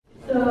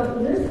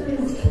this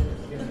is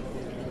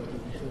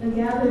a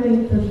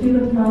gathering of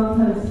Srila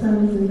Prabhupada's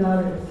sons and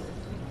daughters.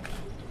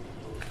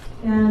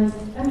 And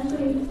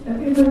actually,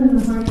 everyone in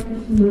the Hare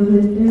Krishna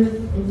movement is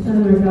a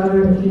son or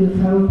daughter of Srila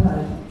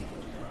Prabhupada.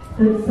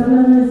 But some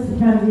of us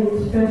have the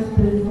expressed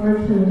good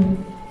fortune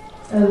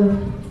of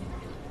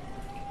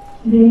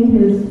being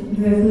his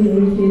directly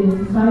initiated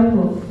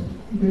disciples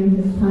during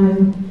his time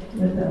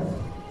with us.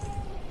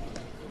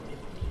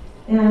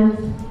 And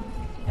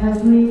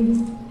as we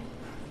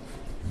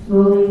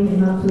slowly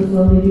and not so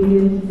slowly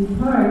begin to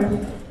depart,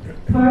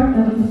 part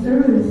of the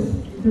service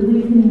that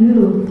we can do,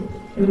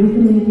 that we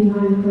can leave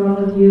behind for all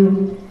of you,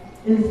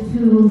 is to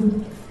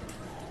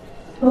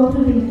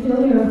hopefully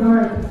fill your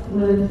heart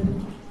with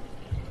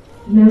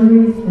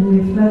memories and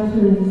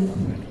reflections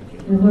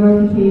and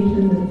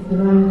glorification of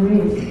divine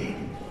grace,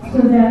 so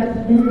that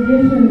in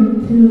addition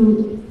to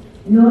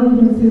knowing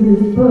him through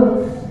his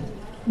books,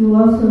 you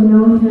also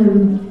know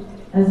him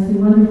as the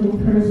wonderful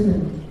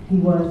person he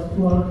was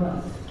to all of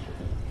us.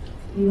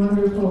 The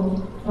wonderful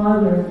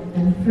father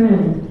and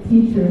friend,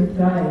 teacher,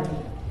 guide.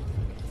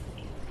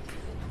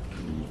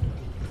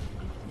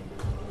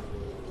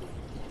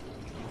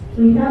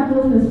 We have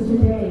with us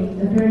today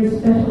a very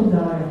special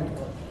daughter.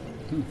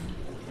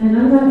 And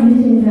I'm not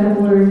using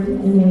that word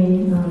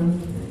in a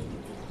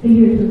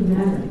figurative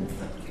manner.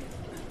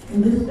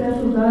 And this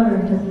special daughter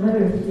has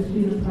letters to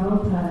Srila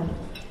Prabhupada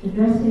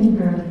addressing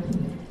her,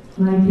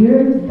 "My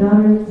dear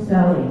daughter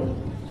Sally."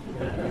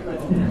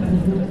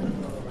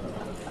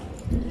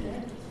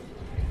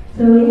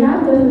 So we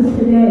have with us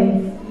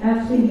today,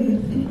 actually,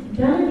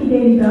 Janaki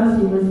Devi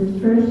Dasi was his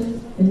first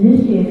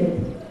initiated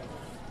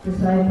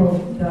disciple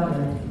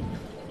daughter.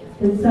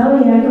 But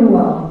Sally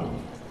Agarwal,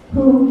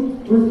 who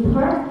was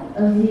part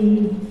of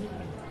the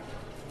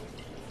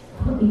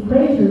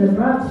equation that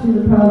brought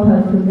Srila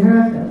Prabhupada to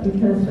America,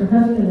 because her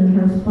husband and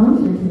her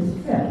sponsored his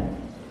trip.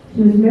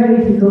 She was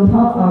married to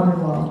Gopal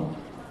Agarwal,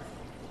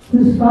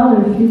 whose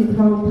father Srila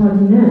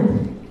Prabhupada met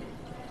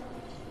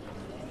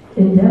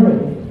in Delhi,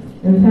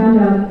 and found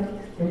out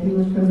that he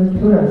was from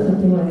Mathura,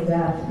 something like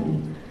that. He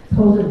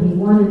told him he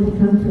wanted to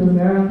come to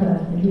America,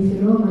 and he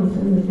said, "Oh, my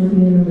son is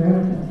living in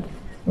America.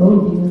 Oh,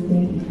 do you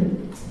think you could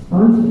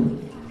sponsor?"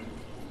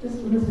 This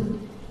was a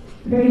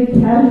very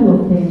casual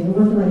thing. It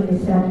wasn't like they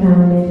sat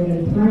down and made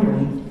any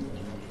plan.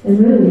 And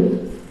really,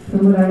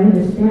 from what I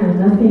understand,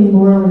 nothing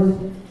more was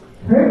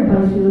heard by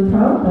Srila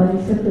Prabhupada,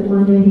 except that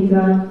one day he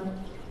got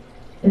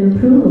an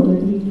approval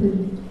that he could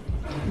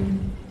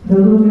go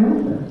to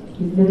America.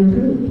 He'd been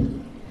approved.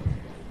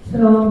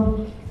 So,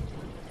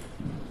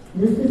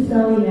 this is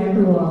Sally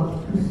Agarwal,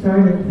 who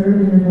started, her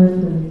and her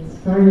husband,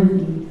 started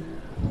the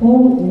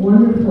whole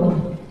wonderful,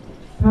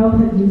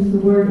 Prabhupada used the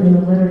word in a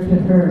letter to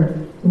her,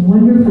 the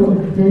wonderful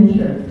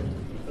adventure.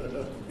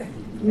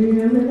 You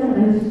remember that? I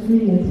was just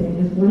reading it saying,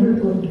 this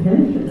wonderful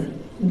adventure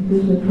in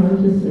Krishna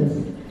consciousness.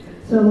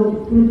 So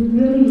we'd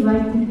really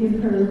like to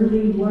give her a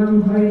really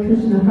warm Hare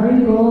Krishna,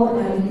 Hare Bol,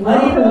 and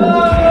welcome.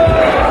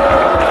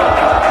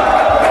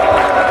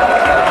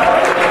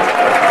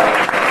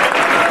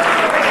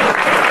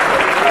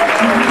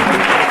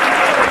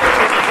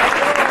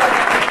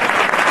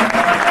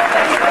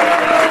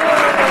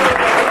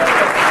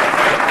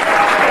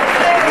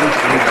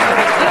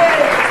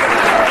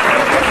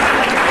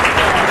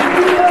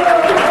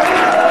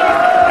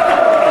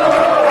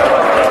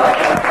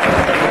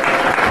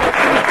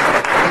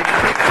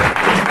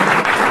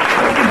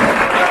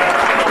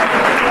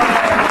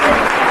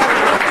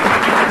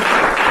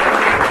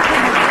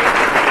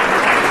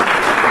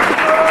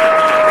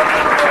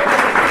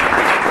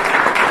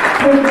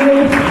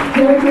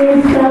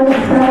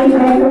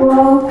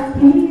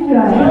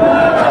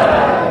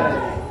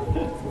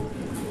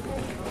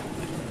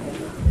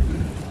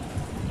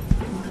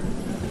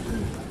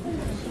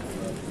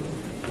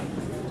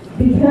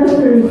 Because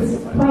there's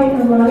quite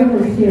a lot of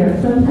us here,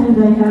 sometimes I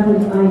have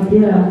an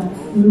idea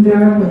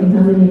numerically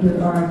how many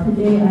there are.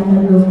 Today I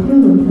had no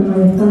clue until I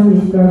finally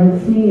started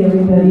seeing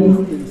everybody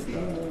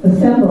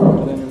assemble.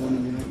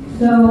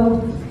 So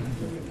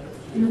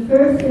the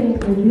first thing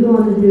I do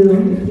want to do,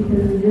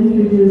 because we've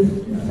introduced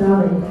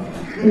Sally,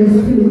 is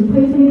to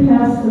quickly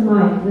pass the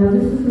mic. Now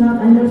this is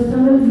not, I know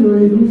some of you are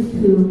used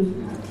to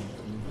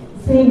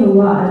saying a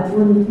lot,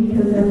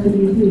 because that's what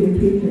you do, you're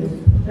preachers.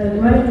 But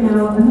right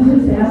now, I'm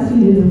just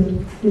asking you to,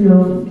 give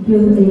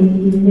a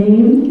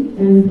name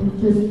and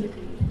just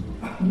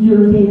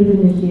your date of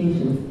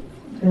initiation.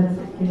 That's,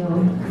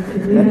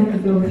 because we have to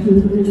go to,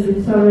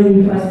 it's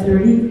already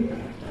 5:30,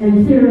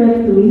 and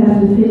theoretically we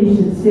have to finish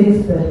at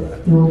 6, but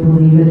you won't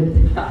believe it.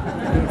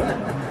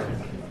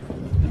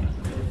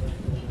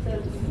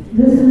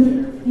 This is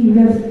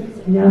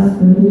Yas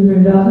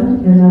Vrindavan,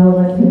 and I'll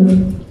let him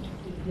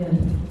begin.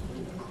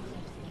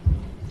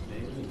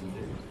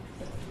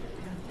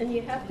 And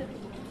you have to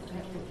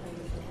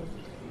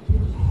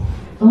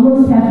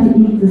almost have to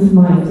eat this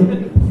mic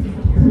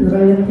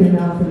right up your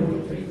mouth.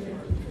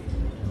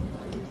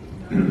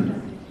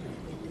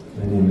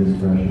 My name is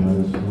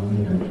Rashada Swami.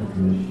 I took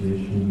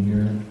initiation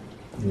here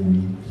in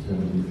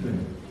 73.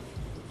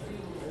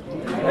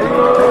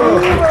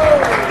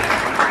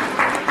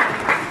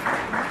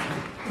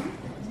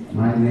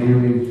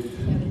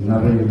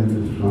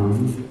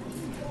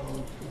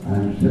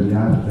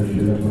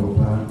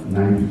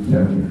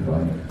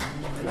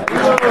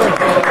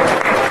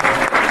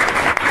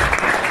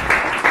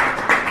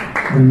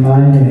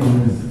 My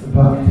name is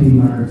Bhakti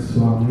Marg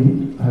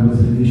Swami. I was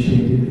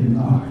initiated in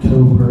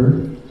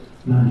October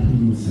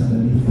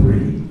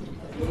 1973.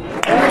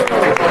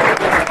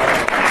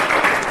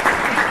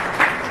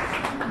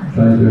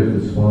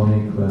 Graduated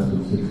Swami, class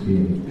of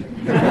 68.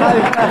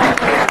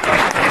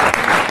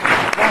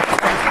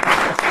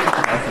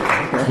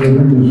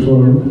 Govinda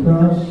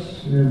Swarupas,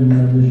 and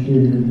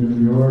initiated in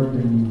New York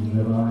in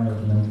July of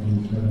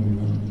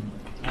 1971.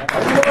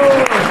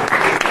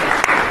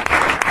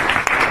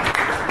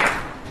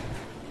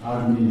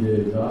 Agni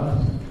Dev Das,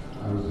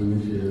 I was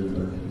initiated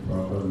by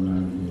Prabhupada in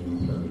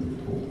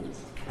 1974.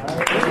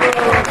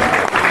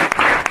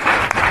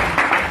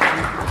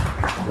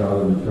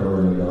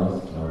 Jadavacharya Das,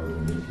 I was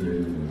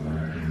initiated in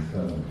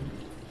 1970.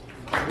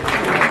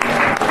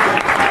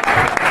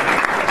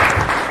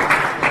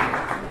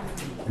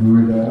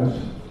 Guru Das,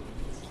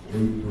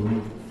 April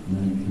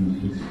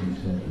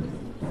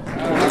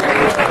 1967.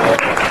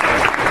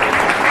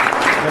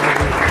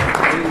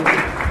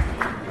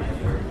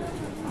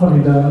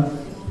 Haridas,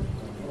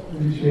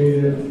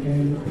 initiated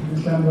in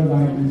December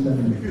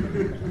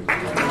 1970.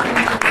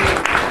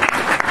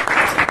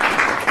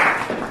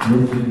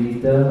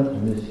 Nijavita,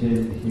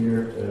 initiated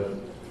here at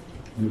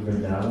New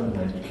Vrindavan,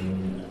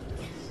 1975.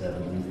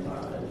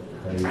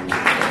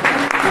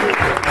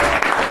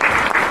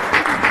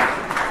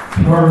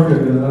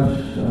 Margadas,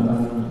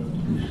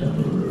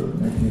 December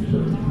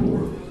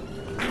 1974.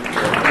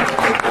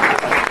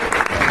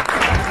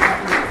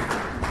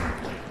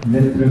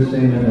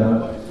 Mitrasena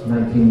Das,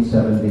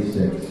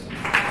 1976.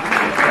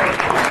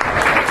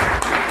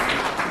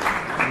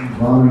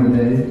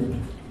 Vamanadev,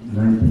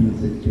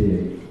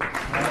 1968.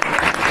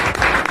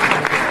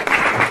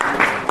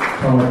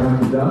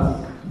 Kalakanti Das,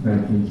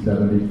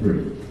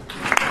 1973.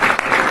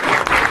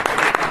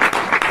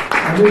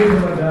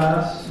 Aditya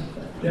Das,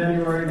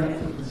 January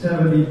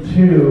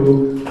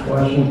 1972,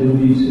 Washington,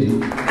 D.C.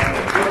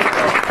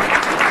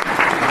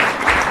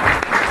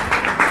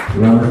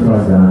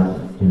 Ramapal Das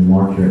in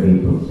March or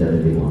April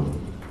 71.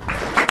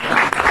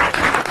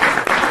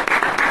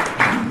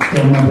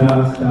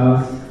 Somadas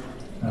Das,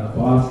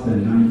 Boston,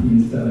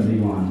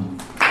 1971.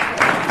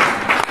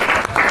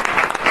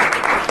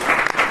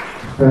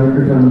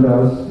 Sankirtan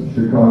Das,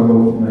 Chicago,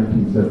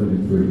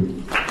 1973.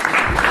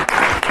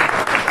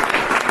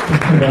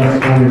 Das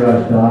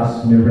Kaviraj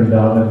Das, New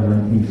Vrindavan,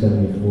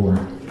 1974.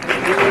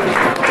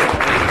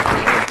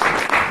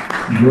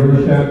 Guru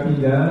Shakti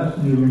Das,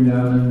 New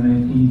Vrindavan,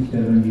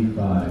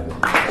 1975.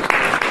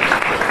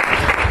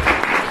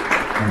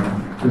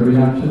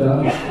 Guriyaksha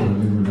Das, New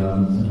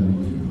Vrindavan,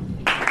 72.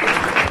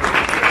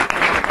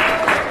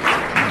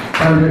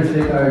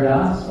 Chandrasekhar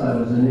Das, I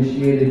was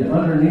initiated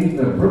underneath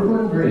the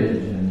Brooklyn Bridge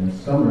in the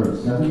summer of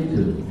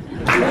 72.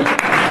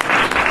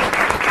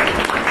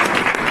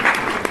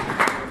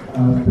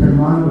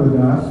 Premananda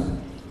Das,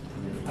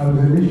 I was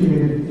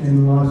initiated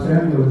in Los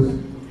Angeles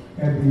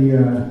at the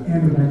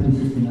end of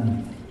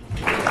 1969.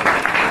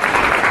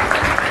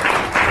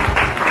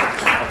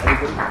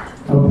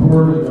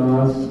 Apurva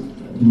Das,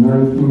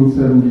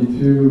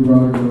 1972,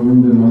 Radha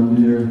Govinda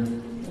Mandir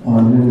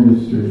on Henry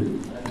Street.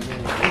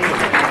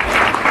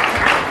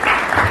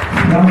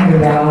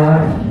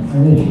 Das,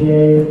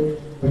 initiated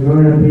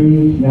Laguna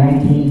Beach,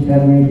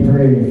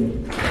 1973.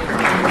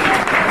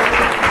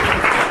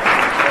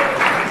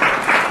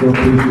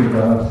 Gopishna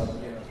Das,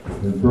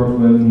 in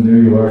Brooklyn,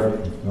 New York,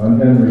 on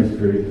Henry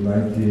Street,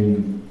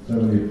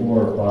 1974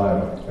 or 5, I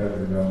can't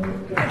remember.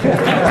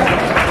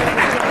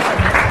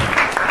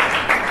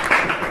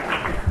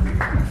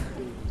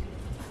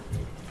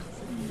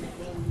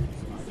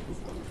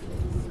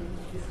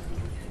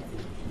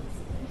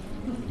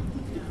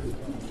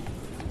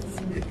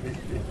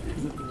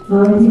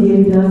 Malati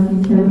Devi Das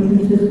in San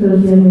Francisco,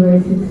 January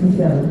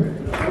 67.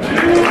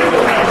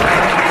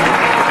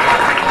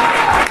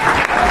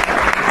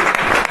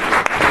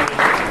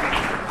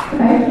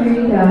 Gayatri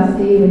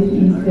Dasi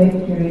achieved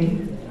victory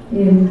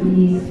in the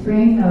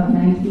spring of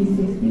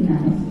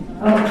 1969.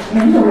 Oh,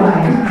 in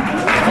Hawaii.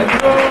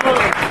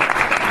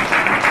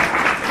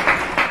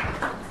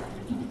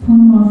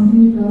 Purnamasi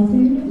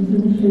Dasi was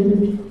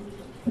initiated,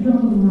 I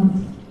don't know the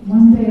month,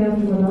 one day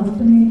after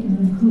Vadastani in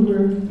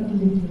Vancouver,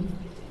 72.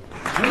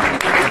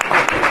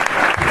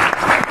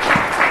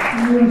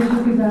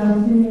 Shuki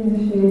Dasi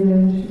initiated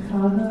in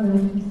Chicago,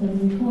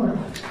 1974.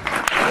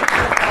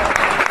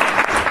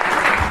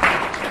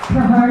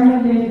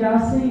 Praharna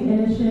Devdasi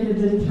initiated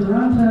in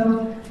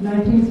Toronto,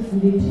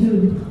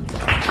 1972.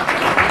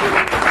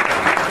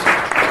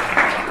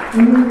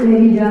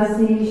 Devi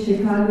Dasi,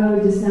 Chicago,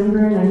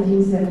 December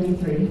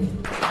 1973.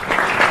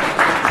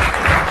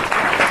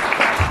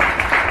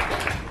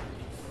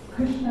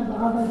 Krishna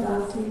Baba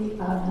Dasi,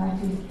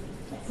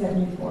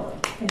 1974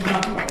 in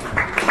Buffalo.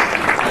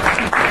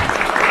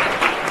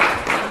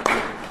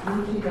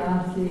 Ruchi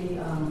Dasi,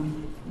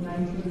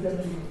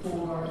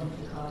 1974 in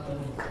Chicago.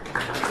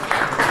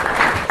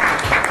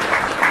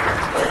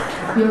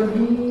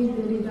 Yogi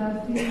Devi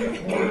Dasi,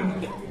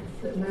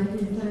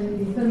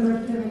 1970, December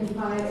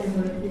 75 in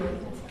Northfield.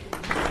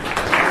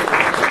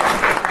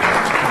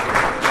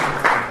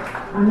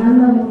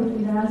 Ananda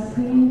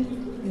Murtidasi,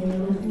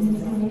 was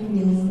initiated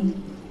in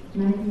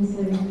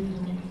 1975.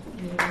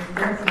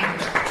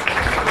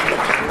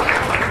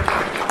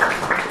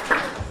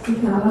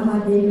 Sitaraha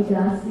Devi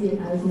Dasi,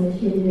 I was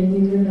initiated in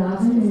New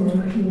Vrindavan in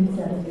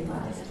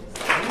 1975.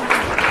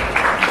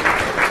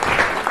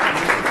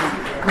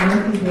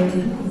 Nancy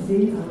Devi Dasi,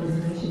 I was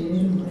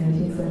initiated in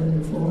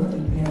 1974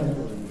 in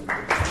Paris.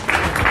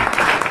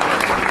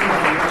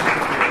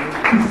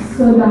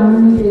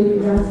 Sodamani Devi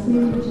Dasi,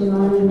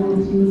 July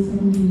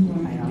 1971.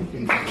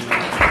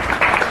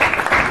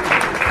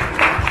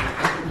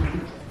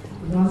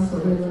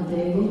 Vasudeva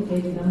Devi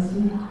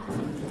Dasi,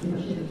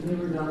 initiated in New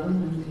Vrindavan in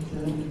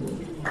 1974.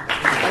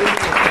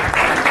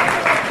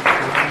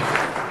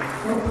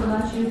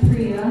 Gopalachi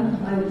Priya,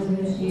 I was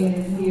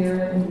initiated here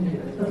in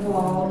the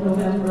fall,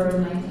 November of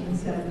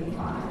 1975.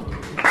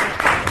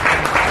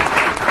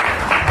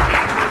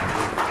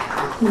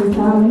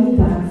 Sintami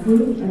Dasi,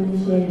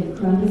 initiated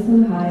Columbus,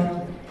 Ohio,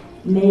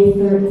 May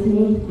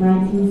 13,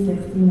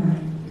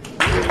 1969.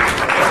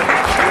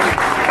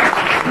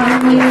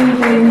 Kamini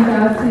Devi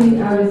Dasi,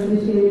 I was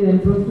initiated in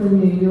Brooklyn,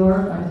 New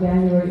York on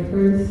January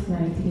 1st,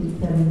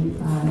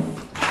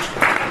 1975.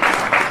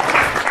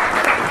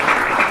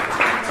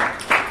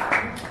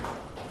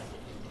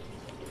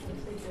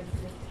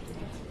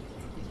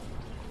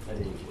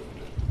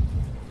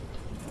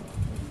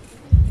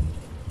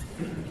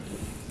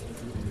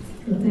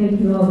 So thank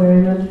you all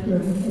very much for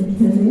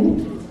attending,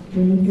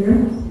 being here.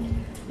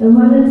 I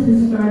wanted to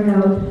start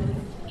out,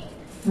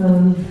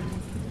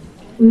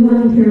 we want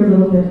to hear a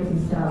little bit from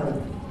Sally.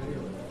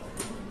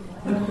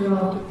 After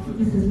all,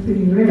 this is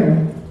pretty rare.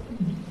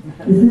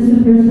 Is this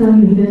the first time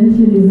you've been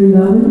to New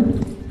Vrindavan?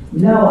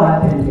 No,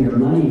 I've been here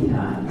many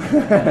times.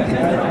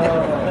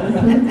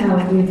 Somehow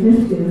we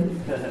missed you.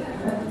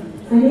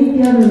 I need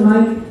the other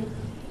mic.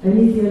 I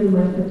need the other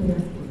mic up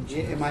here.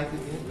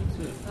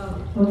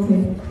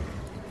 Okay.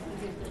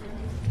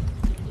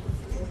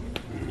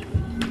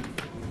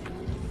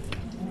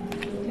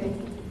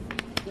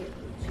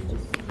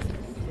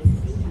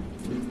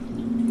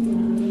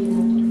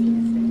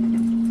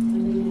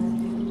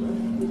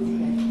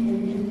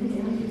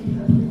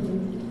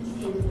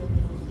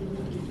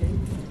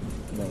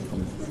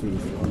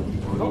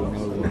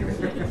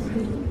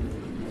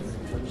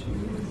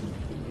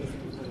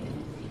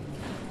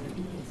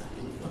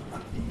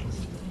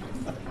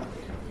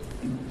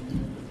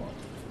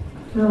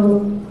 So,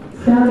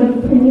 Sally,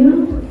 can you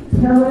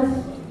tell us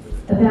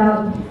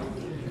about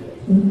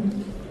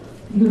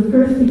your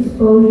first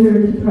exposure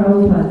to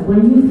Prabhupada,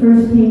 when you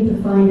first came to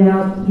find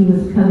out he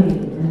was coming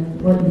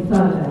and what you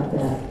thought about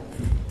that?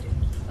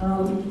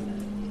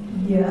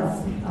 Yes,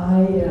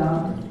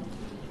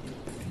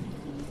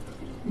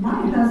 my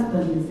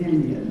husband is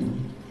Indian.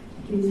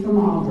 He's from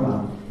Agra.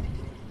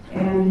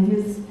 And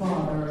his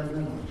father is a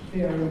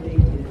very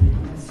big,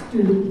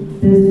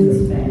 astute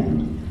businessman.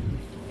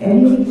 And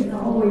he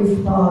always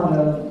thought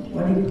of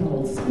what he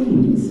called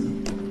schemes.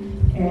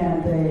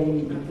 And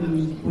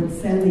he would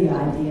send the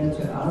idea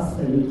to us,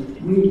 and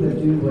we would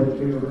do what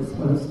we were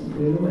supposed to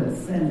do and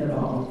send it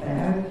all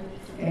back.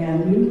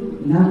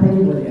 And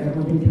nothing would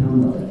ever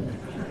become of it.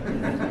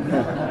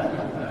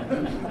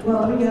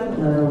 Well, we got a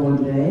letter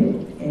one day,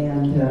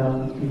 and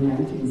in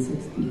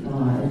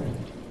 1965,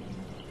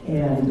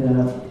 and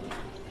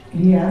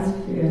he asked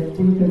if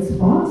we could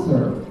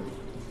sponsor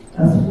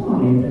a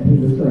Swami that he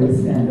was going to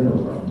send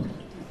over.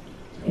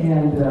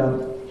 And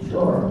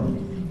sure,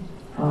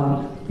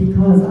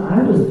 because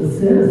I was the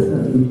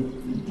citizen,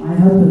 my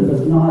husband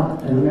was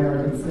not an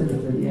American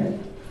citizen yet.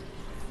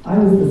 I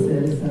was the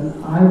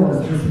citizen, I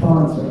was the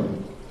sponsor.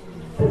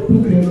 But we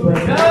did what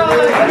he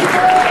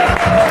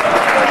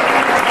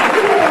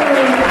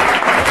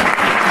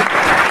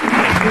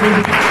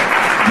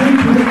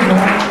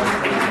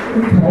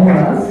told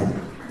us,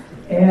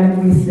 and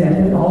we sent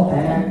it all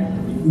back,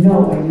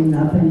 knowing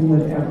nothing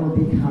would ever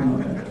become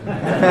of it.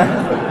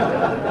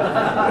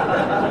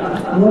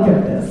 Look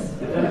at this.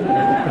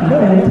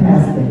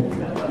 Fantastic.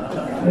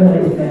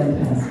 Really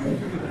fantastic.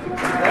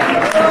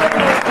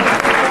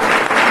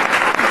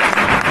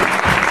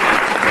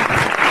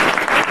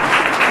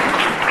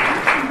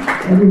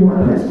 Any more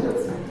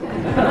questions?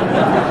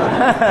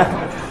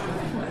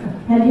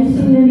 Have you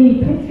seen any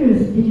pictures?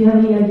 Did you have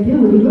any idea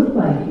what he looked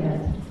like yet?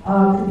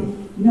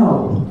 No.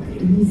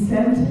 He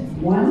sent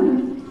one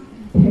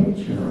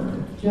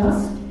picture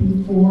just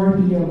before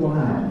he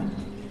arrived.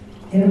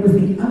 And it was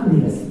the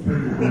ugliest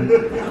thing.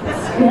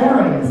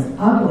 Scariest,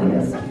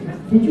 ugliest.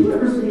 Did you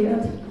ever see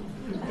it?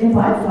 If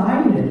I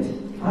find it,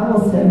 I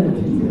will send it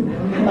to you.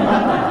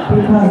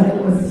 Because it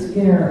was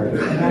scary,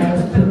 and I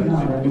just could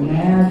not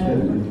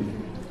imagine.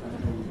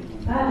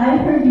 I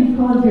heard you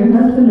called your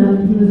husband up,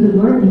 he was at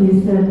work, and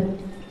you said,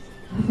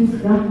 I just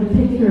got the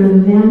picture of the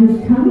man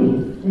who's coming,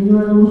 and you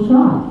were a little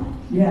shocked.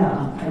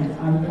 Yeah,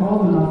 I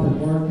called him up at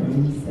work, and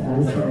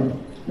I said,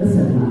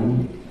 listen, honey,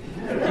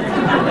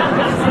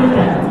 sit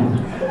down.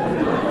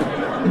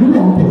 You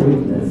won't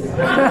believe this.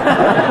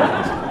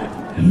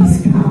 He's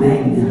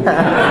coming. He's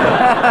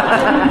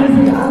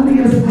the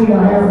ugliest thing I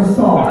ever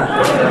saw.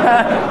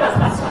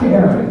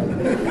 scary.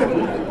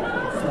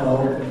 So,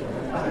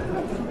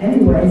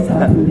 anyway,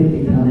 something did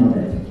become of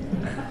it.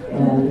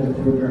 And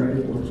we're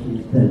very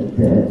fortunate that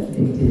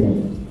it did.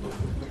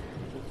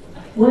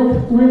 What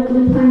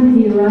time did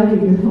he arrive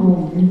at your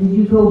home? And did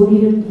you go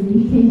meet him?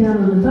 He came down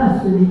on the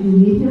bus, so did you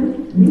meet him?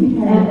 We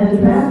had at the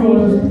bus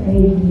station?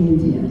 aid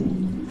Indian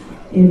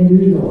in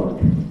New York,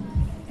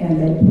 and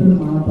they put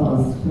him on a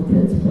bus for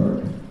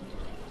Pittsburgh.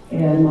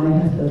 And my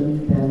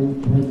husband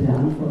then went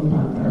down from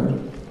Butler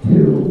to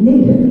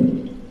meet him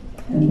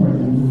and bring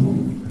him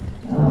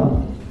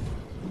home.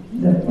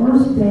 The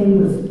first day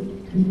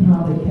he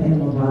probably came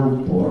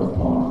around 4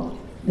 o'clock,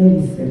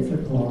 maybe 6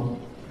 o'clock.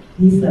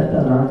 He slept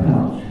on our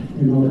couch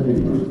in the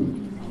living room.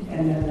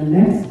 And then the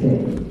next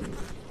day,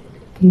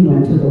 he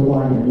went to the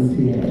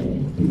YMCA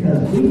because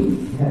we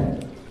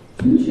had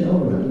 2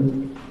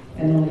 children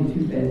and only 2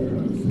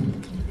 bedrooms.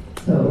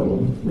 So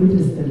we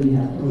just didn't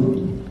have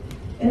room.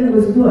 And it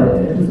was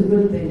good. It was a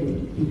good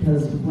thing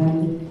because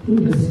when he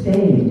was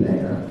staying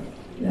there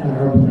at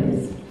our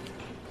place,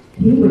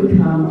 he would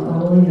come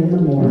early in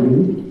the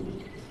morning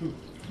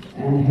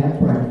and have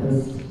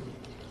breakfast.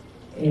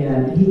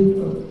 And he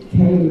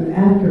came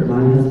after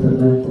my husband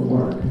left for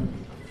work.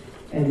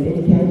 And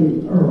they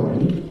came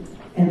early,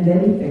 and then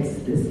he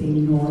fixed this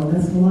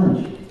enormous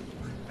lunch.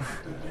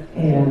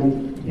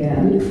 And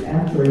then,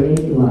 after he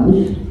ate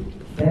lunch,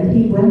 then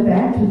he went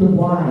back to the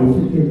Y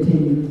to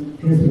continue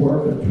his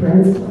work of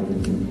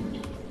translating.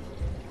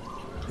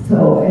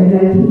 So, and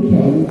then he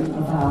came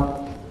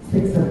about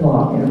 6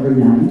 o'clock every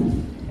night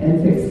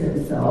and fixed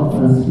himself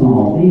a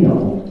small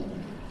meal.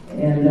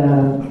 And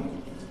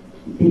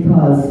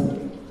because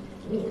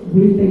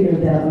we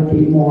figured that would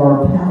be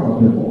more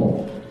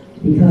palatable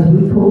because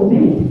we cooked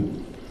meat.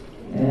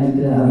 And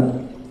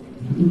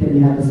he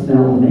didn't have to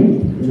smell the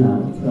meat, you know.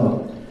 So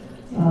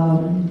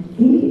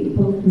he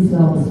cooked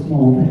himself a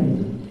small thing.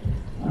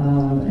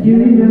 Do you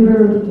remember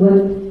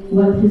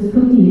what his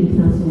cooking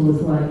utensil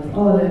was like?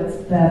 Oh, that's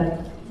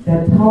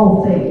that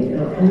tall thing.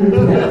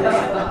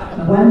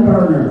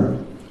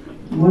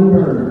 One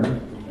burner,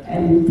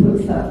 and you put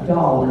some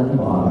dal in the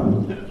bottom,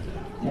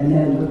 and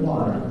then with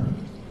water.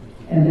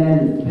 And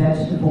then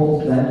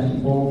vegetables,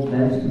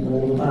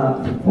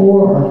 about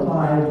 4 or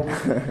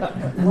 5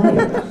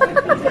 layers.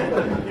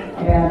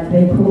 And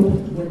they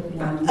cooked with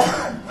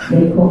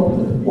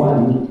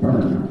one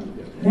burner.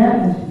 That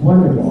was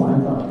wonderful, I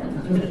thought.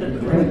 It was a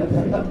great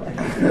thing.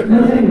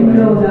 What do you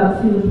know about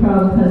Sheila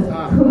Prabhupada's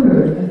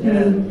cooker?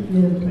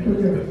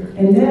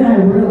 And then I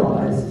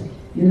realized,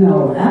 you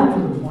know, after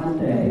one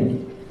day,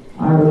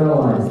 I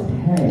realized,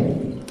 hey,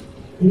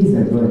 he's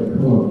a good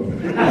cook.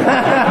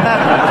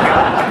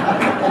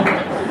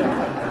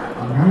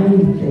 I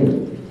think,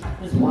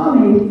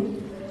 Swami,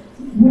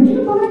 would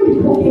you mind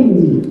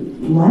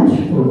cooking lunch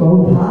for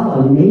Gopal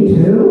and me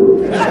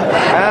too?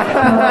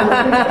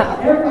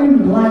 Every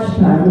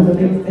lunchtime was a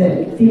big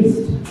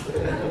feast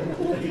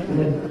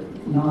with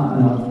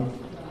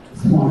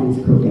Swami's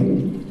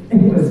cooking.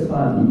 It was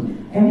fun.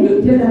 And he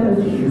did other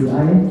things.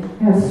 I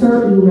have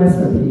certain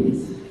recipes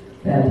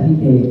that he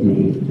gave me,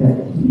 that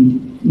he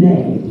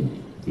made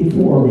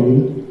before me,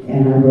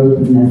 and I wrote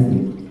the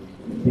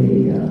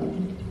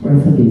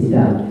recipes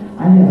down.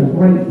 I have a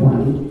great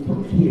one for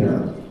kheer.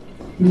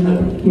 Do you know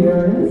what kheer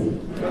is?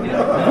 I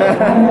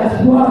have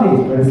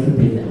Swami's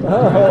recipe.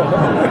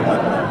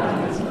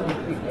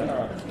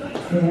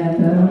 And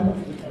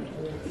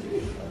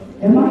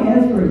am I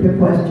answering the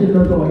question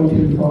or going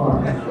too far?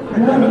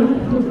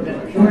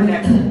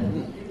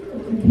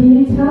 Can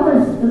you tell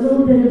us a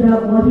little bit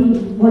about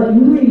what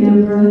you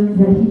remember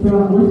that he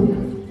brought with him?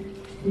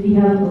 Did he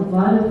have a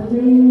lot of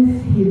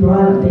things? He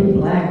brought a big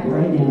black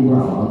raining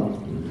rod.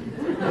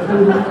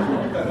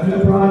 He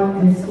brought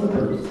his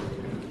slippers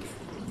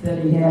that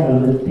he had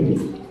on his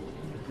feet.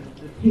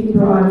 He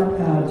brought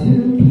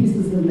 2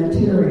 pieces of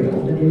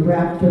material that he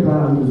wrapped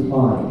around his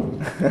body.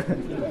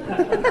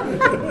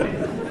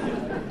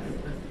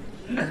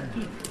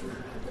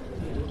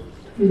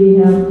 Did he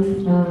have,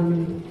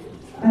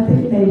 I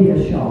think maybe a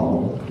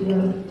shawl.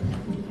 yeah,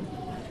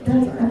 I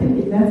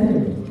think that's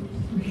it.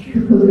 He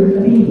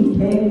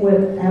came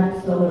with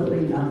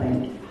absolutely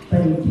nothing,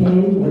 but he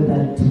came with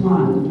a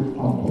ton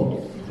of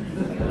books.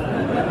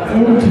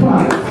 In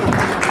trunks.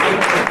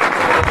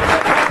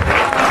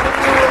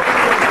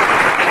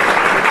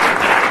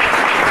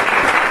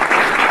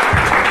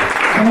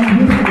 And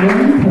his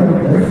main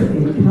purpose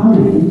in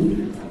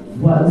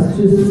coming was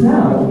to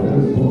sell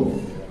those books.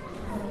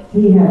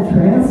 He had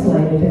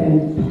translated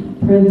and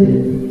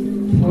printed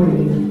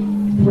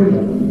three of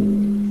them.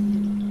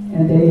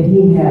 And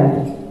he had,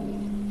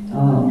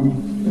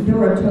 there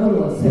were a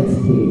total of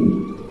 16.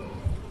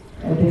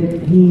 And then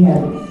he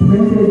had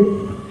printed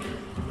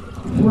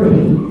 3.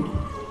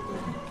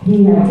 He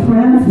had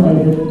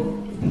translated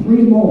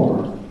 3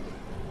 more.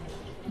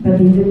 But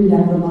he didn't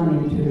have the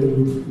money to,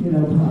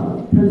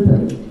 print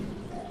them.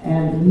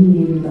 And he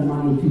needed the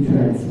money to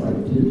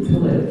translate, to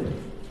live.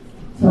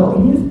 So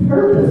his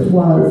purpose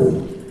was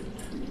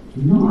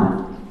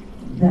not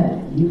that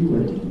you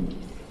would,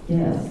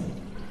 yes,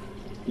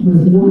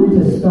 was not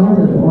to start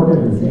an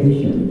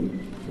organization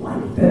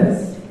like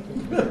this,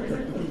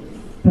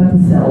 but to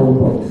sell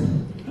books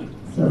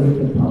so he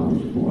could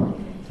publish more.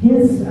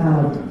 His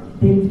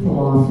big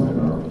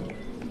philosopher,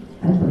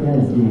 I forget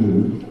his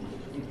name,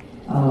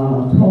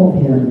 told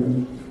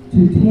him to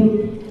take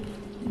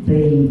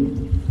the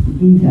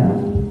Gita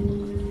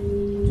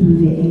to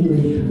the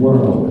English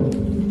world,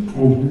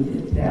 and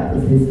that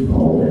was his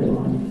goal in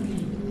life.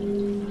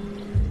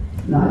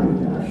 Not your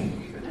gosh.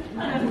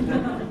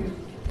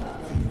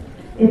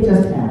 It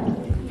just happened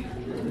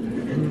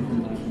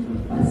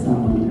by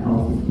someone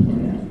else's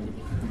plan.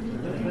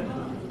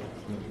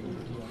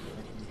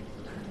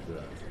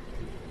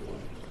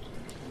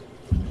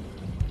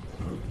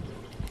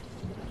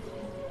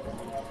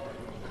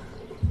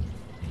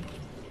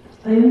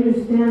 I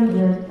understand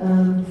that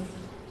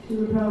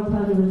Srila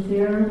Prabhupada was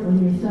there when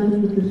your son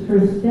took his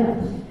first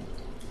steps.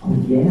 Oh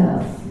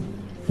yes,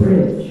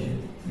 Bridge,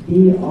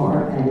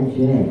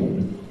 B-R-I-J.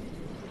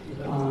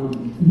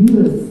 He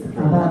was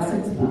about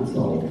 6 months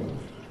old,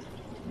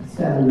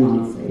 7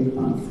 months, 8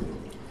 months.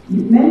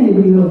 Many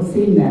of you have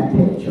seen that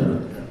picture,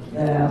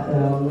 that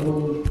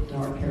little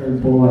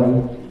dark-haired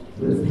boy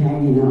was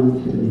hanging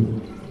on to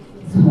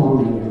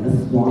Swami, and the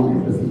Swami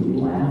was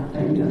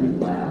laughing and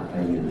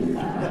laughing and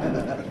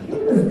laughing. He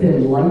was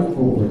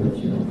delightful with the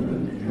children,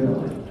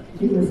 really.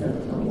 He was a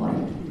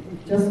delight,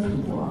 just to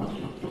watch.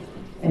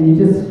 And he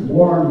just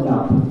warmed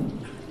up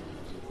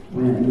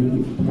when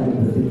he played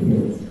with the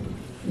kids.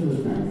 It was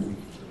nice.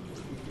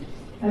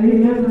 I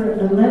remember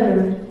a letter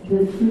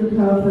that Srila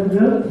Prabhupada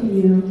wrote to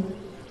you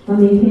on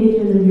the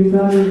occasion of your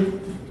daughter's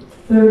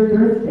 3rd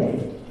birthday.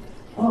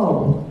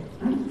 Oh,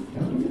 I don't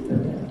remember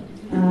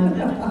that.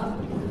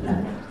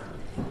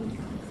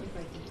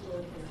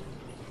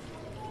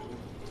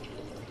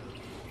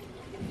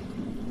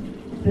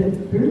 The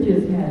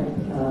Burgess had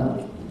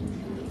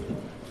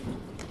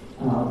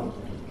an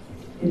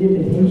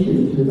invitation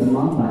to the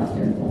Mumbai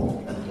temple,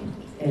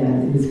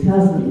 and his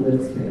cousin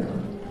lives there,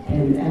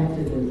 and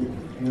acted in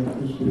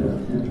Krishna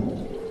temple.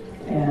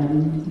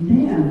 And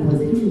man, was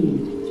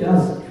he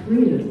just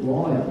treated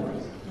royally.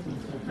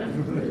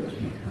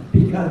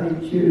 Because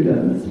he chewed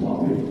on the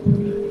Swami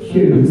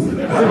shoes.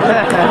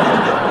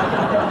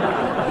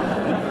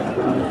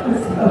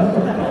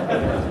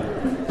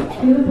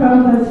 Srila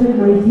Prabhupada said,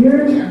 my dear,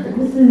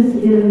 this is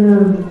in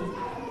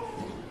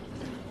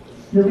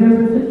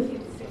November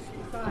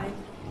 65.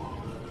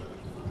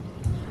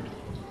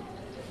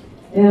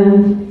 And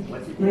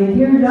my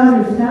dear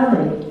daughter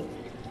Sally,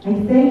 I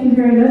thank you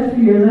very much for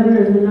your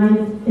letter of the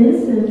 9th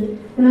instant,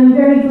 and I'm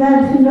very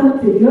glad to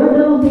note that your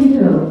little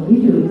Vito, we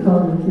call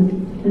him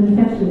an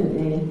affectionate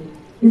name,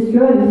 is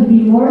growing to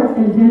be more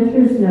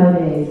adventurous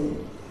nowadays.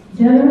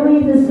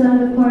 Generally, the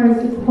son acquires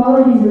the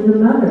qualities of the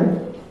mother,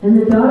 and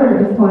the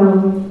daughter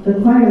acquires the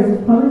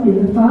quality of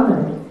the father,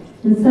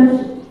 and such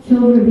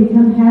children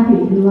become happy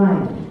in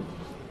life.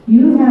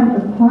 You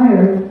have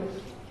acquired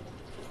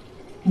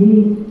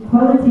the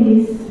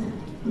qualities.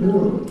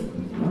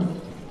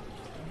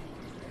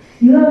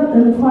 You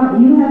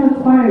have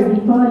acquired the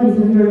qualities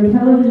of your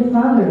intelligent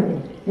father,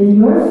 and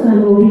your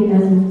son will be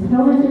as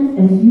intelligent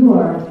as you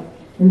are,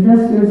 and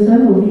thus your son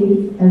will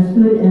be as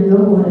good and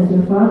noble as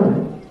your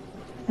father.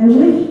 I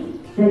wish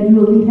that you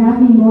will be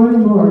happy more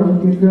and more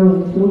with your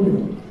growing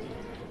children.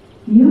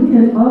 You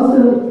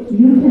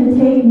can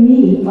take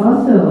me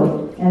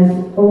also as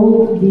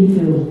old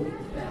Bijou.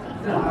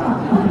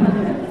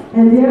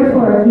 And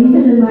therefore,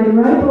 even in my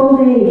ripe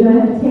old age, I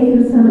have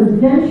taken some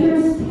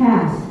adventurous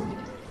tasks.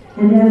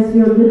 And as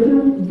your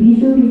little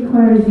Bijou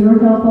requires your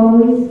help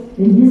always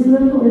in his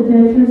little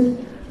adventures,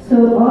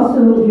 so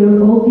also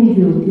your old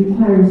Bijou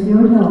requires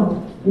your help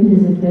in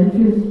his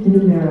adventures in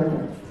America.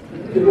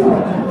 Oh,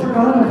 I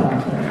forgot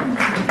about that.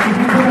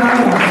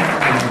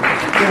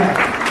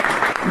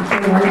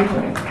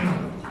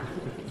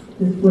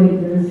 Just wait,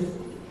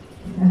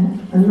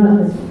 I'm not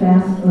as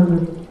fast on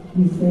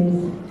these things.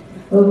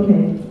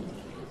 Okay.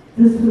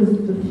 This was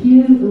a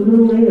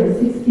little later,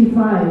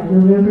 65,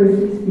 November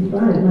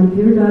 65, my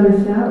dear daughter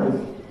Sally.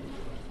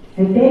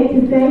 I beg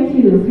to thank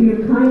you for your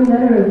kind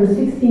letter of the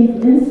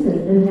 16th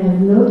instant and have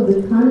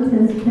noted the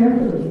contents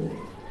carefully.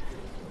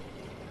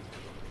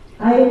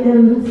 I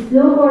am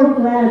still more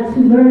glad to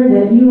learn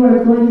that you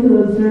are going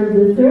to observe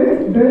the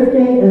 3rd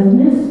birthday of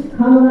Miss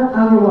Kamala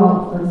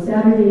Agarwal on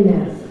Saturday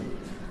next.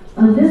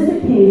 On this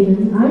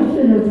occasion, I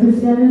should have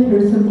presented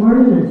her some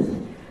ornaments,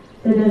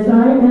 but as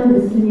I am a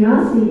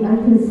sannyasi, I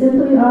can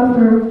simply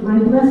offer my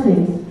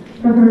blessings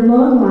for her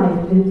long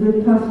life and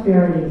good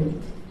prosperity.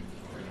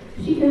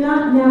 She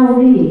cannot now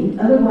read,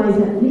 otherwise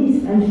at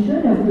least I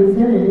should have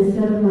presented a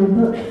set of my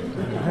books.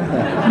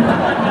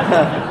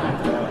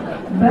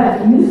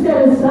 But you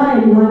set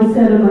aside one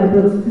set of my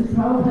books because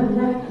Prabhupada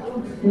left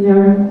books in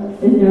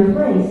their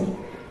place.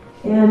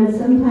 And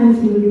sometimes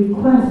he would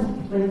request,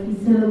 like he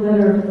sent a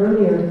letter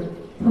earlier,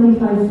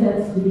 25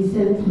 sets to be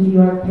sent to New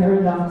York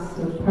Paradox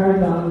or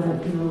Paragon,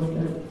 that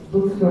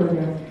bookstore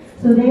there.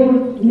 So they were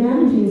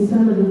managing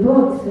some of the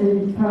books,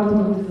 and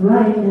Prabhupada would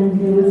write, and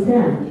they would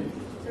send.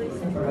 I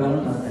forgot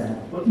about that.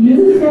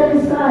 You set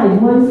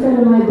aside one set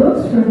of my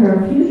books for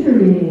her future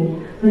reading,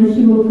 when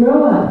she will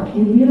grow up a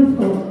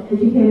beautiful,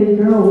 educated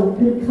girl with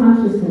good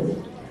consciousness.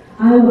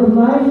 I am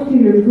obliged to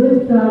your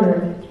good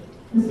daughter.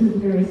 This is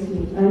very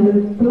sweet. I am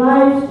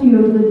obliged to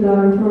your good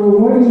daughter for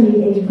awarding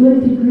me a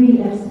good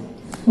degree at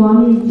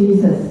Swami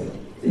Jesus.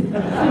 She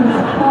was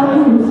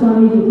calling him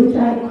Swamiji,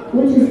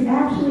 which is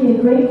actually a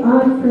great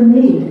honor for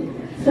me.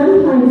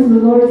 Sometimes the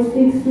Lord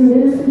speaks through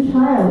an innocent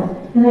child,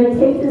 and I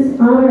take this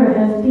honor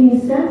as being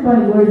sent by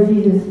Lord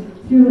Jesus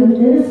through an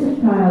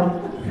innocent child,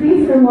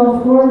 free from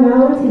all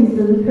formalities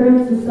of the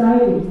current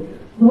society.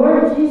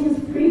 Lord Jesus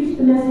preached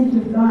the message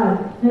of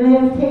God, and I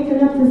have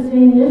taken up the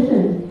same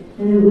mission,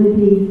 and it would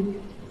be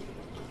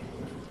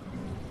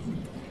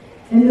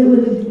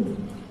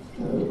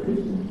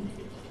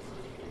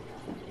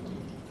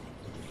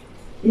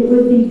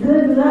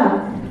good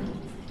luck.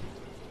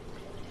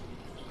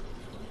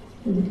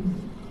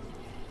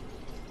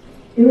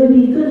 It would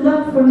be good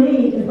luck for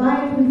me if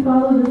I can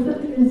follow the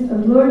footprints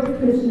of Lord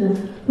Krishna,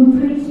 who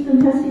preached the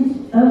message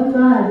of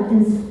God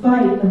in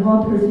spite of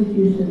all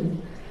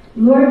persecution.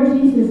 Lord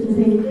Jesus is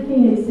a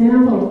living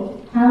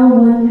example how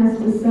one has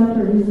to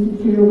suffer in this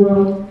material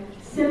world,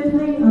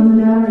 simply on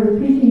the matter of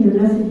preaching the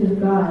message of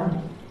God.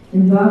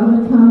 In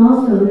Bhagavatam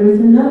also, there is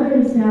another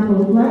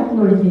example like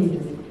Lord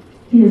Jesus.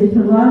 He is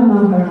Prahlad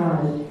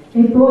Maharaj,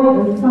 a boy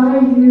of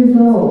 5 years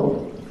old.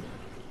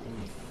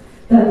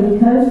 But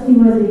because he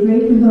was a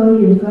great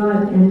devotee of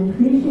God and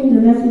preaching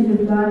the message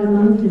of God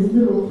among his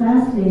little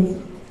classmates,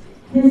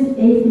 his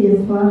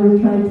atheist father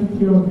tried to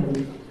kill him.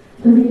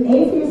 So the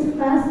atheist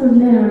class of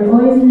men are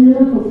always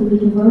inimical to the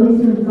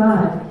devotees of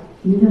God,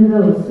 even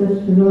though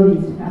such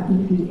devotees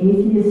happen to be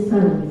atheist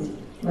sons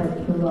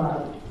like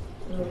Prahlad.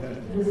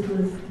 This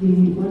was the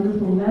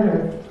wonderful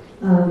letter.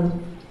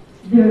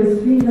 There is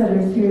 3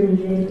 letters here in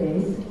the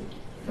database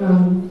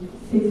from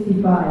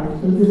 65,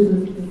 so this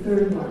was the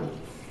 3rd one.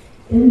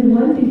 In the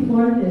one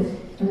before this,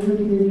 I don't know if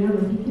you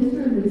remember, he gives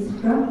her an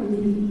instruction,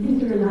 he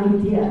gives her an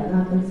idea,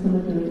 not like so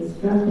much of an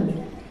instruction,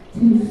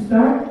 to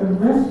start a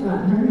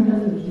restaurant. Her and her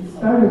husband should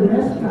start a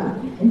restaurant,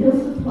 and he'll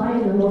supply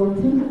them over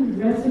 200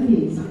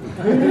 recipes.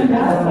 And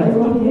that's it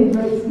will be a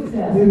great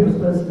success. We were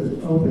supposed to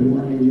open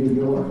one in New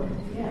York.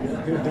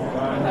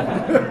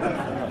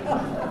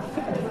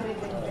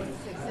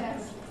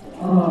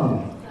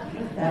 Oh,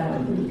 that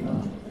would be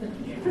fun.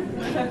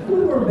 We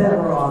were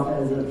better off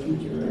as a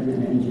teacher and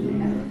an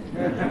engineer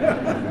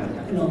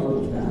in a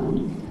little town.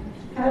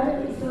 How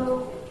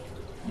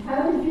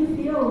did you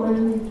feel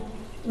when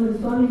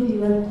Swamiji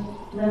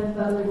left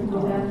Butler to go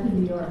back to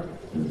New York?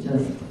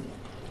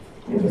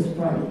 It was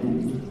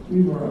frightening.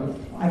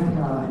 I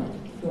cried,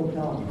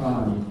 Gopal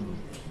cried,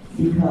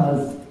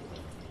 because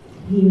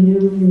he knew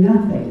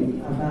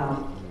nothing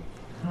about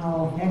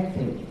how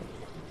hectic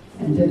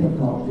and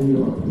difficult New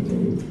York would be.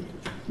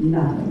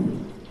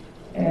 Nothing.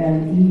 And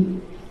he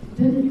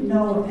didn't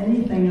know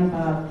anything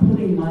about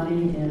putting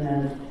money in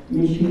a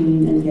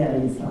machine and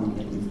getting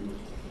something,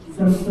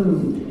 some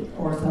food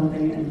or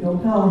something. And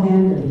Gopal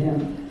handed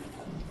him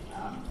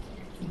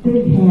a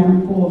big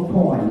handful of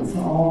coins,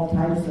 all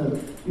types of,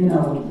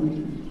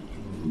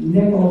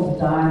 nickels,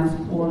 dimes,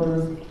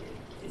 quarters,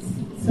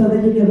 so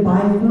that he could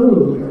buy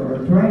food or a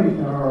drink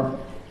or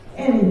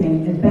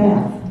anything, a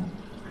bath.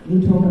 He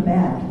took a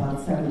bath about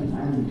 7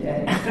 times a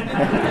day.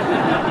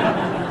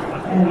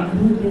 And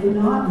he did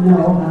not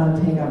know how to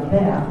take a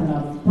bath in a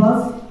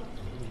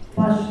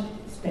bus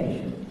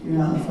station,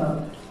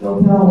 So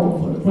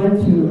Gopal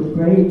went to a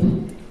great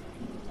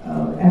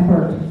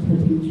effort to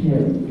teach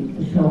him,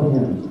 to show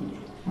him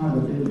how to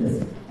do this.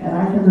 And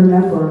I can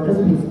remember this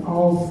was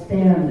all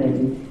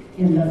standing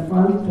in the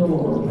front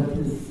door with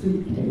his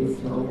suitcase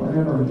or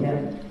whatever he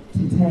had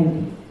to take.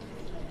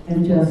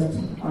 And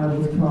I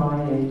was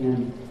crying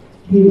and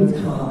he was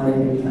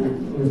crying, and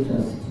it was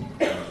just,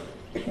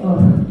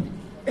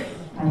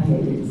 I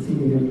hated to see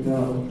him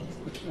go.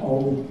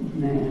 Old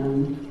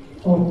man.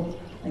 Oh,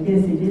 I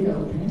guess he did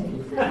okay.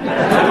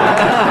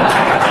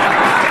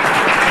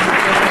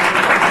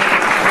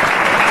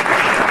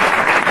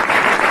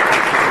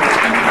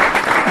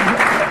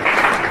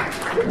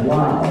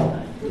 Wow.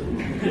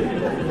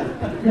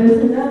 There's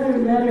another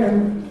letter.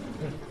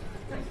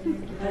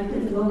 I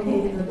couldn't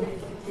locate it.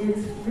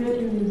 It's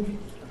written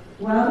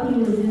while he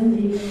was in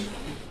the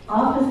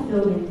office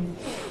building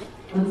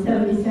on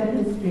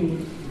 72nd Street.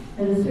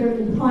 At a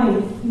certain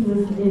point, he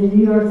was in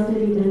New York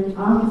City in an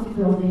office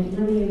building,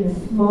 living in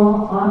a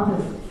small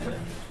office.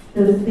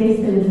 The space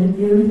that had been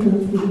given to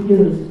him to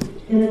use.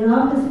 In an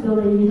office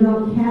building, you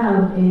don't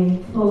have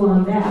a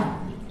full-on bath.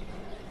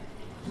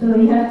 So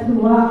he had to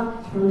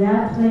walk from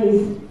that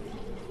place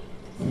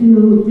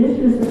to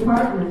Mishra's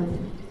apartment,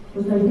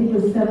 which I think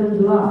was 7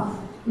 blocks.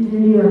 These are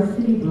New York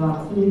City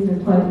blocks, and these are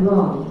quite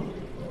long.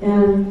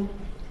 And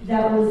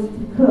that was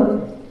to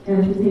cook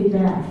and to take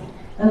baths.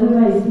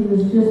 Otherwise, he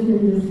was just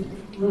in this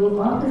little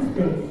office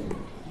space.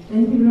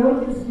 And he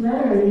wrote this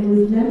letter, and he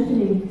was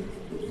mentioning,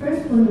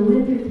 first when the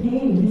winter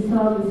came, he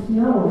saw the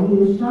snow, and he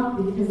was shocked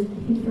because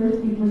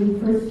when he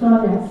first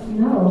saw that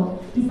snow,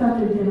 he thought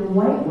there'd been a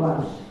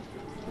whitewash.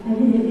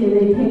 And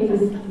they take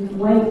this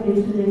white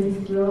insulin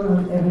throat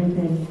on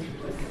everything.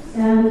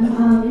 And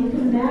you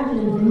can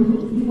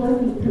imagine he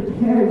wasn't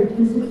prepared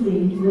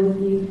physically with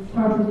the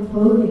proper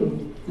clothing.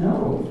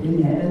 No,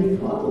 didn't have any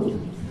clothes.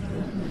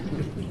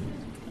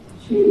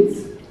 Sheets.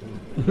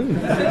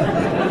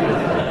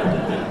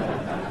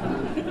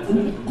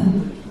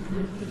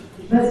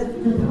 But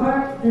the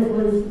part that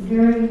was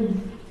very,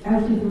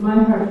 actually for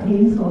my heart,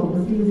 painful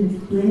was he was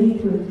explaining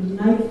to us the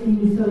nights he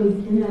was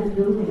in that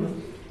building,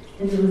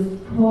 and it was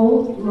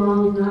cold,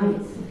 long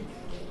nights,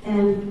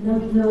 and no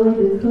way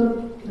to cook,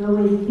 no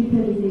way to keep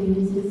anything.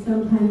 He said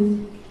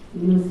sometimes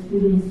he was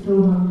feeling so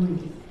hungry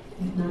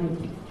at night.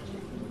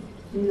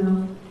 You know,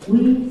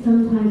 we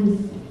sometimes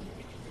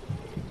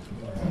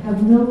have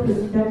no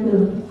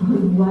perspective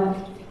on what,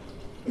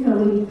 you know,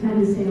 we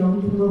kind of say, oh,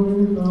 we can go in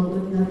the boat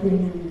with nothing,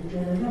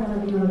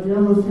 and you know, it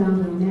almost sounds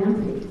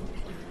romantic.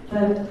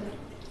 But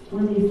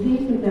when you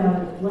think about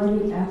it, what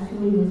he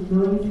actually was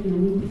going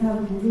through, we have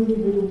really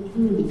little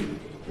clues.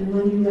 And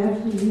when you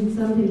actually read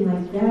something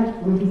like that,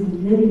 where he's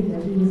admitting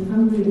that he was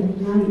hungry at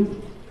night,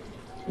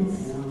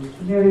 it's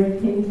very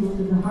painful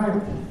to the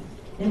heart.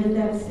 And at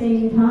that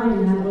same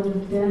time, that would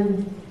have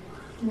been,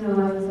 you know,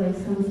 I was like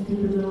some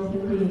stupid little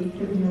hippie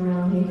tripping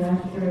around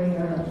Haight-Ashbury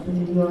or up to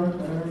New York,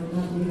 or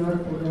not New York,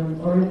 but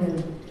Oregon,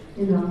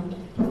 you know,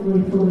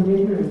 totally full of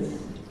ignorance.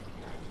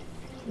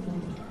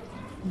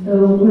 So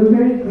we're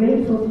very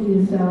grateful to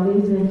you, Sally,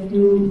 that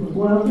you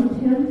welcomed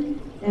him,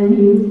 and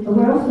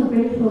we're also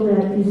grateful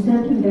that you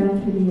sent him back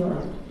to New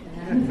York.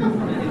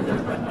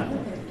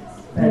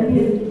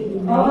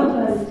 all of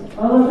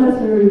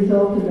us are a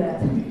result of that.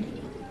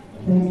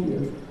 Thank you.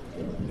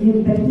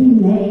 But he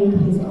made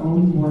his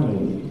own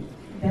way.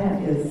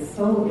 That is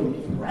so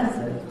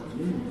impressive.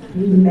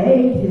 He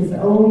made his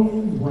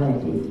own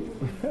way.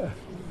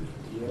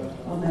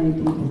 How many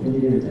people can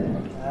do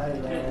that?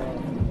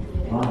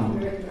 Wow.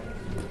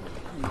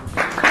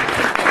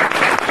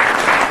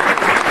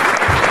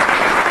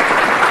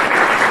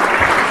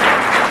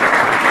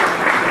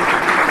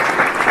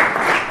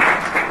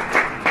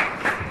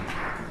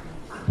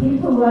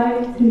 People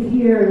like to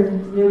hear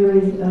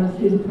memories of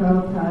Srila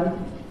Prabhupada.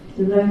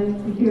 They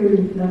like to hear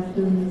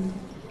reflections,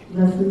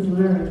 lessons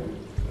learned.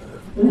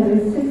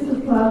 It's 6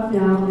 o'clock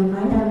now, and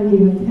I haven't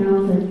even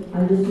counted.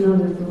 I just know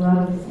there's a lot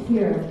of us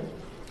here.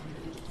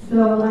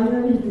 So I'm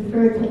going to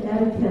defer to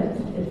etiquette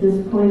at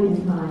this point in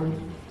time.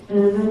 And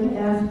I'm going to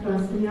ask our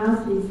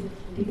sannyasis,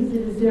 because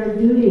it is their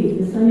duty,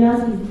 the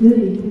sannyasi's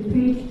duty, to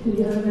preach to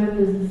the other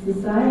members of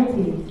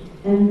society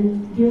and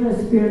give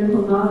us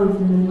spiritual knowledge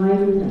and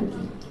enlightenment.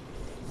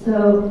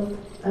 So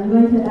I'm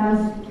going to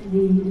ask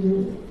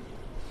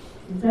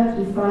it's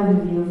actually 5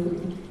 of you, to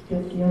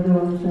get the other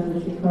ones from the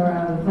Shikara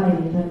out of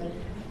hiding, but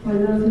for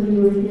those of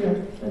you who are here.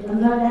 But I'm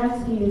not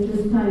asking at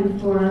this time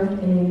for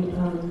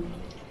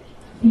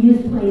to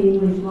use plain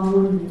English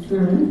long-winded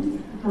sermon.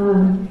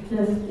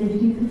 Just if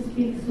you could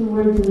speak some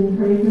words of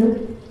encouragement,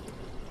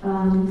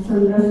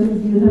 some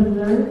lessons you have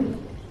learned,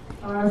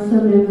 or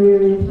some memory or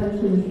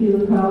reflection of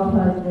Srila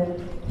Prabhupada that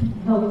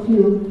helped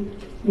you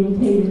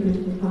maintain your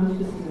Krishna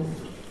consciousness.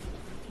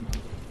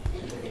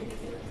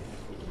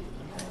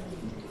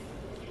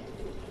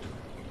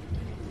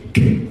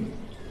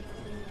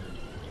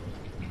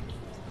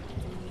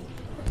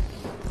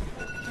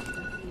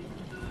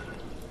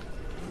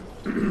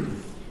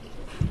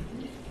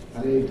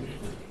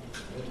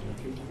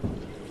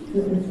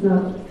 It's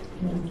not.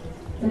 Yeah.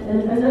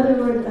 In other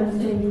words, I'm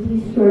saying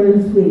please short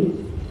and sweet.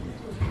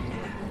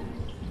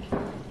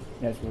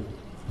 Yes, ma'am.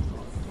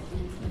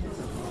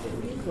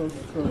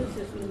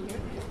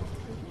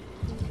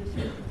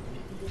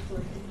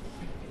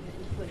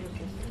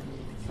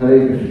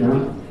 Hare Krishna.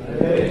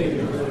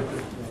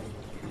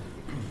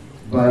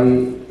 By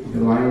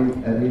divine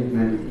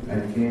arrangement, I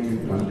came in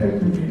contact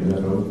with Srila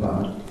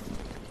Prabhupada.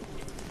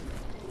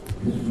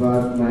 This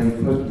was my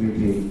first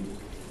meeting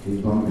in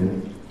Bombay.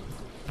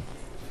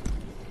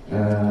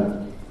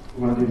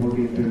 One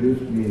devotee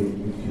introduced me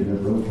with Srila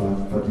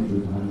Prabhupada, Patitu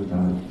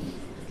Bhanadas.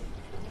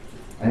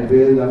 I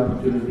availed the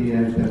opportunity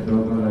and said,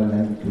 Prabhupada,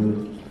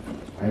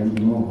 I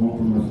know how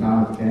to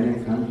massage. Can I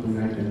come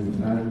tonight and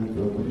massage me?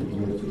 Prabhupada?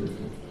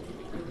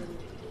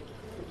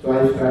 So I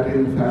started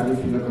massaging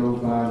Srila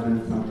Prabhupada and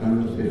some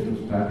conversation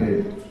started.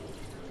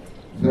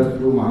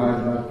 Sadhguru Maharaj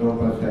was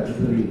Prabhupada's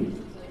secretary.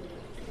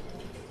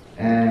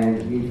 And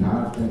he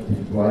thought that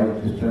his wife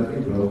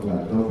disturbing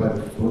Prabhupada. Prabhupada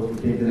is supposed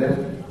to take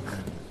rest.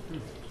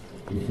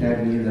 He said,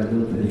 he is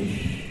able to shh,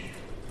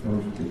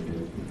 don't speak to me.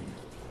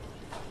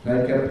 So I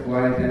kept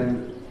quiet and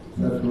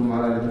Sadhguru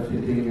Maharaj was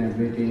sitting and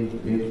waiting,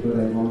 make sure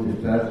I won't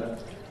disturb.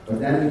 But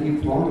then he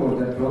found out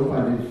that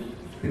Prabhupada is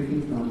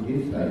speaking from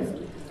his side.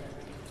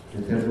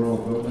 He said, oh,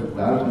 Prabhupada is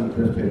also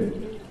interested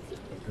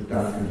to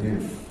talk to him.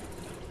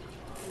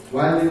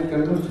 While in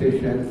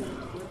conversation,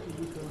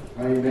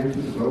 I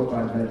mentioned to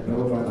Prabhupada that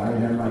Prabhupada, I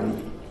have my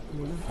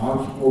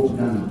horoscope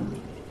done.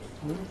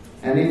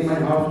 And in my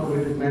horoscope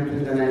it is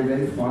mentioned that I am a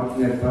very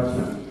fortunate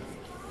person.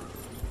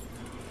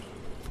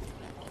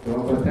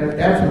 Prabhupada said,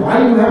 that's why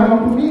you have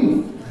come to me.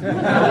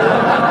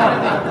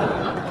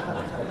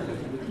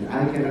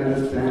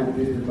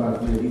 was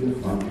very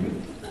responsible.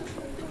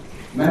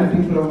 Many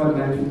people were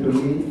mentioned to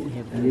me,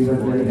 and he was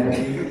very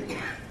happy.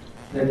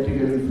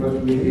 Practically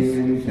first meeting,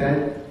 and he said,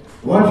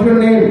 "What's your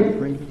name?" I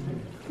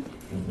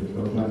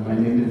said, "My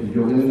name is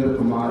Yogendra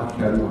Kumar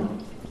Sharma.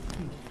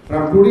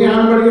 From today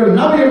onward, your name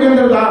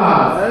Yogendra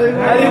Das."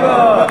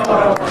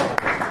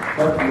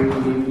 First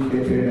meeting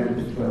initiated, and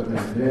this was a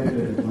very,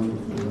 very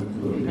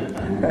wonderful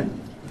and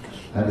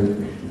Hare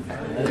Krishna.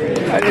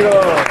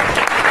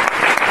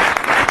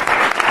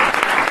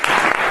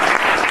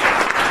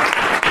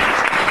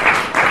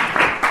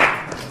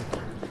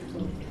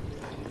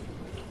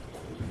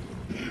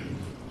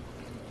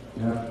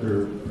 After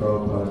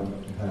Prabhupada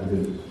had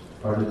his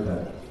heart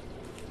attack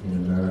in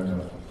America,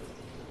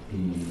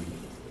 he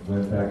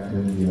went back to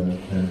India,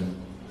 and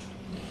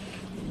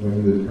when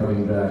he was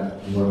coming back,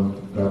 one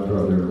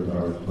godbrother,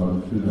 our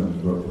Madhusudan,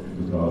 wrote to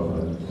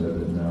Prabhupada and said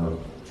that now,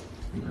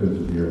 because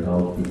of your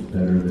health, it's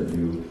better that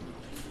you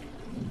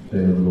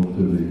stay a little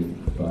to the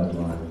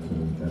sidelines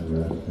and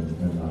rest and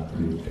not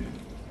preach.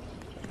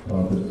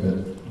 Prabhupada said,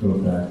 go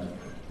back,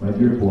 my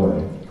dear boy,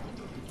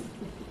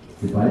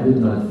 if I did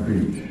not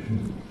preach,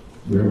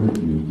 where would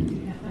you be?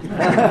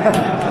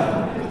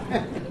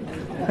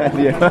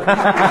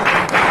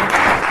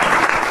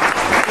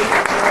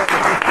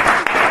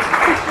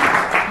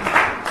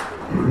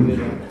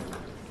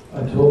 I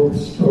told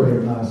this story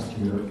last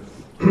year.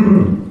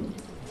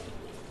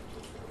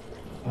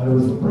 I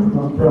was a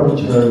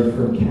brahmachari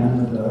from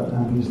Canada,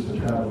 and we used to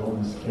travel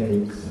in the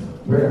States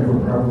wherever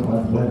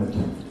Prabhupada went.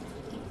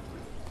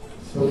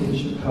 So in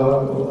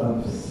Chicago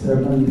of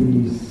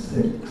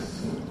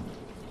 76,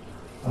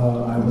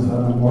 I was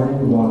on a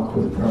morning walk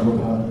with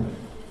Prabhupada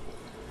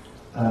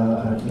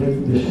at Lake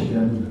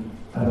Michigan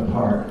at a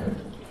park.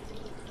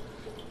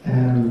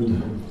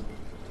 And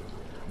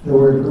there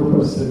were a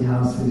group of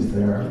sannyasis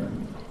there,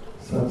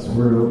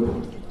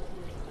 Satswarup,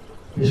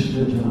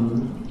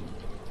 Vishnujan,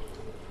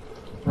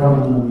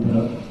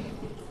 Brahmananda,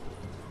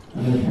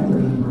 and I can't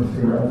remember a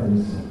few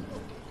others.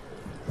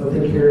 But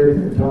they carried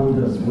their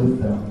dandas with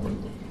them.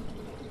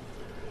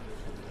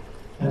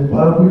 And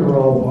while we were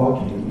all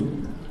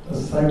walking, a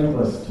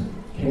cyclist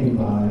came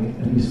by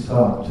and he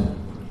stopped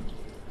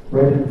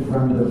right in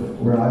front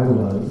of where I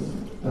was.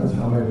 That's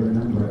how I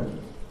remember it.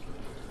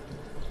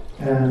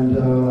 And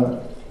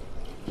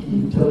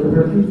he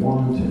deliberately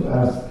wanted to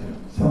ask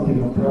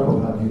something of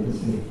Prabhupada, you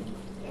see.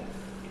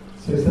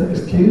 So he said,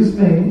 "Excuse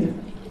me."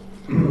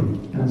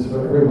 And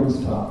so everyone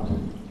stopped. He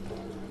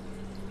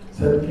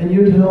said, "Can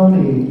you tell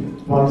me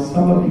why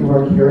some of you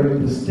are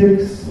carrying the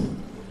sticks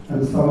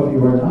and some of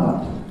you are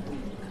not?"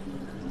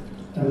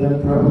 And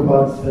then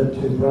Prabhupada said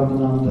to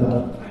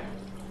Brahmananda,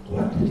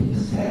 "What did he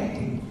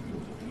say?"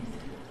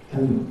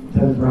 And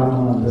then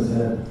Brahmananda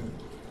said,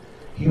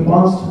 "He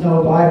wants to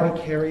know why we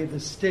carry the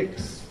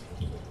sticks.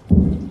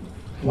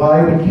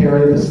 Why we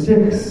carry the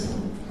sticks."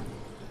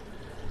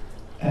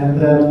 And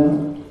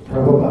then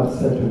Prabhupada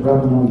said to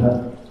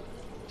Brahmananda,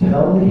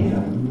 "Tell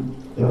him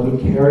that we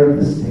carry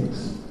the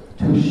sticks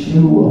to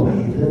shoo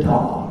away the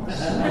dogs."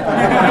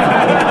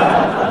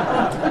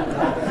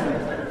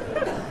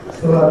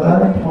 So at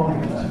that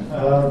point,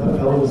 the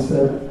fellow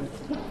said,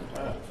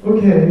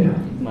 "Okay,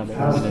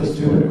 ask a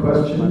stupid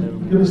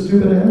question, give a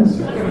stupid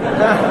answer."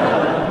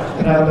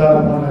 And at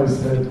that point I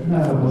said, "No,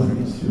 it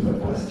wasn't a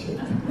stupid question."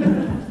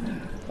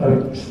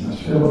 Hare Krishna,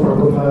 Srila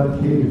Prabhupada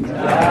ki.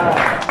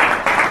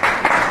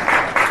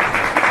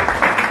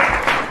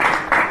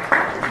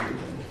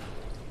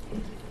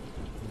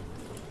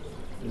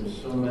 There's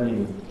so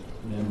many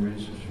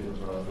memories of Srila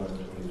Prabhupada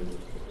that we would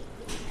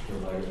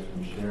delight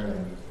in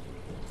sharing.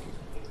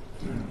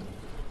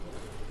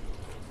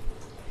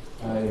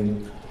 I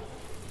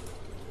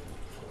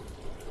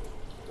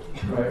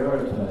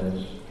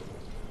prioritize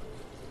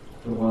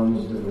the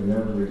ones that were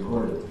never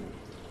recorded,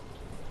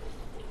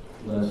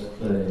 lest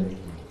they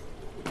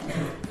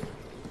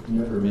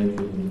never make it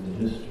into the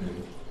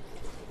history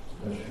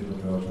of Srila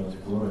Prabhupada's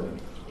glory.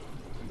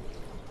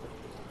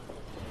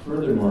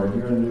 Furthermore,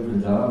 here in New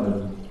Vrindavan,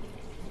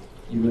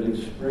 you would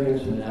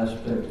experience an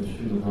aspect of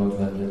Srila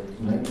Prabhupada that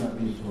might not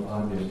be so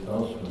obvious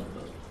elsewhere.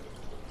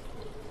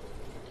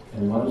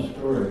 And one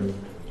story,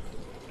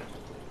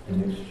 an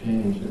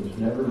exchange that was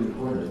never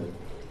recorded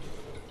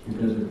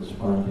because it was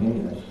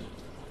spontaneous,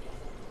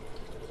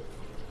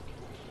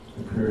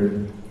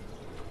 occurred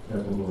at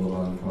the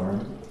Bulavan farm.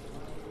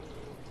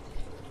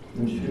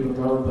 When Srila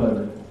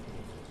Prabhupada,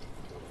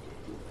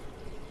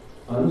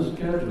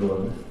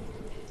 unscheduled,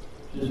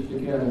 just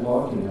began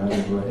walking out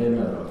into a hay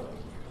meadow.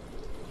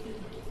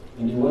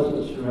 And he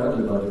wasn't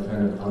surrounded by the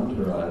kind of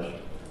entourage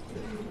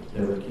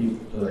that would keep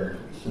the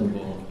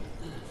simple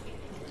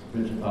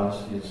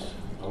Vrijavasis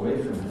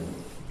away from him.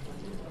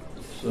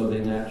 So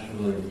they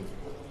naturally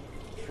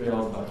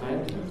trailed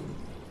behind him.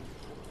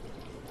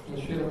 And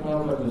Srila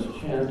Prabhupada was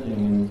chanting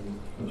and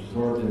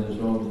absorbed in his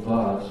own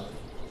thoughts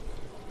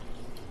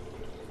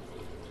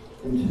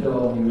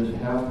until he was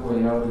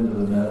halfway out into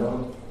the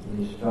meadow, and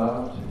he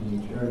stopped and he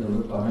turned to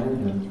look behind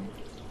him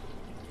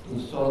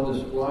and saw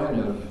this line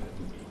of,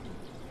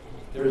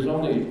 there was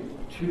only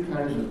two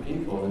kinds of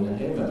people in the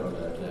hay meadow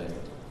that day.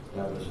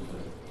 That was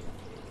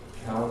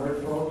the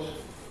cowherd folks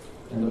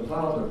and the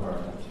plow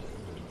department.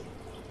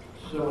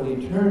 So when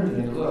he turned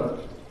and he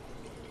looked,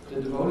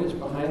 the devotees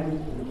behind him,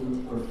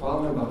 who were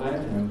following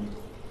behind him,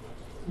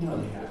 you know,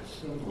 they had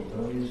simple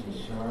dhotis and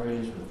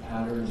saris with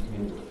patterns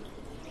made with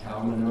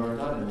cow manure,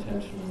 not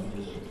intentional,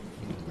 just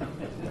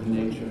the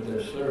nature of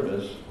their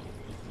service.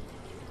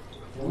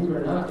 And we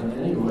were not in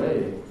any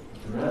way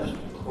dressed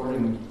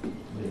accordingly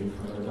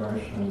for our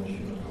darshan and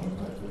Srila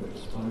Prabhupada, but it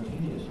was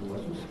spontaneous, it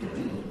wasn't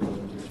scheduled, it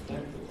wasn't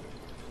expected.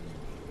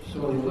 So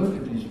when you look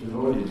at these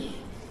devotees,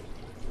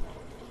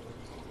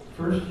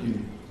 first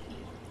you're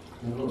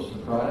a little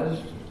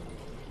surprised,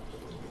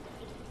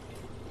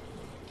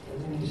 and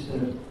then he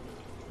said,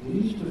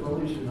 these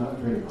devotees are not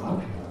very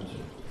opulent,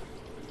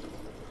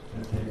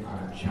 but they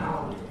are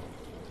jolly.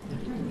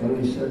 And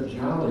when he said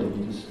jolly,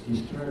 he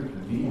started to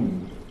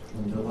beam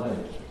in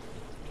delight.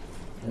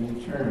 And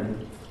he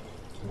turned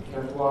and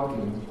kept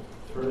walking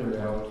further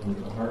out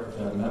into the heart of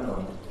that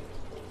meadow.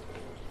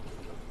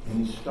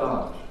 And he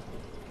stopped.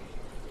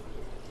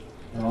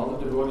 And all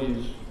the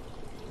devotees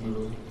who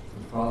were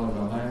following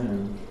behind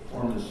him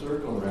formed a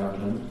circle around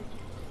him.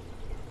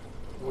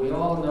 We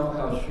all know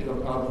how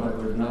Srila Prabhupada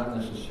would not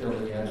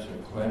necessarily answer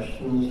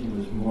questions. He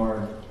was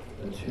more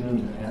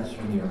attuned to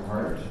answering your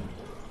heart.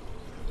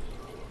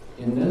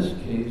 In this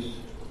case,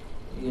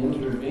 he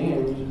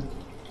intervened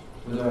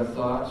with our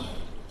thoughts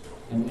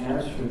and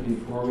answered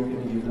before we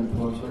could even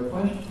pose our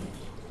questions.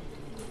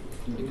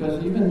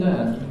 Because even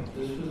then,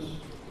 this was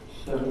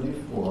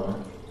 74,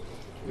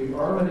 we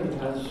already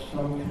had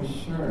some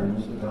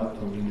concerns about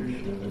the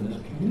leadership in this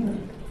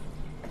community.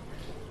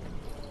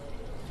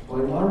 Well,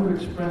 we wanted to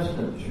express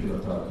that to Srila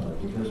Prabhupada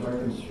because our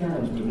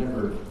concerns would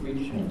never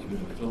reach him through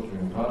the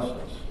filtering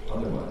process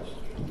otherwise.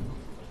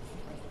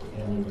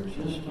 And we were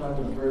just on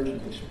the verge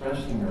of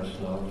expressing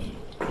ourselves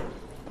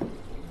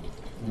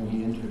when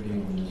he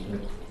intervened and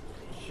said,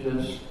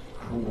 just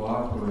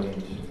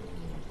cooperate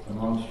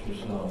amongst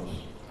yourselves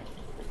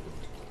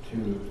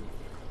to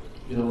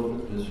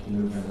build this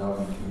new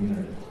Vrindavan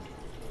community.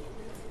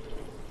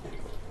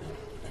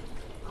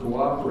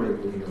 Cooperate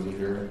with your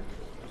leader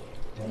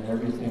and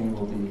everything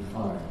will be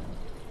fine.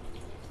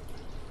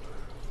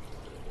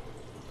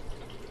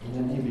 And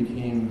then he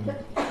became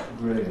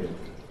grave.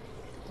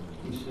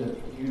 He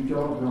said, you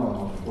don't know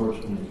how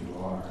fortunate you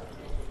are.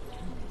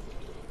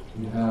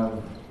 You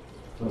have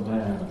the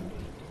land,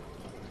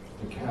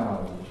 the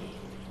cows,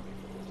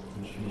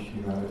 and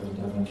Shri Radha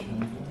Vrindavan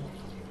Chandra.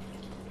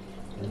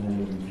 And then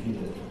he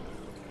repeated,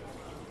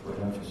 for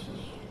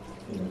emphasis,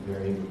 in a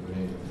very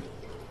grave,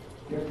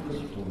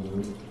 giftless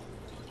mood,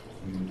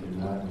 you do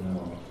not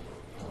know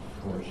how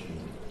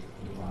fortunate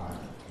you are.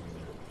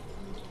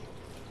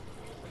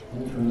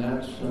 And from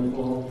that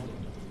simple,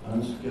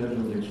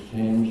 unscheduled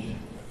exchange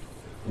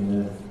in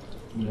the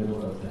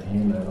middle of the hay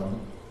meadow,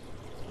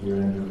 here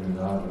in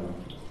Vrindavan,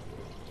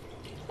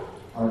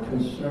 our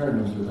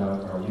concerns about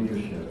our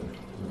leadership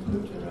were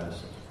put to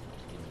rest.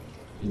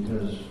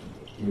 Because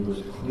it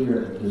was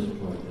clear at this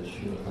point that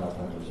Srila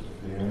Prabhupada was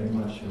very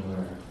much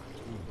aware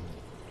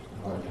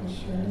of our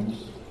concerns.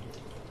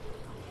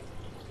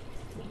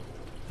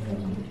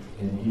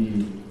 And he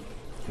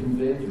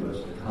conveyed to us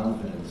the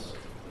confidence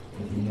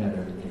that he had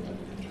everything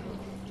under control.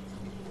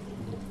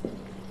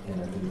 And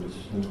if we would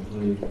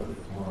simply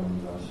perform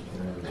the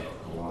austerity,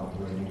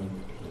 cooperating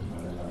with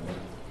one another,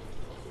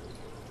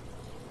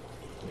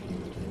 that he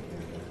would take care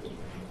of it.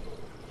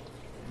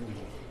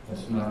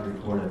 That's not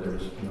recorded. There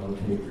was no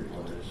tape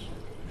recorders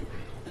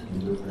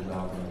in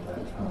Vrindavan at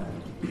that time.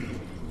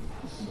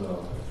 So,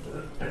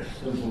 as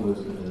simple as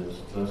it is,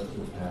 just to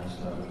pass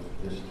out of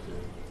history.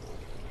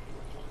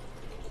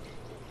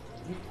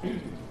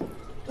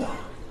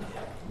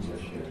 Yes,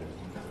 Sharon.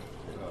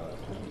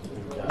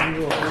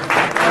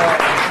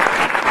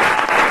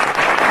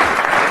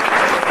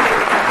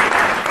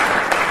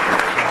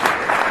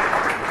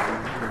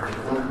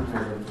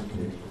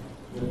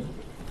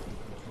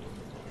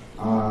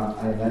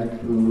 I'd like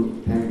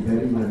to thank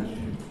very much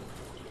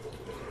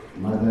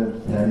Mother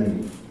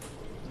Sally,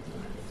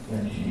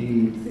 that she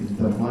is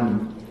the one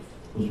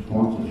who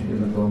sponsors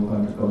Srila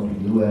Prabhupada to come to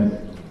US,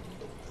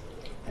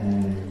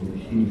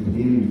 and she's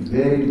really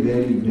very,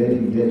 very, very,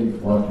 very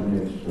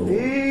fortunate. So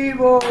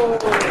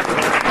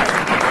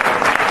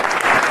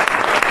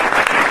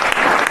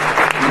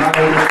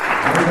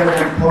another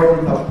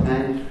important of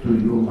thanks to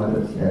you,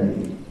 Mother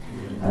Sally.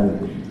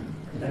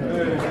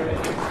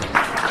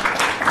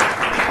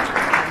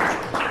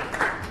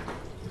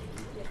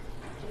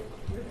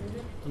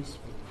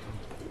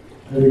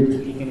 Hare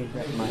Krishna.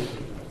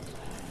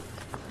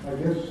 I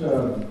guess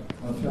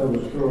I'll tell the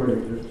story,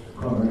 just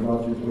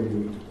chronologically,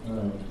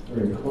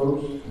 very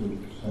close to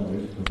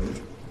Sally's story.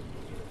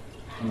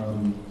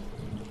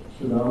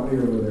 Sudami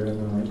over there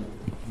and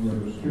I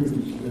were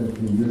students at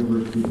the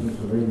University of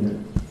Pennsylvania,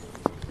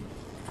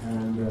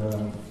 and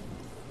at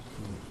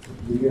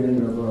the beginning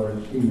of our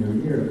senior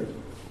year,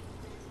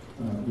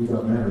 we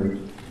got married.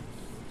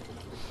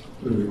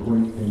 It was a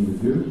quaint thing to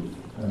do.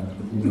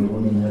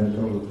 Women had us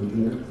over for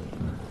dinner.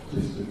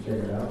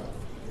 check it out.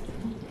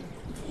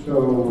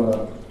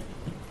 So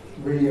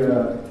we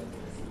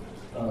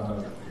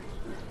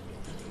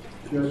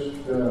just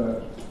a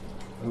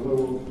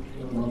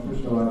month or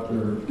so after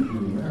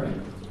being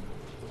married,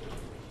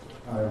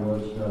 I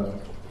was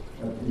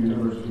at the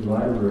university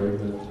library,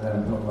 the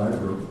Van Pelt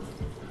Library,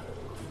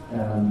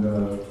 and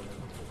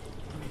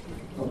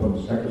up on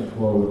the second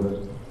floor with a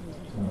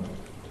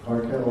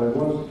car kettle. It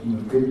was in a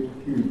big,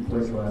 huge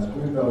plate glass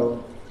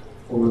window.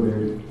 Over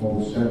the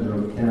whole center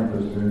of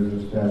campus, there's a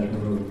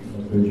statue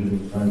of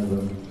Benjamin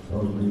Franklin,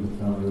 supposedly the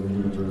founder of the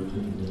university,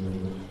 in this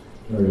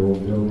very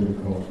old building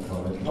called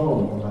College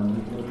Hall. When I'm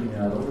just looking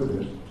out over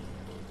this,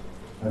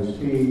 I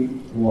see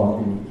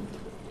walking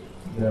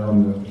down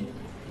the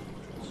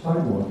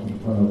sidewalk in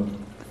front of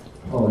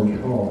College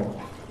Hall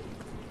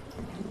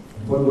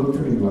what looked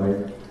to me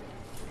like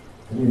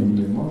an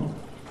Indian monk.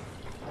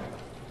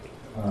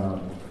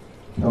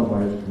 Tell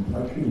by his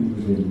complexion he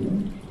was Indian.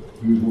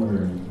 He was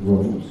wearing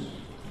robes.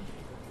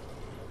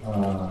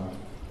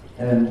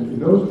 And in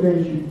those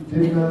days you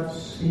did not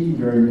see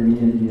very many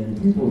Indian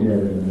people yet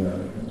in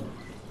America.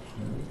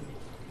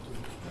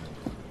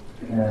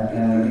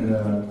 And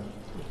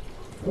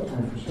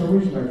for some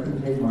reason I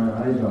couldn't take my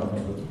eyes off of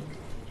him.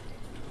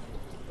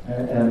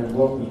 And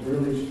what was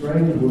really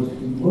strange was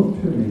he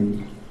looked to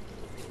me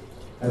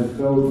as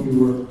though he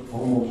were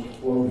almost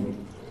floating.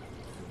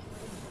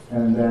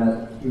 And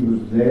that he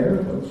was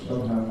there, but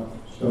somehow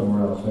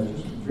somewhere else. That's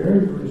just a very,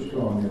 very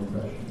strong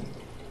impression.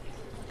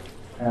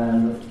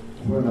 And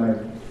when I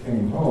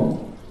came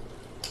home,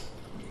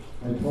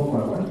 I told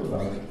my wife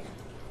about it.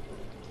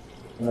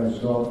 And I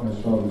saw this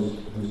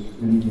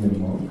Indian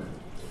monk.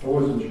 I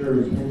wasn't sure he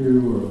was Hindu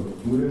or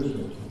Buddhist.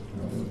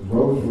 The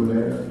robes were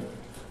there.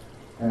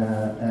 I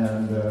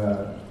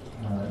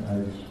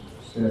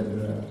said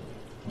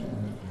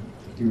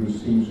he was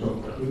seemed so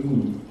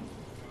clean.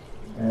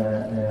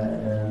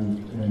 And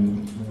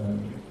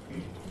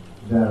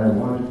that I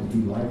wanted to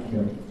be like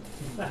him.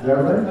 Is that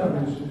right? You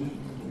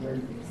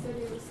said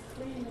it was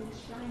clean and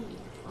shiny.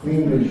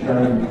 Clean and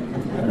shiny.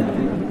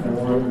 I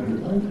wanted to be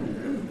like him.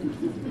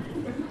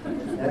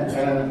 And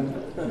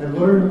I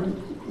learned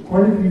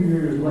quite a few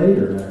years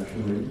later,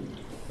 actually,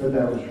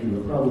 that was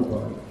Srila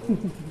Prabhupada.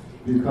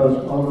 Because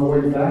on the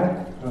way back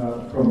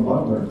from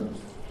Butler,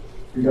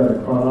 we got a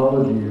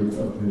chronology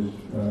of his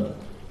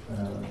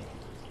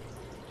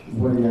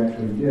what he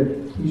actually did.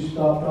 He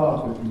stopped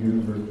off at the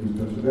University of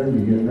Pennsylvania.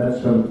 He had met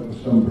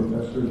some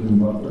professors in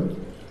Butler,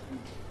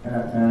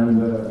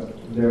 and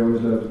there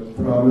was a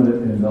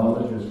prominent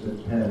Indologist at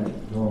Penn,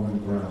 Norman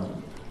Brown,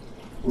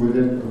 who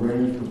then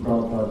arranged for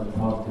Prabhupada to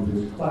talk to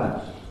his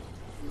class.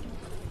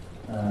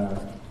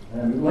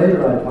 And later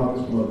I talked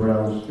to some of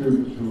Brown's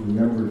students who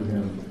remembered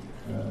him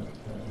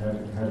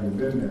having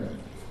been there.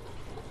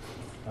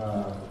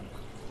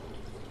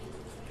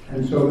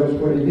 And so that's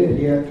what he did.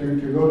 He had to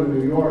go to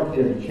New York.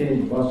 He had to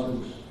change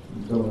buses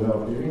in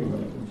Philadelphia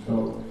anyway. And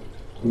so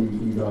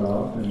he got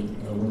off and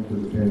went to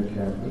the Penn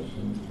campus.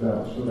 And that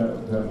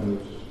was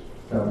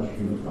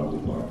Srila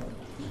Prabhupada,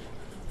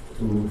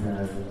 who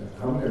had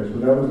come there. So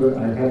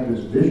I had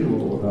this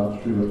visual about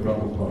Srila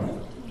Prabhupada.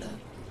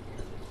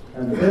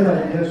 And then I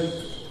guess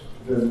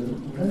the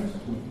next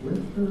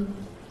winter,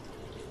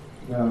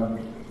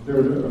 there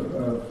was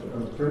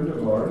a friend of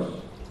ours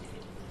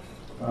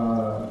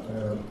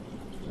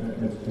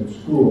at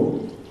school,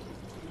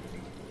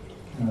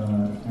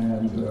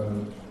 and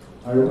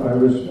I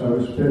was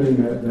spending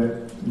the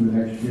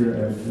next year I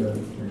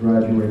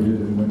graduated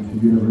and went to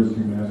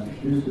University of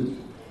Massachusetts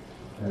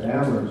at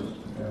Amherst,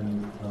 and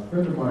a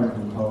friend of mine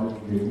from college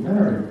was getting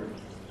married,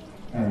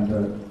 and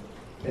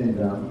came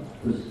down.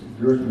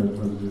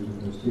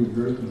 Steve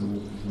Gersman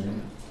was his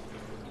name,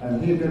 and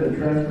he had been a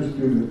transfer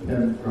student at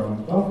Penn from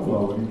Buffalo,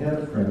 and he had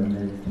a friend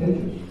named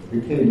Tejas,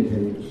 became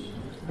Tejas.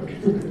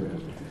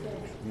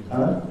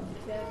 Huh?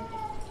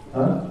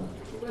 Huh?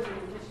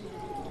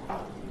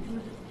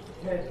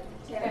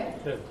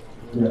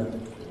 Yeah.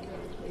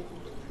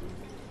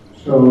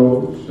 So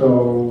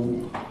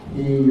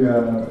he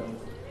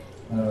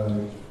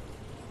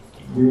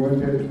we went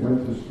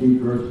to Steve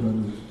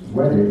Gersman's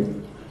wedding.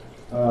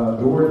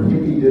 The word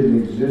hippie didn't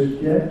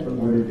exist yet, but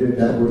when it did,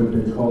 that would have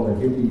been called a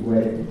hippie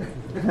wedding.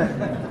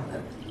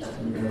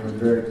 There were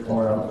very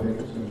far out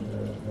things in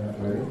that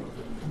wedding.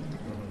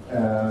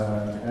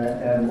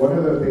 And one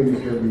of the things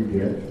that we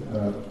did,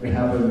 it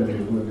happened in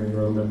his living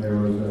room, and there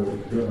was a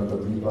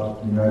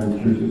Bebop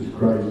United Churches of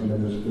Christ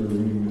minister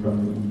reading from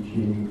the I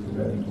Ching,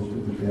 Tibetan Book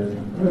of the Dead.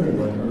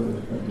 Anyway,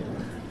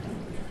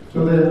 so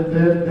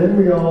then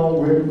we all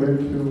went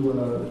to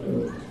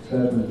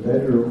Sadhana's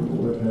bedroom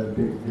with a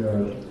big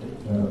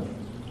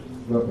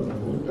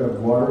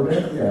water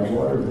bed. Yeah,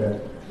 water bed.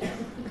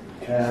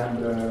 And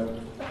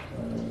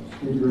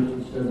Steve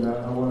Gersman said,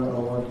 I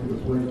want you to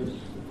play this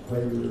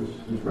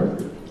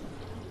record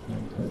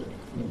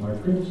that my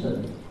friend sent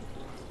me.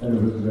 And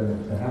it was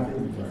the Happy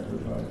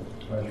record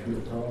by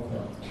Srila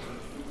Prabhupada.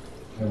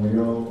 And we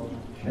all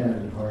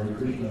chanted Hare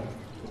Krishna.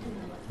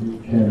 We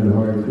chanted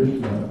Hare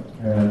Krishna.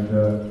 And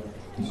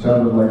it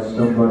sounded like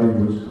somebody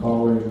was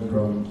calling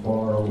from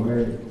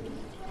away.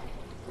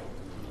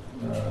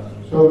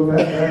 So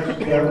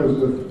that was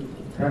the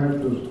kind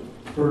of the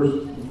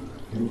first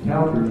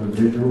encounter, the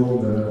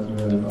visual,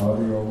 the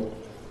audio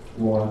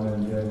one,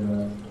 and then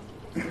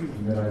I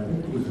think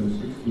it was in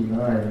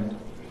 '69.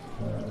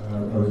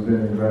 I was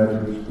then in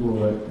graduate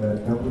school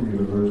at Temple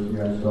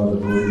University. I saw the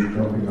devotees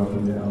jumping up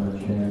and down and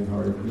chanting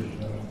Hare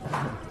Krishna.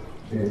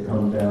 They had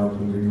come down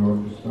from New York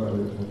to start at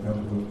the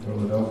Temple of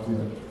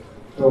Philadelphia.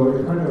 So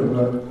it kind of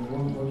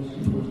one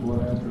sequence,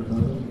 one after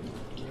another.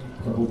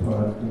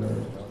 Prabhupada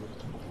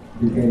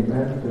became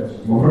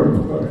manifest more and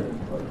more.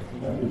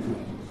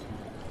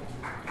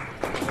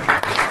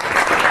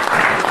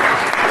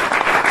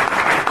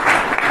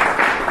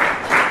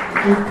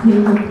 Let's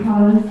take a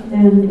pause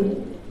and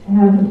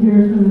have hear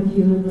from a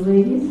few of the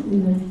ladies in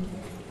this.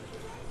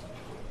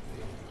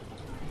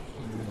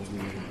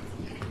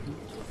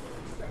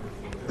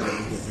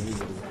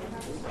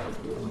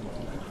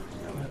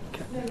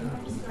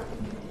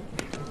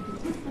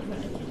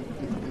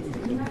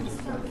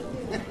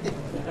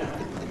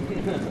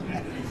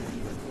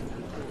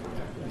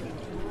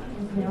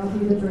 Okay, I'll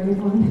be the brave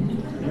one.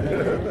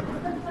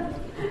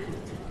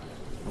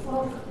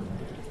 Well,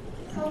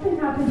 something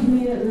happened to me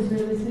that was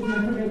really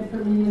significant for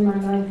me in my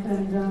life,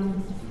 and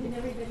Can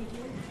everybody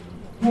hear?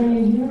 can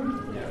you hear?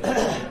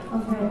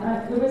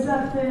 Okay, it was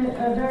at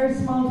a very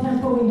small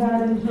temple we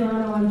had in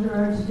Toronto on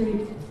Gerrard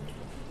Street.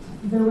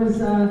 It was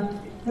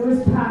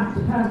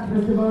packed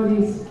with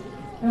devotees,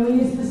 and we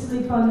used to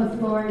sleep on the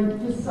floor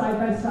just side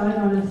by side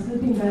on a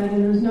sleeping bag,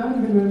 and there was not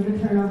even room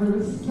to turn over. It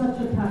was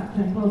such a packed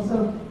temple.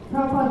 So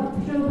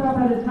Srila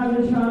Prabhupada had come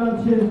to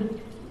Toronto to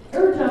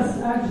urge us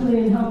actually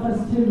and help us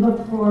to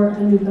look for a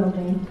new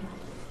building.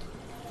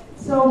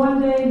 So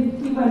one day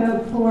he went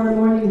out for a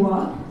morning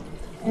walk,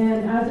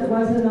 and as it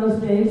was in those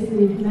days,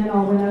 the men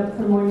all went out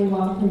for morning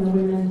walk and the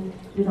women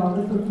did all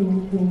the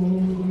cooking, cleaning,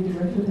 and beauty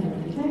worship and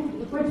everything,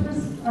 which was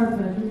our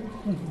pleasure.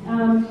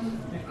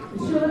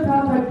 Srila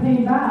Prabhupada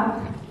came back.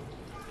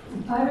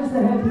 I was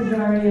the head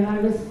pujari,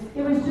 and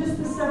it was just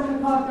the 7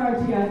 o'clock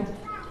arti.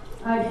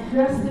 I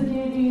dressed the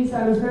deities.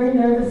 I was very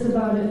nervous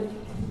about it.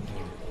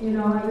 You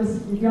know, I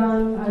was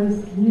young. I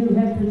was new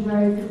head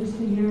pujari for just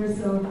a year or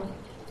so.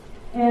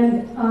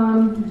 And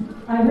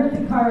I heard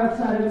the car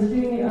outside. I was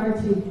doing the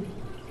arti.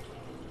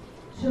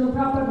 Srila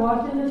Prabhupada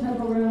walked in the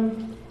temple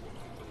room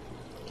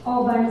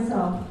all by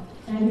himself.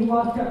 And he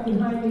walked up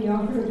behind me,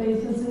 offered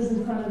obeisances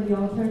in front of the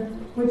altar,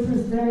 which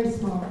was very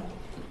small.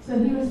 So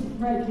he was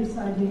right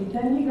beside me.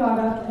 Then he got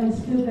up and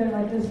stood there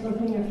like this,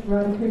 looking at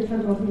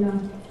Radhakirtha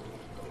Gopinath.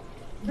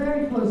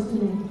 Very close to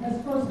me,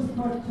 as close as to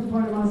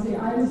Purnamasi.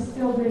 I was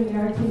still doing the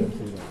arti.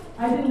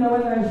 I didn't know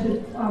whether I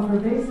should offer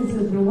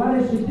obeisances or what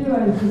I should do.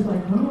 I was just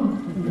like, oh.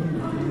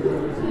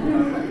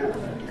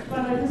 But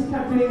I just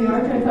kept doing the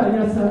arti. I thought,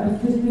 yes, I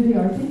just do the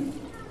arti.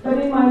 But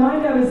in my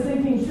mind, I was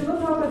thinking,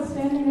 Srila Prabhupada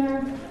standing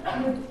there,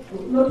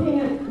 looking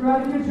at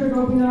Radhakirtha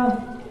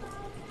Gopinath.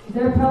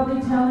 They're probably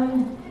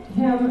telling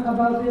him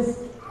about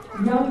this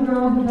young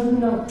girl who doesn't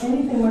know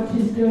anything what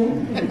she's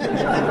doing.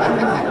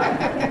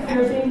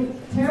 They're being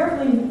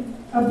terribly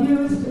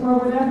abused or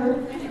whatever.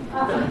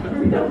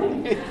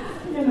 Really,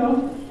 you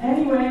know.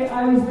 Anyway,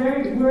 I was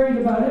very worried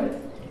about it.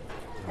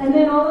 And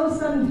then all of a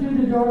sudden, through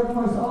the door, of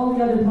course, all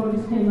the other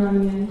devotees came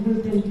running in,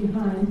 who'd been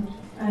behind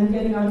and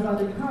getting out of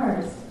other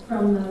cars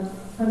from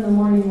the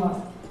morning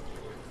walk.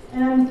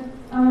 And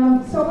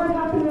so what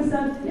happened was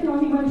that, you know,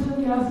 he went to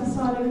the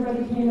asasana,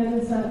 everybody came in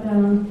and sat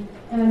down,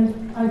 and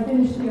I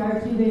finished the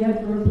arti, they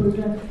had Guru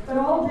Puja. But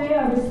all day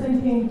I was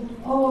thinking,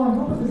 oh, I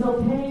hope it was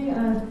okay.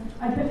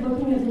 I kept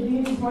looking at the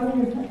deities,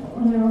 wondering,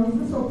 you know, is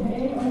this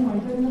okay? Oh my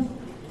goodness.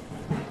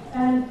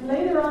 And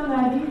later on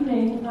that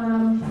evening,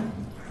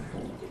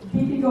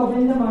 B.P.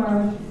 Govinda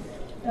Maharaj,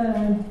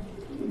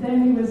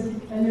 then he was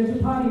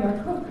Nirjapati, our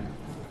cook,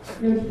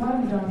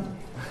 Nirjapati John.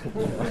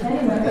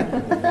 Anyway,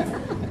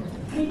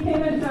 he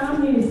came and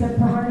found me. He said,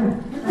 Praharna,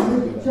 I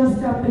was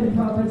just up in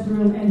Prabhupada's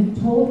room, and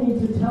he told me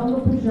to tell the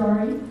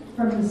pujari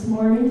from this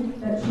morning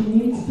that she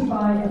needs to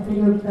buy a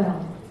bigger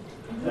bell.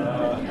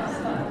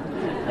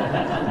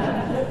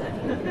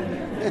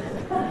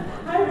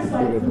 I was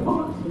like,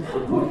 oh,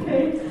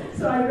 okay.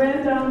 So I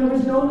ran down. There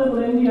was no Little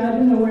India. I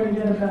didn't know where to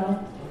get a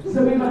bell. So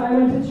I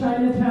went to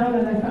Chinatown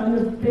and I found a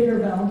bigger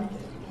bell.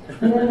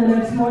 And then the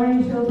next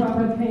morning, Srila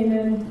Prabhupada came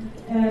in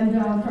and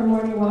for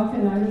morning walk,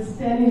 and I was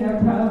standing there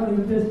proudly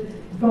with this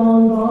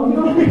gong gong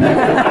gong. And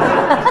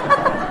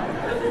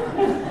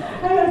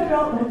I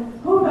felt like,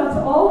 oh, that's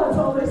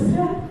all they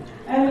said.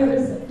 And it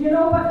was, you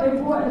know what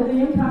the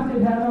impact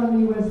it had on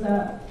me was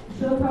that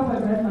Srila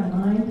Prabhupada read my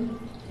mind.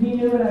 He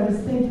knew what I was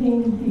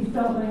thinking. He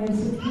felt my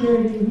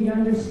insecurity. He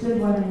understood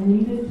what I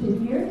needed to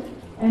hear.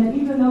 And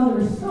even though there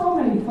were so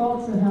many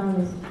faults in how I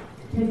was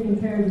taking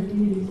care of the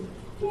deities,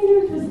 he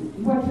knew just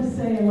what to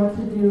say and what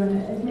to do. And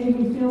it made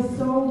me feel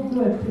so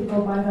good to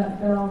go by that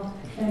bell.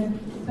 And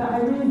I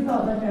really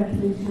felt like I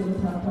pleased Srila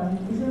Prabhupada.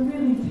 It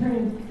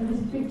was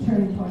a big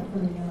turning point for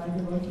me in my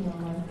devotional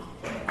life.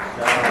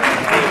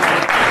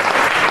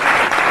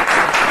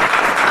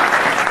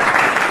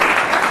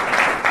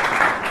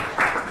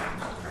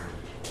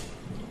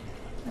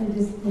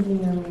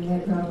 thinking when we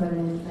met Prabhupada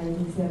in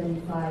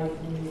 1975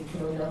 in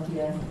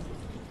Philadelphia,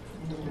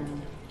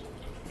 and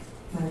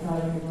my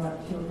father had brought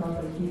Srila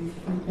Prabhupada a huge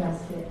fruit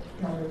basket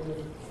covered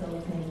with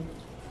cellophane.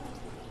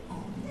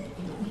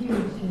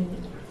 Huge. And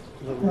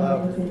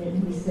Prabhupada looked at it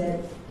and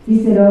he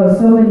said, oh,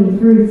 so many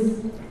fruits.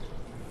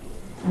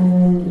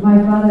 And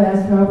my father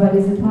asked Prabhupada,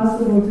 is it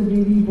possible to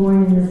be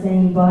reborn in the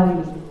same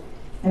body?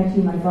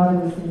 Actually, my father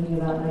was thinking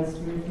about my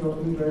spiritual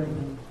rebirth.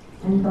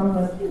 And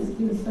Prabhupada,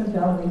 he was so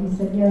jolly. He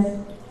said, yes.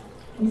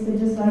 He said,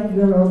 just like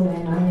you're old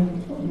man, I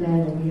am old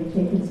man, and we have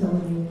taken so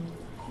many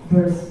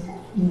births,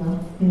 in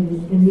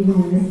even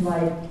in this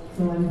life,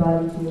 from one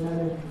body to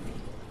another.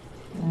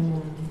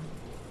 And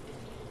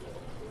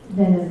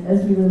then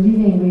as we were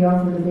leaving, we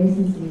offered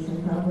obeisances,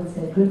 and Prabhupada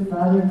said, good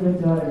father, good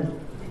daughter.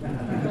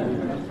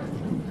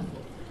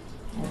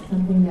 That's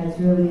something that's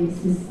really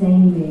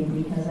sustained me,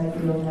 because I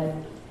feel that,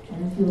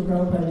 and Srila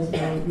Prabhupada is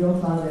my real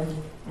father,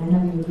 and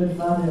having a good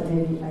father,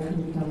 maybe I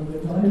can become a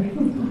good daughter.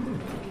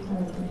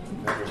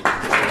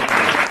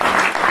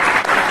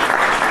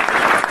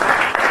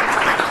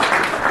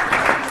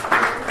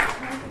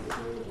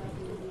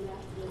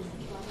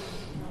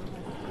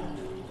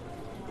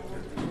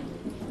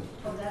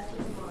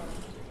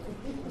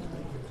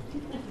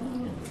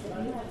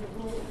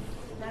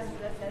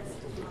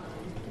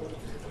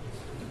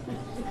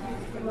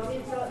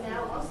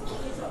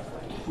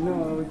 No,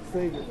 I would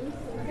save it.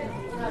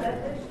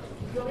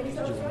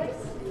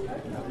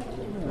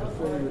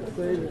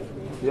 Save it.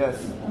 Yes.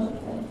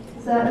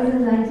 So that was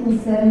in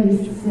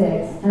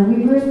 1976, and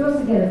we were supposed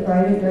to get a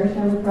private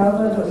darshan with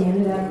Prabhupada, but we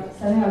ended up,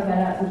 somehow got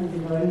out to the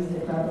devotees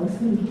that Prabhupada was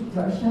going to give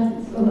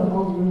darshan, so the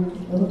whole room was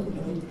full of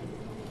devotees.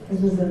 This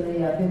was in the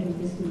Bhakti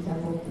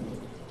temple.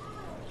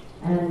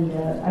 And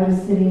I was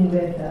sitting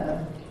with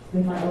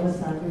my oldest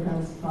son,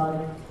 Vikram's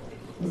father.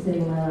 He was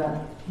sitting in my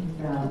lap,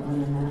 about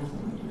 1.5,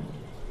 something like that.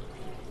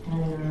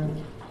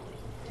 And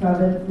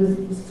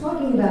Prabhupada was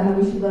talking about how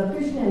we should love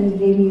Krishna, and he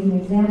gave me an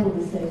example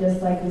to say,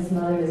 just like this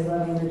mother is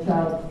loving her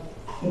child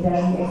without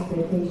any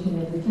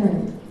expectation of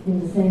return, in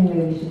the same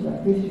way we should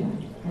love Krishna.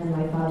 And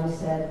my father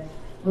said,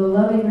 will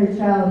loving her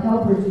child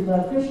help her to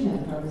love Krishna?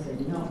 And Prabhupada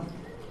said, no.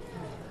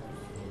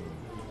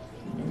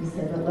 And he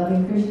said, but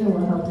loving Krishna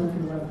will help her to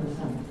love her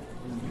son.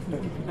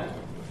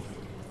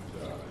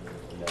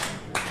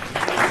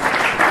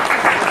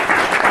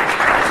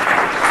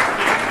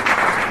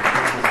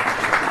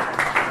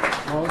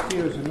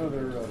 There's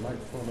another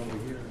microphone over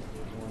here.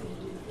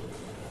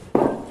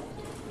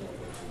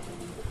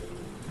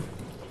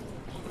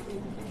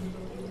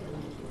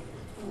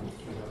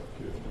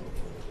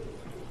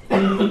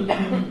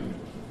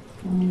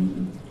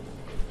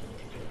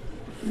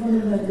 One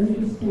of the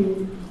interesting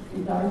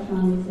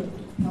darshans that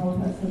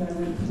Prabhupada that I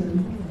went to,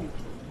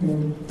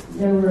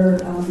 there were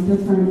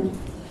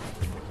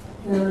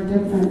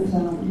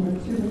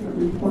two different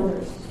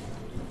reporters,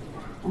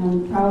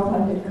 and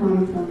Prabhupada had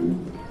come from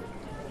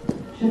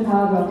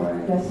Chicago, where I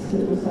guess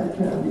it was like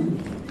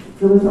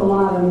there was a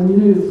lot of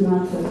news,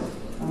 not just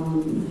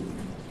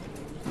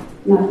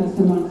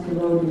amongst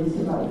devotees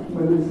about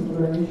women's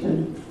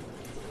liberation.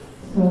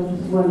 So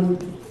this one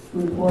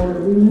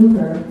reporter, we knew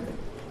her,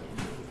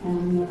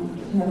 and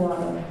she had a lot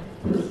of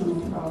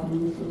personal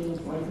problems with her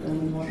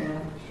boyfriend and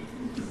whatnot.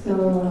 So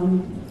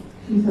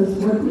she says,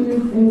 "What do you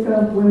think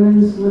of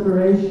women's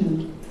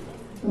liberation?"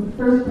 So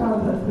first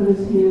Prabhupada put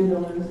his hand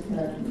over his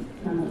head,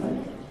 kind of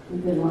like we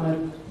didn't want to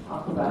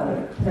talk about it.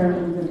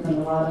 Apparently there's been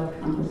a lot of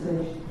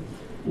conversation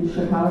in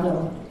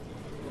Chicago.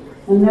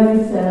 And then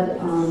he said,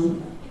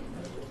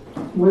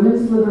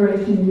 women's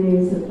liberation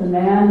means that the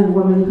man and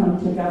woman come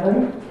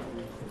together,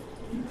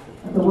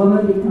 the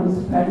woman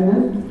becomes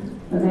pregnant,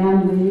 the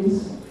man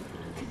leaves,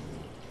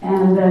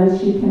 and then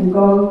she can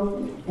go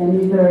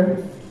and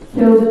either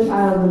kill the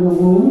child in the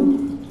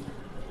womb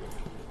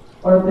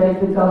or beg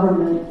the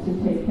government to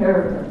take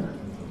care of her.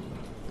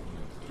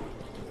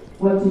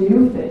 What do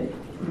you think?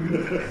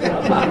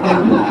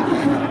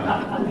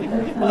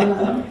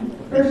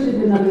 First she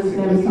didn't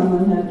understand,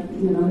 someone had,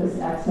 his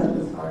accent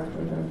was hard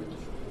for her.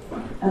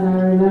 And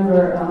I remember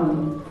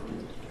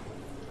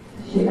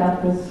she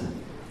got this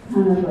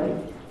kind of like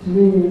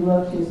dreamy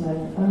look. She's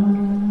like,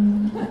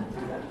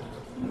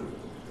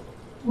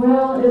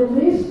 well, at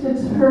least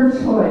it's her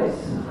choice.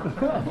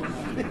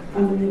 I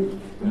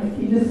mean, like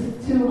he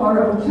just two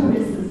horrible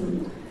choices.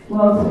 And,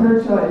 well, it's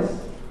her choice.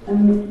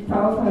 And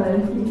Prabhupada, I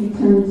think he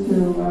turned to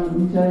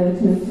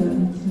Jayatita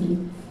and said,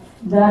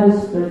 that is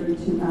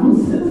 32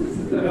 ounces.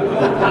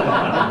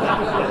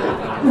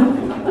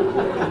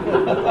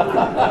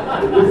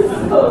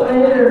 So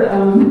later,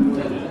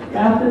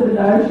 after the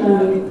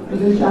darshan,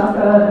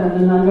 Vishaka and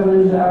the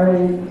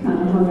Nagamanjari kind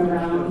of hung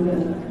around,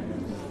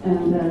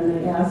 and then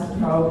they asked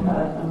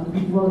Prabhupada,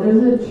 well, is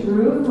it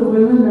true the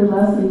women are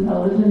less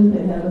intelligent,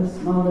 they have a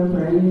smaller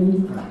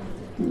brain?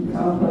 And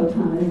Prabhupada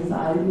kind of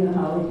sighed,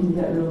 how they can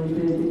get really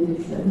big, and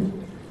he said,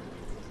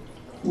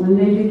 when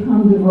they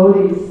become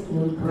devotees,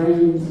 their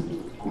brains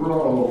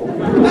grow.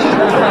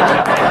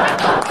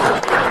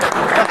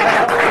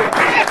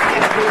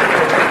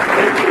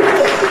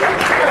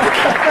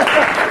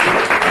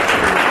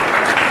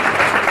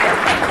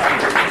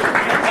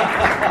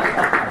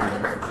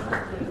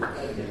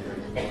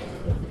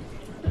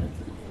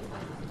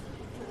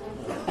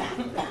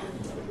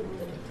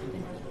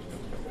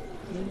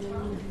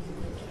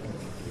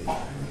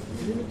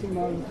 I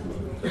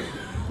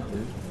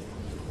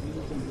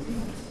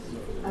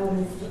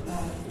was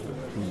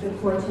good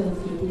fortunate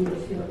to be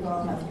with Srila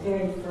Prabhupada the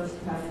very first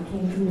time I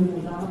came to New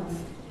Vrindavan.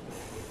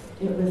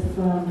 It was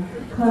from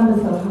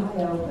Columbus,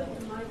 Ohio.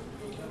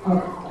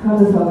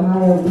 Columbus,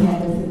 Ohio, we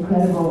had this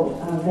incredible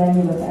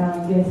venue with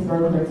Allen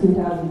Ginsberg where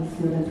 2,000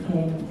 students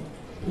came.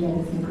 We had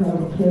this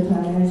incredible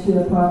kirtan, and then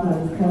Srila Prabhupada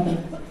was coming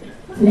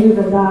to New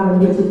Vrindavan,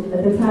 which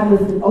at the time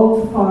was an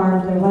old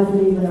farm. There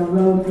wasn't even a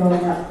road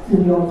going up to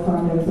the old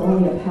farm. There was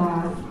only a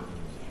path.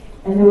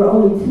 And there were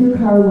only 2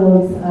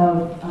 carloads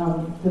of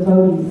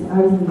devotees. I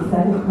was in the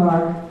second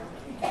car.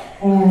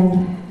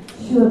 And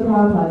Srila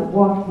Prabhupada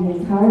walked the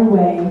entire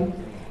way.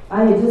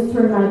 I had just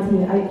turned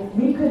 19.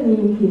 We couldn't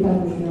even keep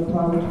up with Srila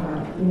Prabhupada.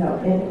 You know,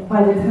 and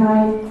by the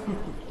time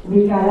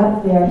we got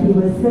up there, he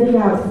was sitting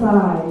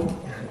outside.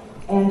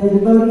 And the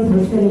devotees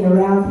were sitting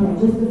around him,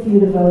 just a few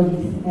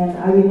devotees. And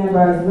I remember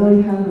I was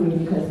really hungry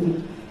because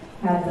we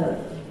had the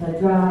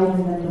drive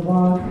and then the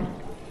walk.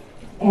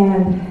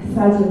 And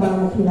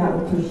Satyabhama came out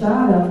with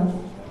prasadam.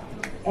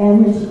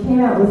 And when she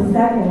came out with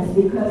seconds,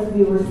 because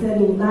we were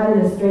sitting not in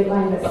a straight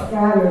line but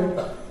scattered,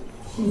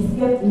 she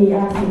skipped me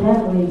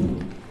accidentally.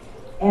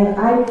 And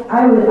I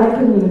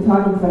couldn't even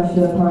talk in front of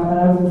Srila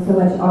Prabhupada, I was in so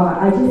much awe.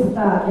 I just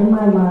thought in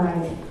my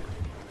mind,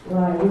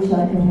 well, I wish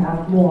I could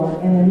have more.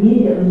 And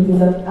immediately he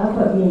looked up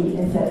at me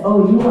and said,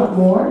 oh, you want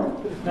more?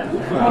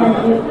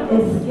 And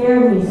it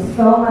scared me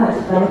so much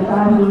that I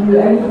thought he knew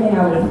everything I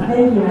was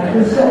thinking. I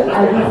just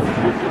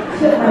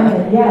shook my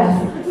head, yes.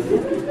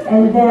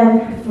 And then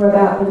for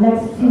about the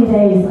next 2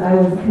 days, I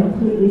was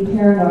completely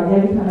paranoid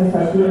every time I saw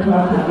Srila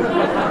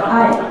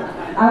Prabhupada.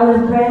 I was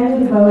brand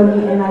new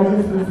devotee, and I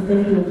just was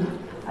thinking,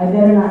 I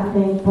better not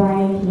think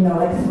blank, you know,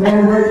 like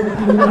swear words.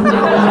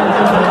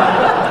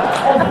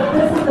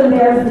 This is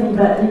embarrassing,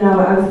 but, I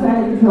was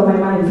trying to control my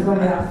mind. It was going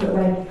the opposite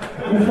way.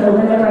 And so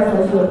whenever I saw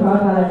Srila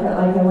Prabhupada, I felt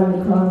like I wanted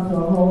to crawl into a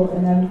hole.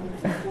 And then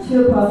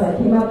Srila Prabhupada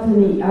came up to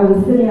me. I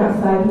was sitting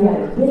outside. He had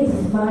a big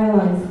smile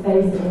on his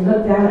face, and he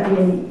looked down at me,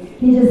 and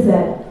he just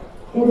said,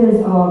 it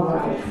is all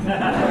right.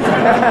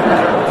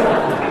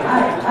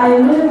 I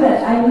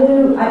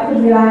knew I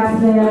could relax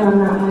there on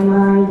my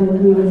mind, and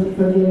he was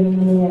forgiving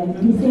me, and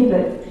he seemed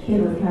that it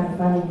was kind of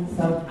funny,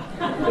 so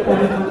that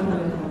was one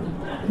thing.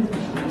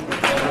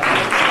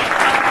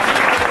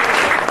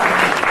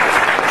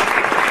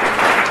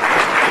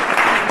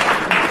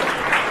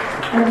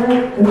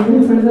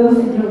 And for those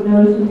who don't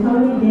know,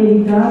 Shantani Devi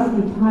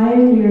Dasi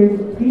pioneered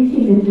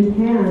preaching in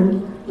Japan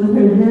with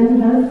her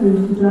then husband,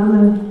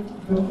 Sudama.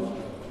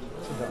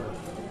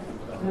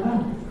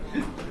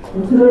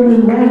 The two of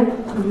them went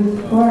to this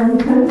foreign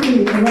country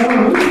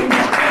alone.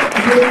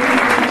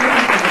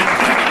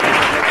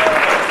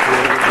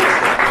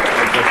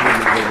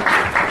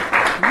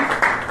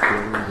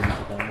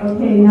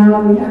 Okay,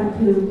 now we have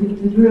to,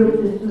 the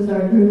group, this was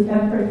our group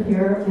effort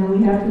here, and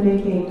we have to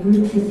make a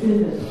group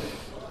decision.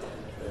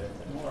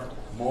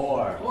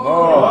 More.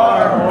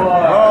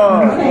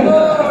 Okay.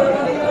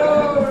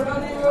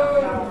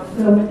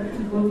 So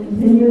we'll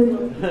continue,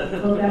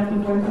 go back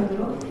and forth a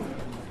little.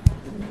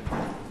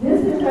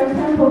 This is our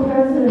temple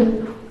president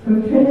from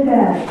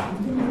Trinidad.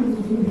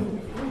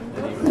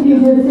 So you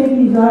did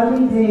Siggy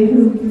Doggy Day,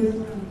 who just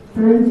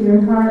turns your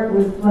heart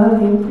with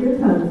loving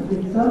kirtans.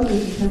 Himself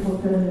is the temple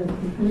president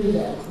from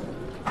Trinidad.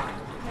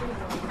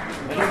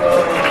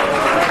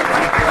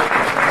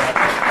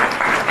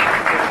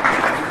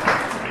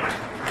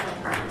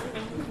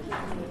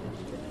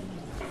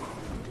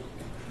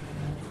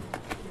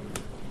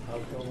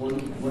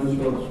 One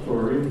short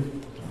story.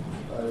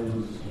 I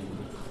was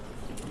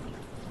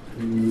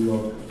in New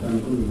York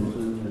Temple, in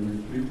the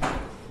street,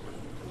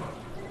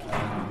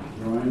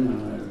 drawing,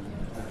 and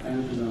I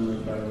can't remember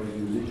if I was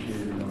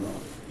initiated or not.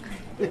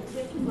 But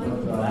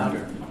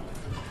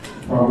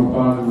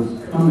Prabhupada was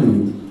coming.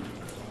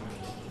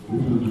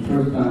 This was the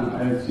first time I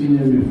had seen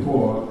him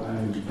before I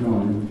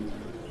joined.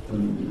 But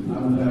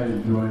now that I had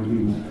joined, he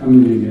was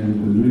coming again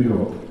to New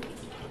York,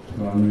 to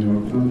our New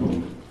York Temple.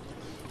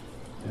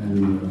 And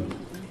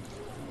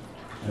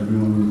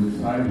everyone was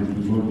excited to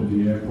go to the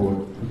airport.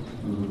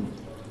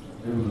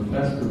 It was a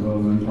festival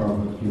when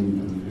Prabhupada came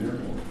to the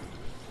airport.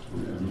 The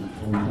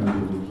whole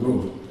temple would go.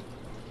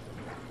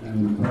 And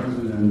the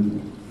president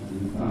at the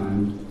time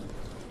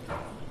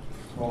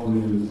called me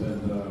and said,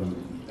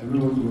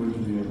 everyone's going to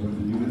the airport,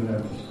 but you're going to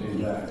have to stay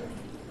back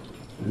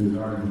and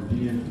guard the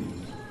deities.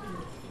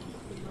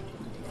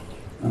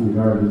 And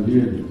guard the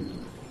deities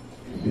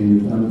in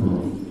the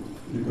temple,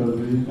 because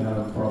we used to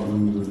have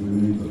problems with the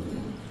neighbors.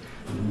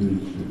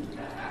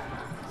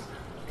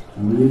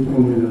 And when he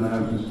told me that I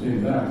have to stay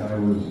back, I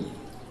was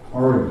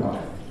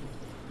horrified.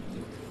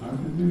 How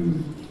could you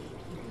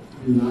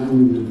deny me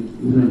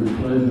the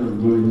pleasure of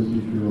going to see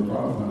Srila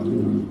Prabhupada?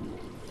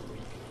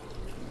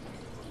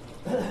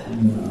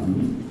 And,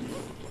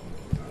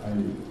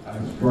 I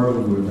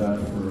struggled with that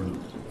for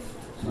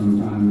some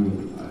time.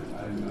 I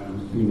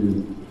was thinking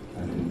I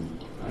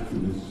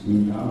could just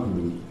sneak out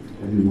and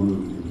any one of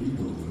the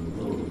people would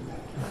go.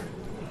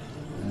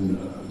 And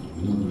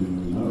nobody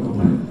would know.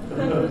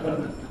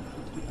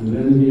 And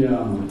then he,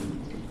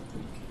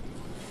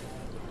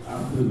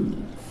 after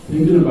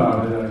thinking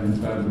about it, I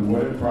decided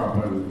what if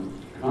Prabhupada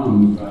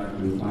comes back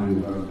and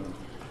finds out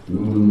no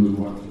one was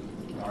what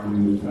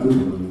guarding the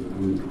temple,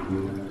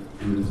 and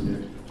they say,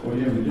 oh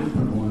yeah, we did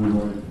put one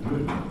boy to do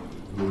it,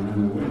 and ran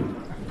away.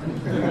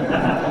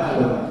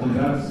 So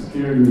that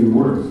scared me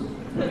worse.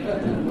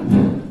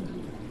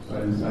 So I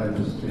decided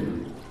to stay.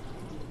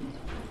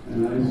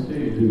 And I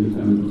stayed in the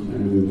temple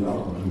standing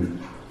Jalpa.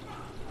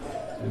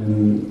 And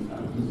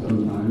after some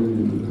time,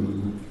 there was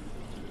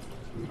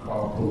a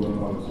car pulled up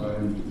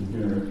outside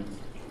here.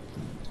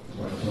 So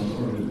I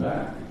teleported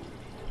back.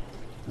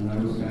 And I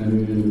was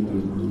standing in the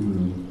temple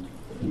room,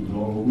 and it was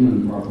all open,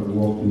 and Prabhupada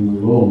walked in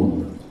alone.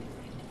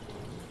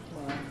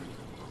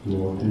 He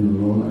walked in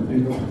alone. I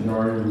think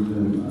Jari was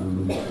in,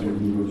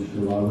 he was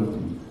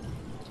Shilavati.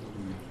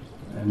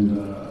 And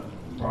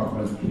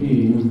Prabhupada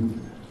came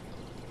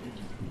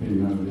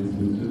out of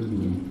instances,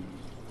 and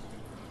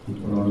he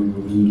put on the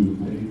golden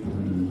paper,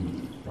 and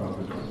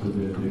Prabhupada stood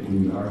there taking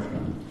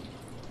darshan.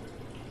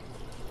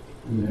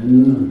 And then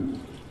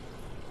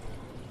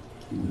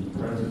the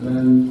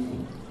president,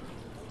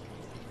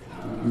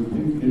 I'm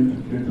thinking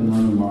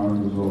Kirtananda Maharaj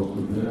was also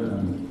there,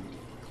 and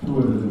two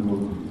of the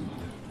devotees,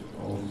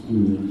 all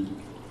seniors,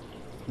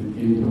 they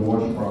came to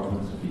wash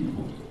Prabhupada's feet.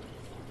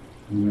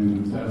 And when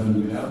he sat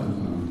in the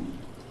Asasana,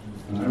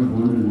 and I was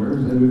wondering,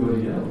 where's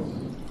everybody else?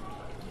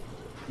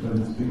 But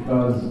it's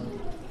because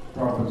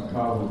Prabhupada's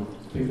car was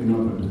picking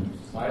up at the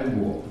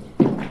sidewalk,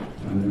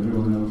 and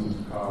everyone else's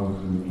car was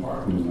in the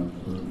parking lot,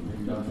 so they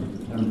got to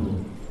the temple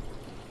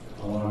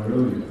a lot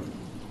earlier,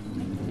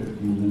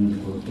 15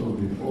 minutes or so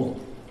before.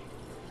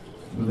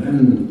 So then,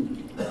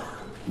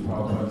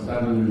 Prabhupada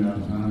sat in the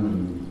Asana,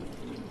 and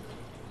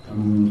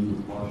someone was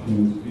washing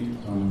his feet,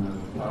 someone had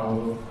a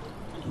towel,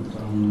 and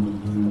someone was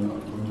doing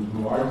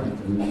Arti,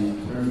 and then he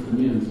turned to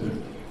me and said,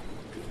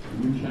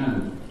 you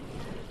chant.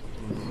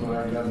 So I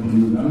got the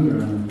Mridanga,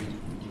 and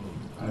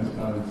I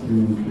started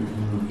singing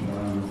Krishna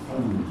Charana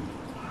Suddenly.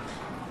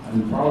 And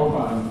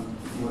Prabhupada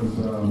was,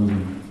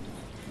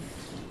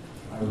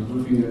 I was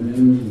looking at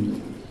him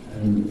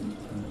and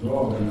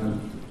absorbed,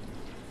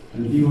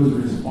 and he was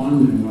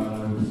responding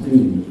while I was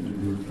singing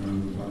Krishna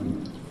Charana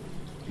Suddenly.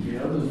 The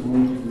others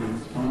weren't even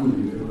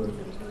responding,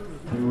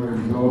 they were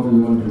absorbed in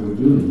what they were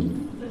doing.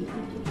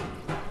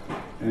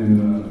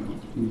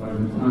 And by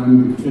the time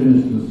we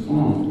finished the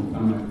song, the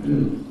time I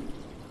finished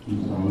the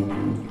song,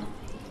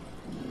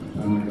 by the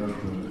time I got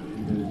to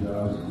the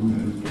jazz,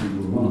 to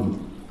the run,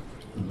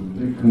 there was a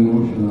big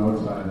commotion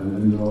outside, and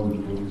then all the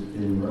boys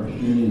came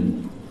rushing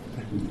in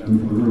to the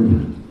temple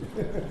room.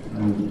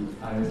 And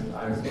I was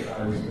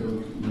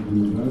still even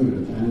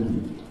remember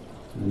chanting,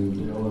 and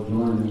they all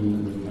joined in,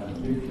 and we had a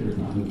picture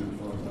on the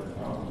course I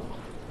followed.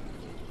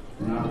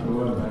 And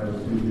afterwards I was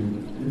thinking,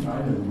 if I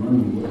had run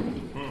away,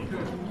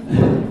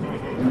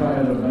 if I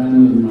had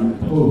abandoned my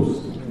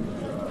post,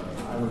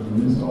 I would have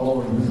missed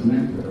all of this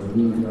nectar. I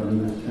wouldn't have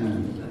gotten this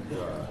chance.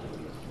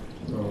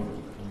 So,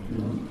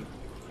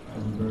 I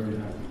was very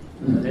happy.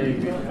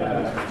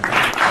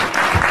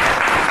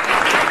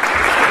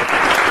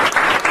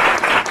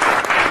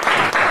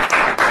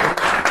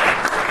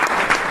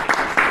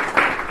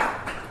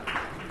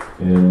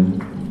 In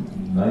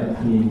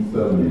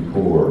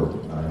 1974,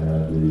 I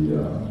had the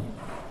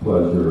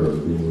pleasure of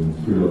being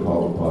Srila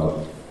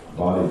Prabhupada's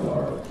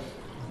bodyguard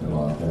in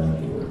Los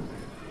Angeles.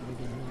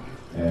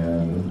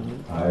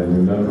 And I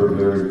remember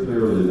very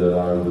clearly that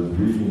I was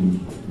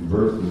reading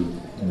verses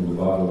in the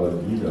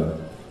Bhagavad Gita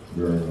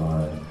during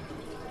my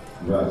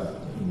rest,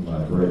 my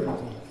break.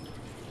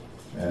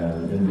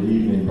 And in the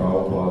evening,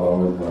 Prabhupada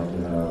always liked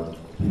to have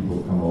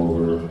people come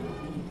over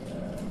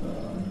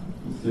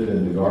and sit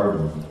in the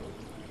garden.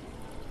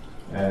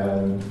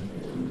 And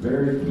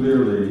very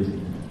clearly,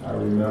 I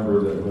remember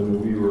that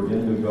when we were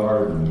in the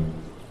garden,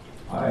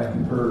 I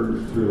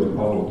heard Srila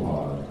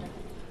Prabhupada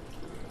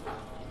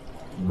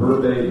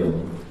verbatim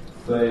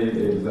say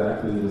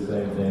exactly the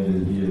same thing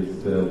that he had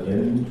said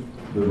in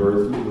the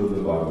verses of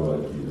the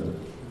Bhagavad Gita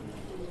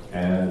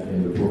and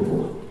in the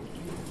purport.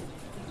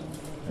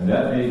 And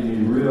that made me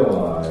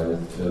realize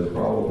that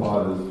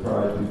Prabhupada has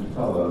tried to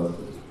tell us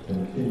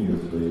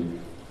continuously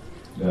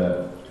that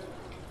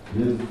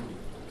his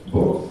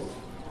books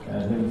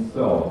and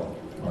himself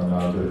are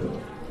not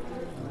different,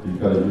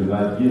 because you're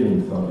not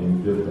getting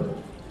something different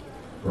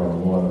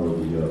from one or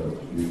the other.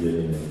 You're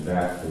getting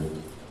exactly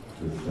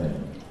the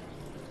same.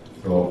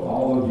 So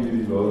all of you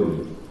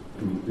devotees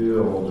who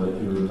feel that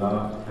you're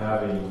not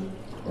having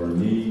or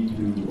need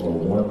to or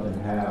want to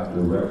have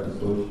direct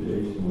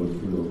association with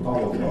Srila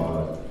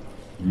Prabhupada,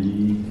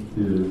 read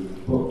his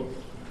books.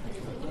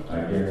 I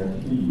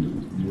guarantee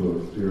you will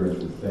experience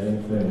the same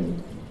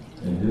thing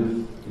in his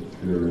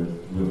experience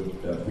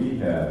that we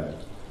had,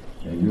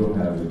 and you'll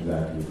have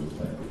exactly the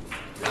same.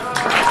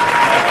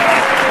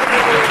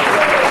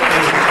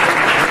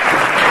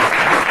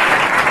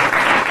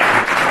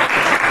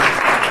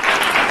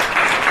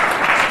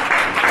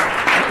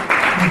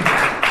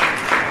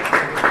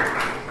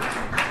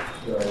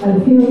 I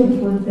feel it's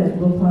one second,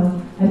 we'll pause.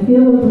 I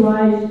feel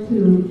obliged to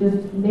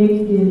just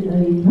make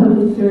a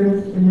public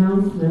service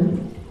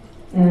announcement,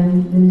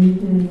 and then you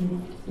can,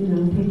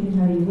 take it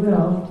how you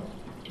will.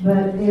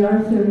 But they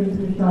are serving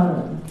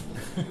prashadam.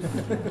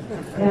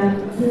 And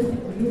this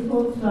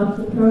won't stop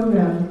the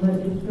program, but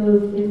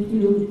if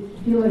you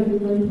feel like you're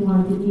going to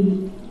want to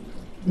eat,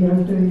 they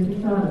are serving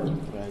prashadam.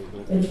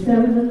 At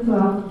 7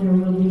 o'clock, there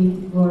will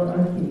be more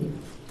arti.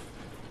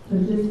 So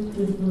just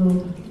this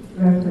little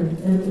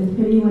reference. And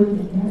if anyone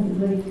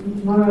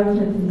has, Maharaj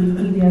had to be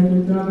busy after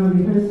drama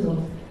rehearsal.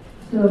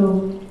 So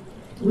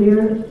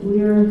we're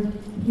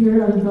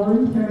here on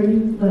voluntary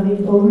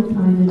loving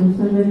overtime, and if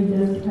somebody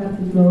does have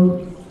to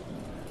go,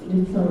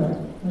 it's all right.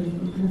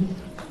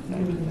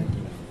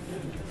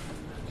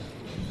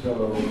 So,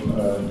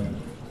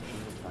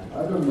 I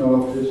don't know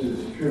if this is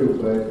true,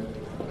 but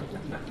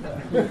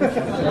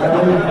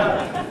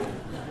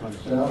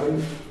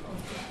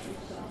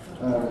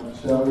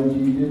Sally,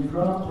 did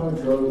Prabhupada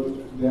go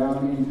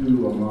down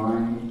into a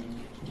mine,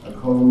 a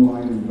coal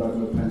mine in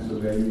Butler,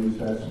 Pennsylvania? Is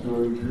that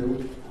story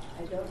true?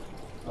 I don't.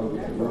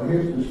 Okay, well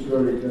here's the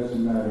story. It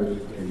doesn't matter,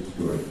 it's a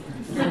story.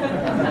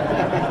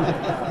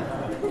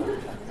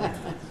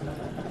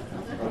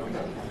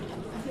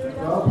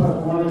 Prabhupada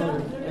wanted,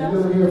 and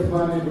you'll hear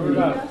funny.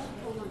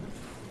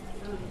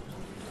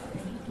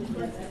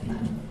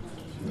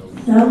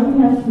 Sally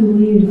has to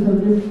leave, so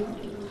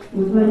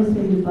we're going to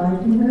say goodbye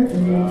to her,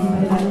 and then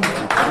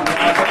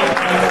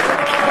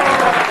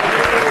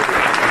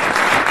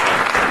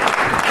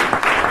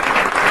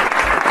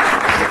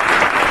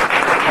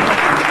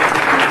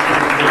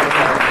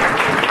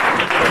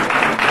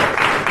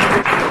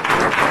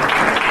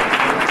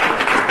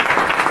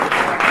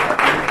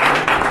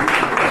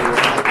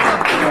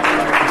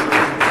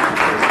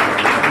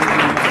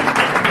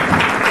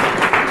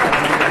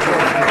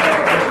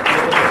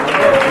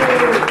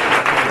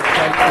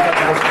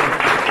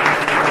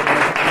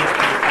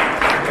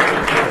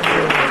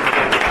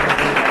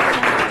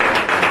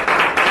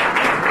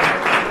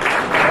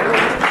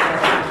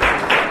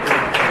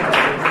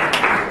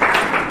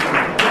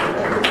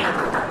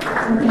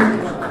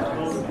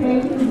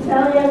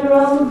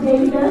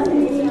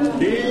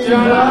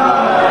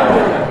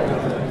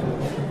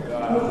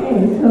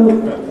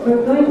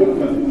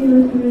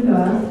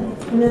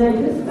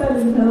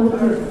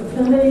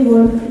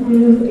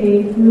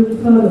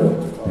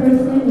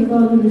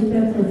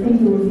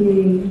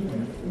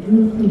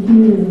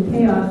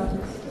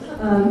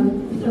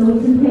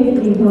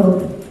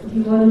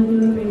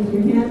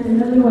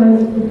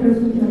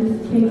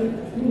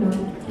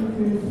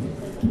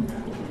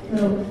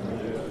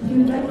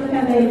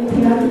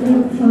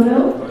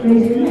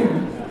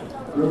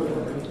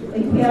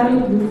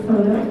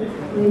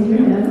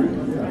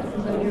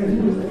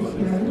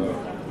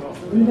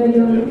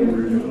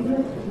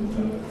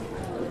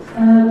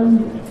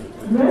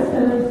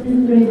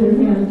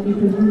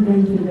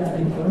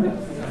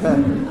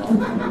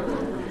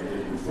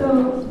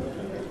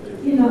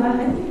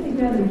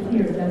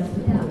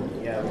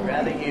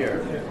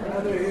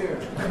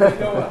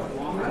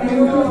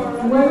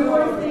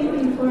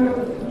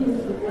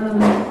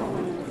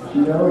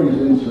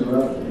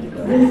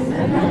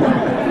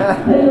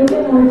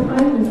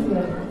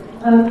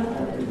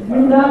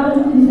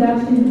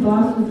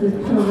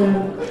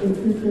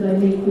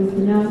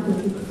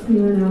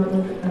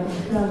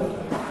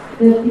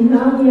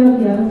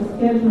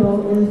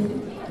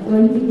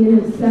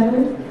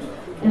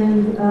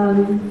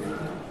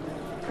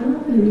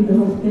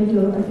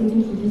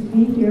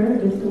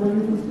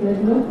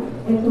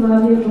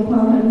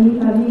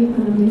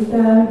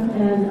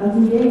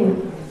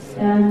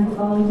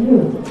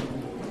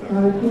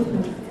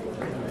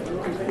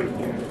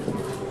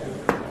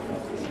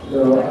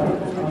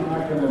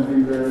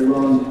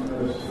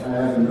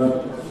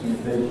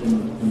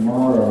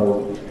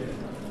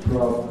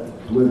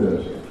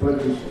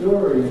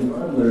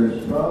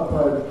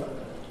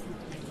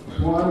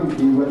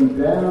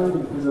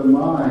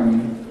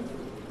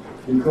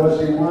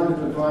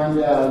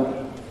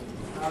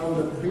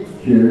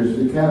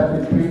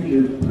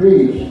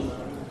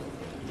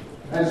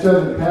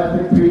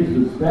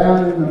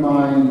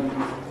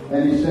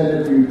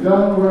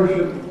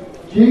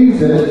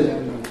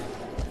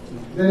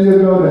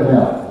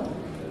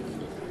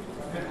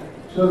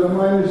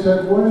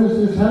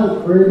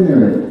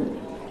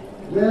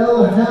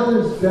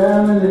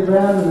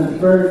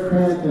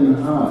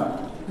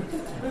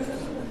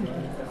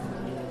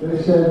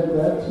They said,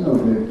 that's no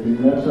big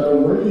thing, that's our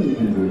working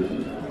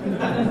condition.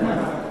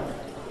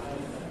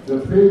 The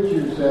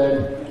preacher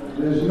said,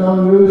 there's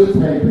no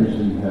newspapers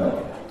in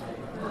hell.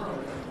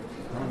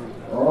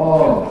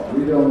 Oh,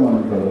 we don't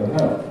want to go to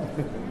hell.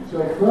 So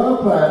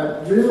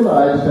Prabhupada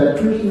realized that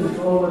Krishna is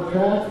all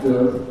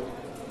attractive,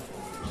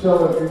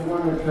 so if you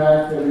want to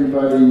attract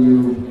everybody,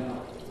 you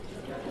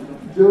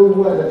do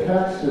what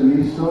attracts them.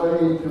 He saw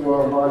into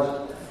our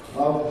hearts.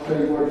 I'll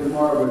say more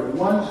tomorrow, but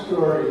one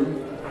story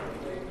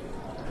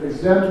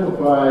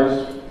exemplifies,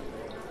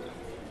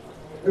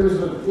 it was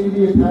the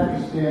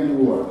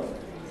India-Pakistan war.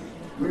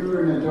 We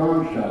were in a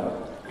dharamshala.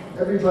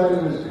 everybody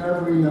was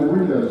covering the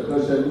windows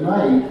because at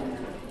night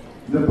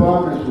the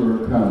bombers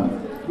were coming.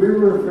 We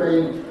were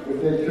afraid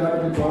if they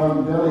tried to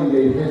bomb Delhi,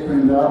 they'd hit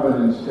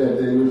Vrindavan instead.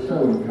 They were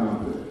so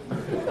incompetent.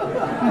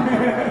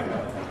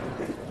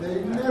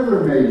 They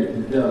never made it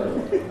to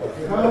Delhi.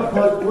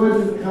 Prabhupada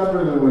wouldn't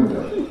cover the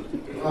windows.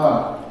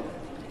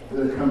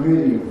 The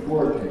committee of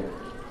 4 came.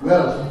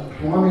 Well,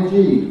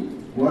 Swamiji,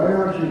 why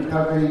aren't you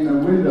covering the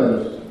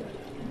windows?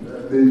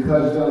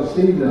 Because they'll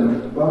see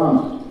them as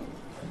bombs.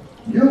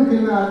 You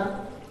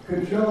cannot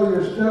control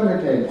your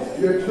stomach ache,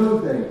 your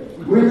toothache.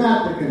 We're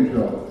not to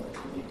control it.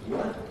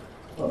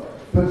 What?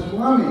 But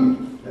Swami,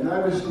 and I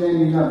was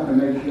standing up to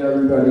make sure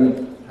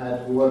everybody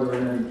had water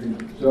and everything,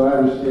 so I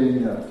was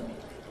standing up.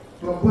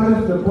 But what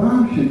if the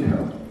bomb should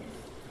come?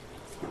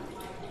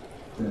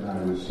 Then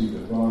I would see the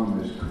bomb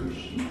as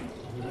Krishna.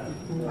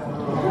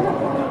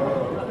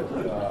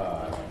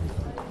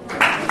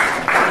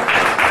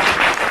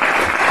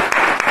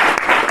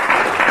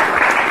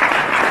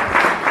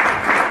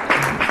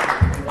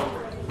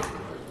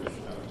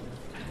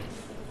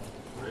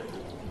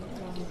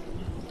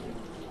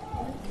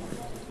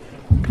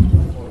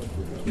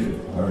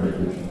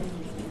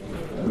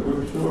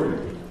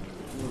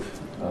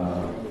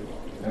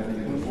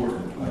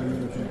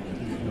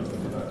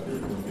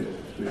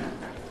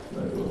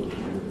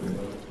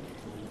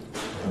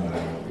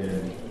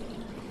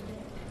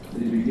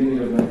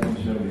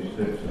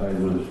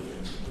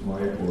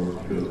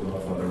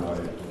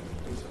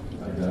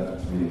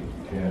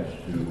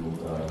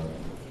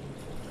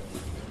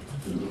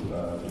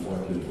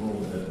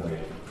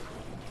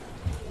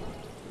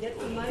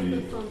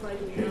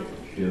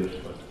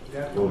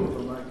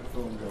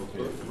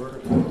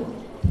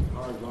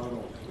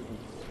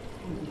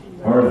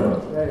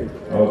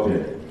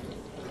 Okay.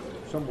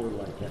 Somewhere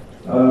like that.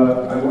 I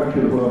want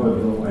you to run the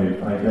room.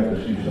 I got to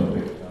see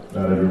something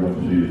not everyone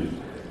sees.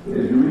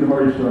 If you read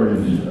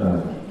Harisari's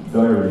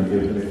diary, he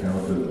gives an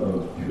account of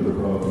Srila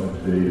Prabhupada's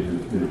days,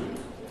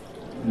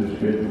 his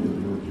schedule, his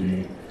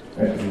routine,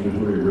 and he was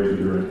very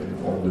regular in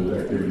all of his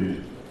activities.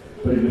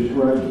 But he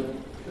describes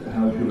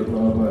how Srila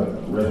Prabhupada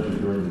rested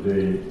during the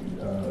day,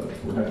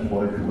 perhaps 1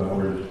 or 2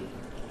 hours,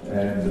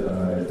 and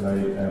at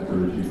night after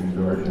his evening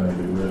darshan,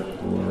 he would rest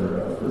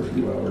for a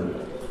few hours,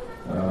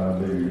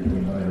 maybe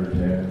between 9 or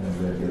 10, and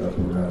then get up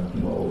around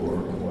 12 or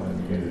 1 and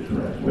begin his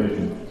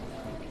translation.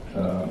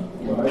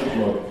 What I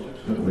saw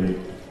simply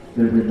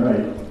every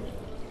night,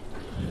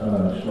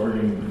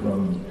 starting from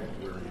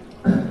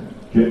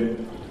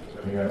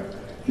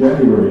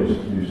January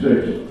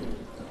 6th,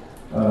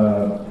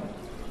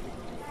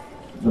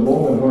 the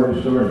moment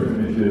Harisari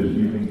finished his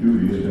evening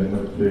duties and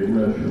went to take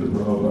rest, the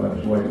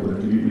Prabhupada's light would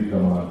immediately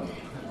come on,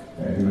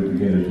 and he would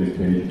begin his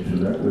dictation. So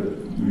that would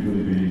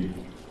usually be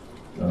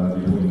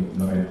between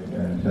 9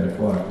 and 10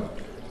 o'clock.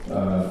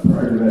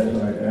 Prior to that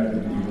time, after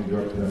the evening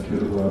darshan,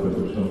 Srila Prabhupada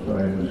would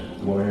sometimes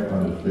lie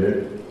on his bed.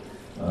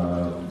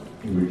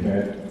 He would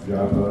chant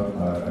japa.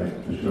 I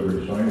discovered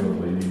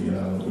silently, we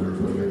were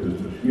going up this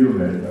mosquito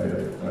net at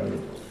night.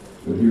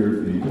 I would hear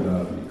the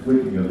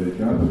clicking of the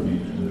japa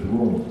beads in his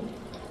room.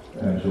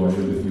 And so I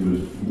knew that he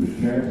was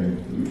chanting.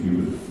 He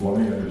was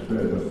lying on his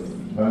bed, but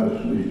not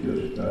asleep,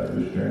 just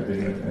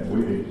chanting and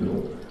waiting till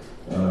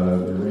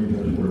the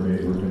arrangements were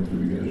made for him to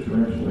begin his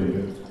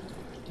translation.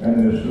 And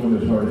then as soon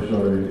as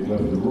Harisari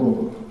left the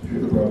room,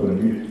 Srila Prabhupada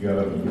immediately got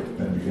up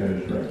and began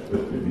his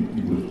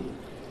translation.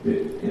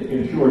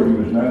 In short, he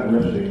was not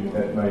resting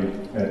at night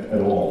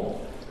at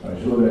all. I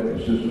saw that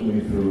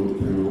consistently through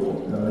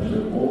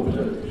all of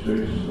 76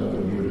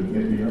 when he was in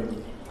India.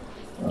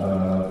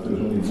 There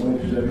was only one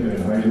exception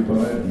in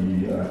Hyderabad. He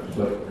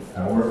slept an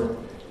hour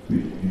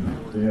between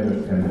 4 a.m.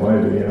 and 5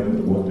 a.m.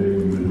 one day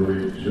when he was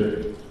very sick.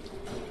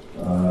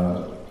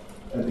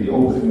 At the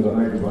opening of the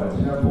Hyderabad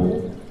temple,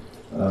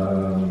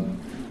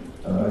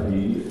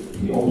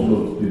 he also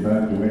did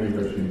not do any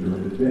resting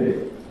during the day.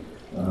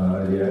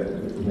 He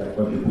had a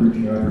bunch of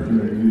preaching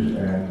opportunities,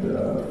 and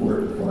for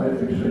 5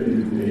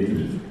 consecutive days,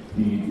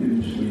 he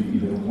didn't sleep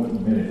even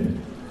 1 minute.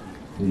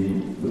 He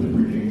was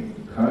preaching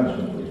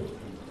constantly.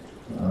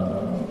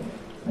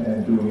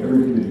 And doing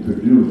everything that he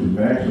could do to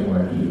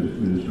maximize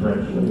his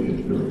translation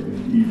during the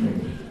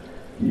evenings.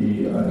 He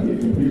had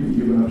completely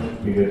given up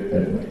sleeping at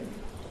night.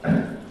 At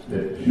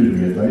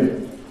night.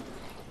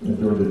 And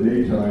during the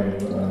daytime,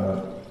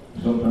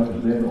 sometimes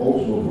then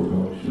also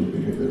foregoing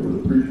sleeping if there was a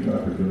preaching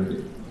opportunity.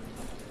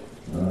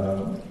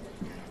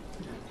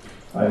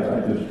 I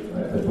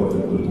thought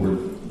that was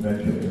worth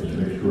mentioning. It's an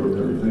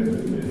extraordinary thing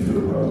that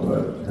Srila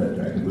Prabhupada had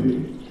actually.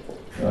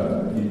 He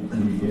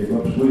gave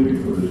up sleeping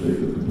for the sake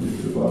of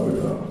completing the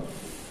Bhagavatam.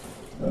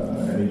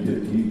 And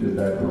he did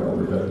that for our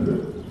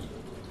benefit.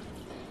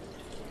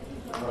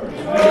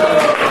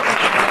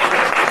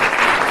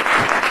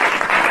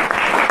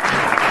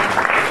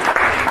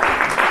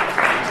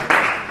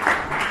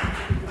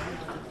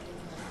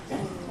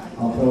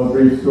 I'll tell a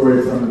brief story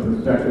from the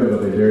perspective of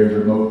a very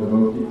remote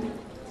devotee.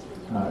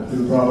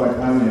 Srila Prabhupada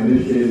kindly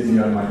initiated me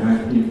on my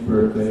 19th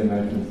birthday in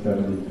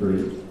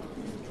 1973.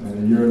 And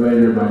a year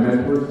later, my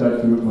mentor,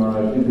 Satsuru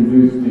Maharaj,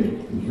 introduced me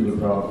to Srila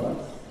Prabhupada.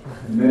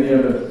 Many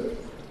of us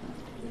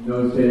in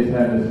those days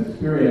had this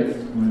experience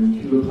when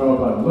Srila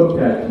Prabhupada looked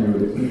at you,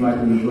 it seemed like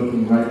he was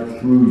looking right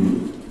through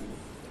you.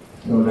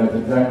 So that's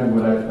exactly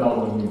what I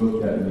felt when he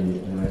looked at me,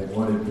 and I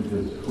wanted to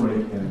just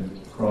shrink and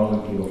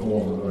crawl into the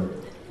hole. Or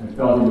I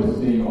felt he was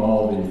seeing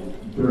all the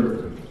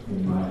dirt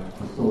in my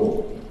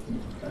soul.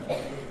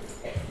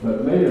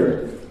 But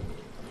later,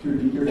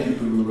 Shruti Kirti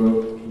Prabhu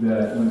wrote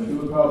that when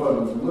Srila Prabhupada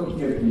was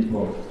looking at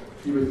people,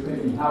 he was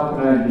thinking, how can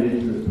I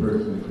engage this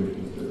person in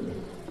Krishna service?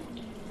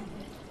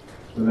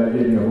 So that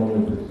gave me a whole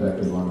new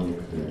perspective on the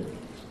experience.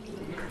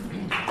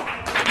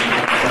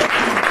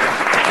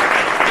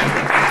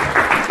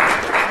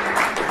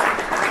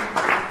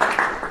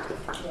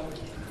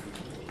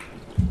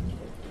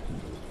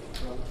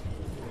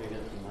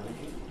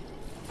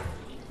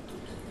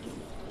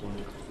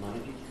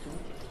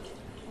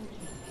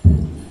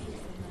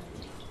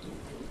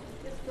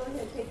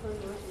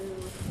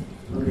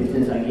 Okay,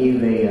 since I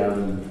gave a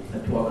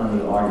talk on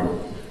the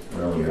artists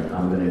earlier,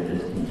 I'm going to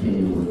just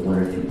continue with one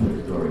or two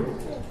quick stories.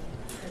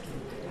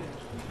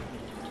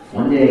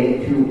 One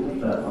day,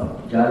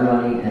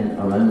 Jadharani and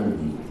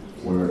Arundhati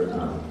were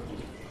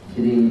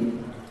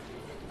sitting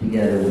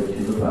together with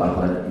Srila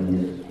Prabhupada in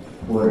his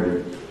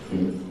quarters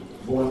in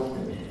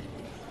Boston.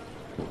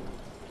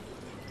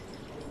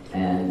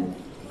 And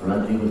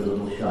Arundhati was a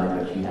little shy,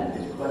 but she had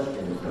this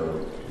question,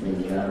 so then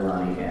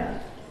Jadharani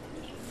asked,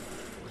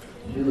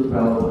 Srila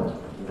Prabhupada,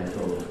 I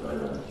told this story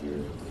last year,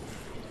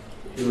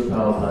 Srila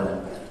Prabhupada,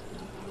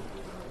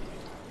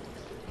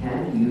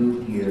 can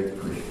you hear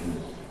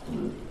Krishna's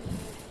flute?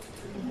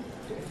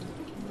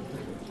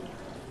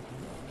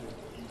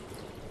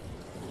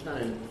 It's not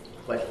a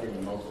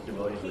question most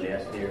devotees would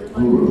ask their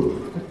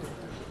guru.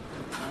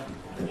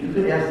 But you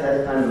could ask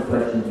that kind of a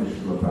question to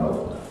Srila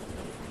Prabhupada.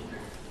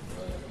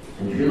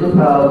 And Srila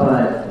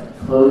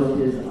Prabhupada closed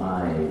his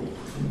eyes,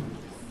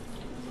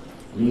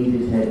 leaned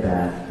his head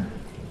back,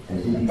 as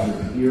if he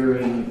was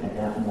hearing at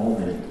that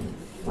moment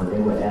what they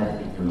were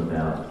asking him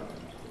about.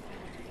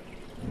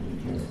 And he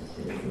just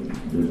said,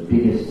 the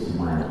biggest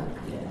smile.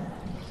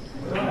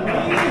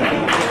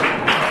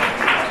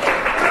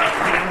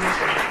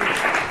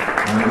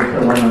 I'll just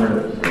tell one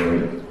other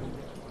story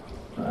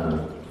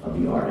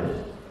of the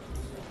artist.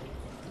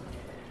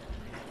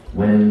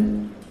 When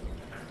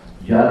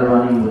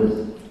Jadharani was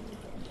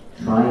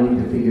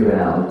trying to figure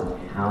out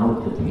how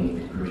to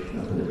paint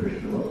Krishna for the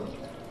Krishna look,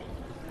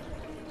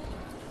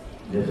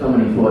 there's so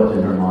many thoughts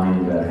in her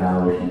mind about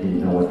how she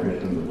didn't know what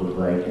Krishna would look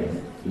like, and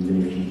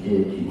even if she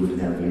did, she wouldn't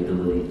have the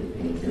ability to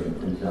paint him,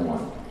 and so on.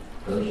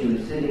 So she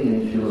was sitting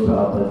in Srila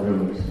Prabhupada's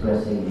room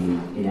expressing these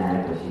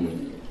inadequacies.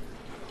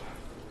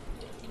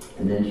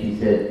 And then she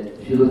said,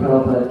 Srila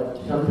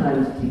Prabhupada,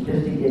 sometimes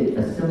just to get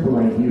a simple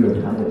idea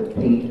of how to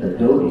paint a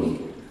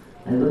dhoti,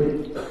 I look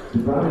at the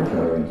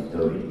brahmachari's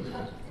dhotis.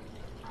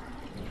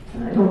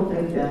 And I don't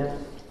think that's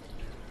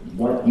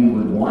what you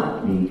would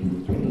want me to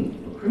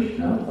paint for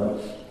Krishna, but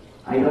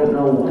I don't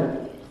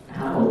know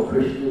how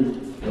Krishna's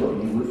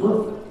dhoti would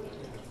look.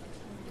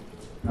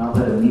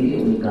 Prabhupada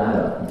immediately got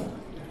up,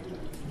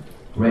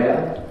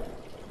 grabbed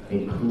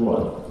a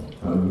cloth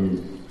from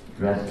his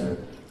dresser,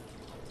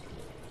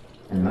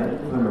 and right in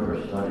front of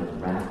her started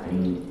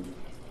wrapping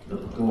the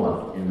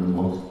cloth in the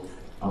most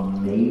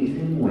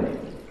amazing way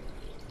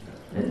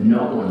that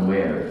no one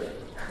wears.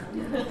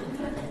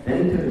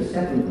 Then he took a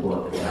second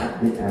cloth,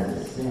 wrapped it as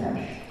a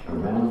sash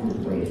around his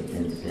waist,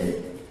 and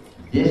said,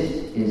 "This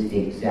is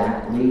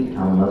exactly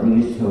how Mother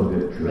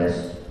Yashoda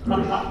dressed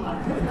Krishna."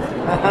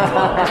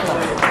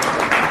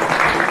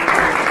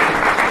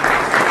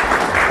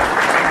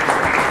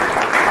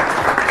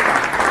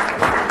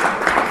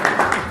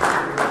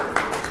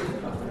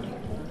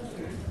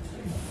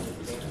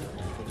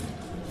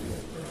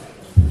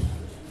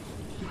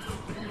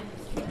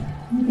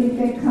 I think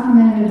that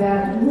comment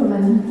about the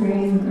woman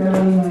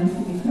growing when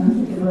she becomes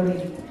a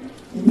devotee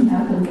didn't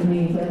happen to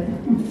me, but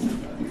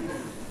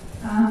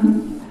I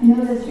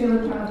know that Srila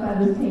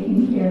Prabhupada was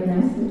taking care of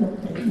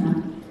Nastya Krishna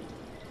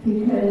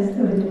because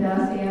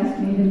Govindadasi asked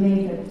me to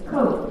make a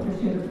coat for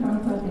Srila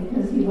Prabhupada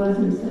because he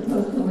wasn't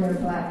supposed to wear a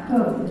black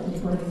coat, which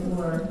is what he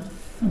wore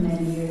for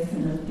many years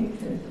in those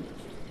pictures.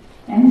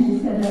 And she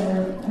said a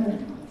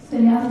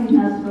sannyasi is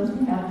not supposed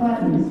to have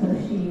buttons, so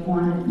she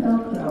wanted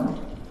Velcro.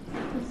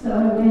 So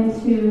I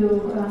went to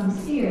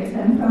Sears.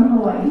 I'm from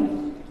Hawaii,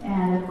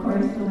 and of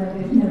course the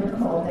weather's never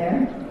cold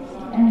there.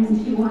 And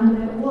she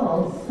wanted it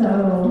wool.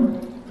 So,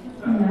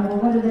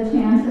 what are the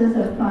chances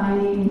of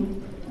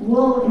finding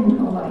wool in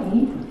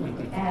Hawaii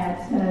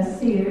at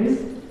Sears?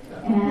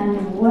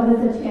 And what are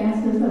the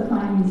chances of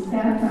finding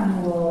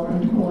saffron wool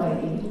in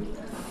Hawaii?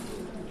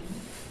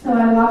 So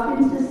I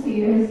walked into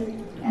Sears,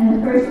 and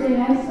the first thing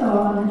I saw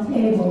on the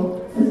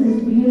table was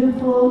this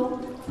beautiful,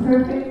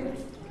 perfect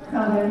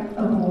color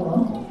of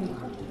wool,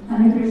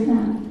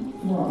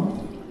 100% wool.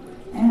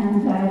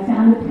 And I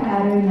found a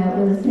pattern that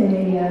was a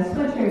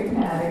sweatshirt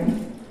pattern,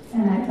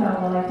 and I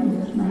thought, well, I can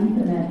just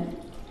lengthen it.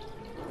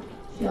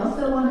 She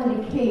also wanted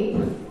a cape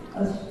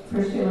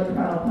for Srila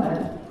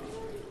Prabhupada.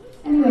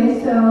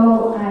 Anyway,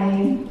 so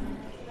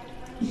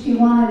she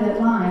wanted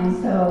it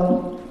find,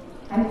 so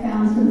I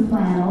found some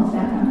flannel,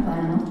 saffron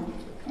flannel,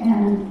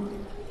 and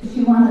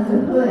she wanted the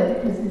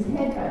hood because his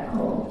head got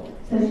cold.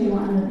 So she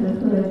wanted the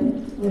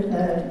hood with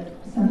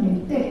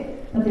something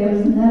thick, but there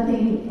was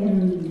nothing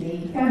in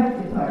the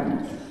fabric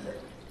department.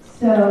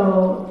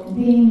 So,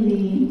 being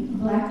the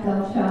black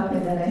belt shopper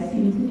that I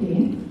seem to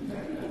be,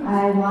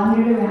 I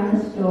wandered around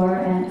the store,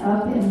 and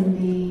up in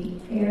the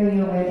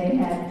area where they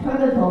had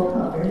toilet bowl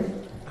covers,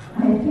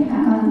 I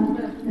found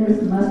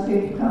this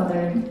mustard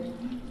colored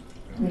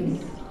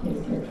fleece,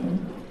 basically.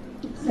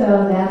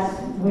 So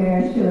that's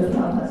where Srila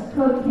Prabhupada's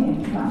coat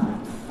came from.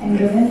 And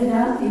Govinda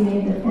Dasi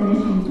made the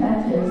finishing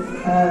touches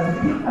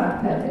of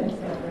peacock feathers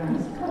that were on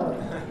his coat.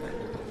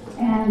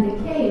 And the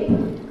cape,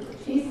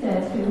 she said,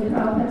 Srila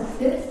Prabhupada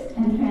sits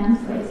and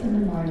translates in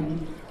the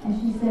morning. And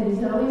she said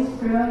he's always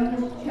throwing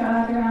his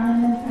chadar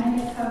on him and trying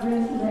to cover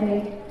his leg.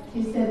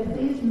 She said,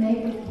 please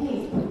make a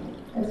cape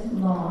that's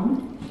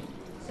long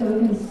so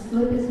he can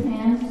slip his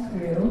hands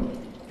through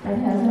that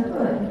has a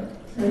hood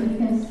so he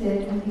can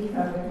sit and be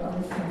covered while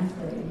he's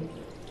translating.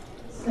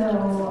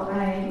 So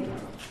I'd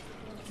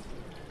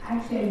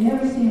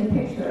never seen a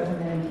picture of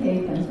him in a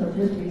cape until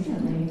just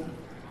recently.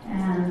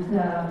 And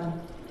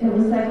it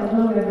was like a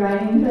little Red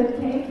Riding Hood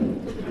cape,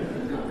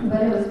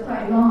 but it was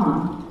quite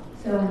long.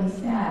 So when he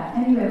sat,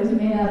 anyway, it was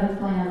made out of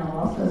flannel,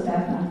 also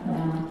saffron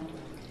flannel.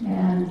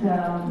 And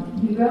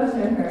he rose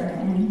to her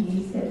and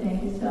he said,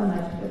 thank you so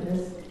much for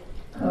this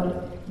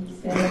coat. He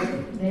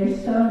said, they're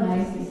so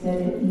nice. He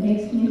said, it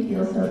makes me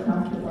feel so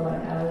comfortable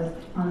like I was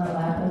on the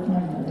lap of my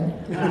mother.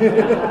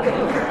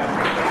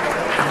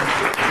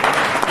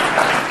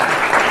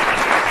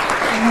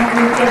 And that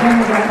was given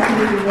about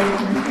his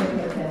relationship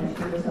with him.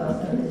 She was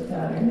also his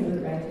daughter. He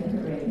would write to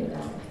her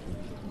regularly.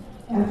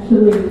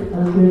 Actually,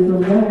 there's a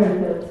letter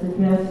that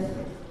suggests,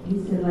 he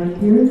said, like,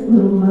 here's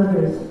little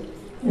mothers.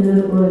 And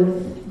it was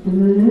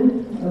Jamuna,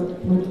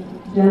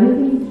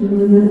 Janaki,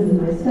 Jamuna,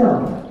 and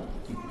myself.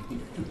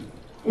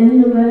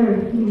 In the letter,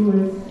 he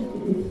was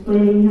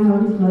explaining how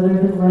his mother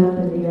had left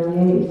at a young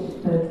age,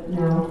 but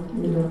now,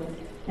 you know.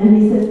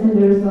 And he said, and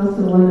there's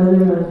also one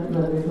other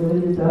mother,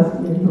 Govinda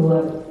Dasi, and who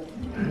left.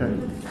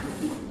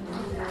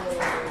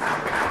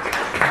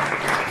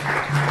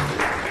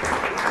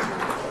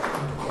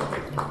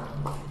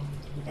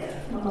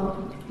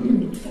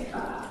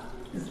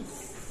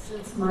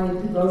 Since my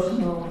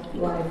devotional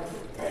life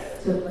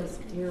took place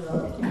in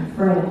Europe and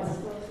France,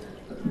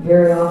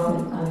 very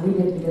often, we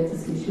didn't get to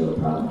see Srila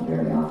Prabhupada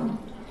very often.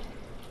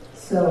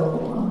 So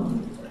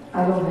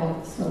I don't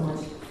have so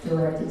much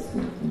direct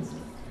experience.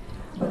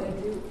 But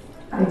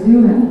I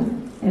do have,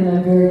 and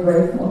I'm very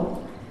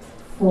grateful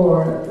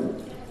for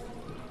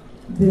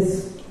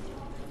this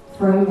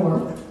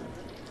framework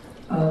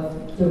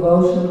of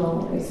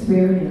devotional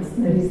experience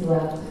that he's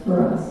left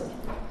for us.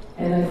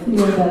 And I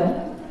feel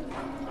that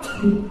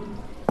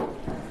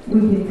we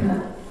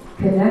can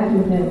connect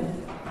with him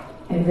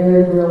in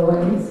very real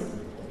ways.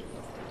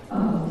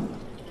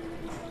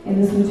 In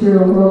this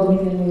material world, we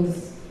can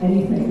lose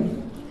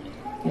anything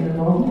in a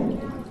moment.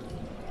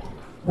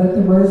 But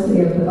the mercy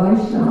of the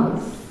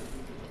Vaishnavas,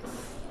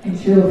 and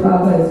Srila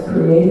Prabhupada has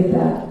created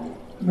that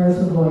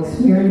merciful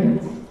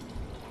experience,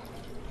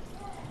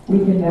 we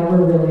can never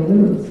really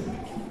lose.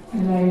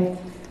 And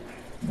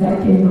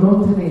that came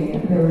home to me.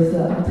 There was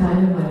a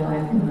time in my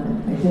life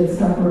when I did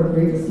suffer a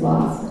grievous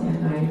loss,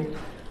 and I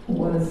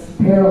was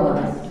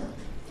paralyzed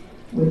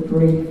with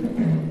grief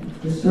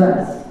and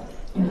distress,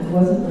 and I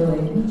wasn't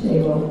really much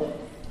able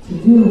to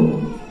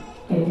do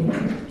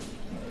anything.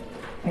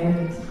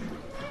 And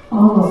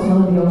almost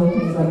one of the only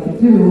things I could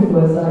do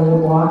was I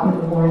would walk in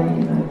the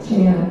morning and I'd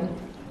chant,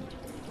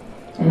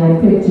 and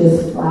I picked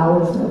just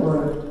flowers that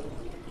were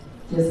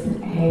just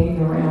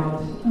hanging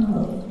around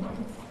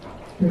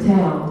the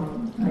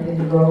town. I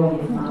didn't grow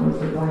any flowers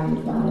or buy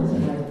any flowers,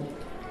 and I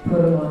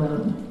put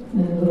them in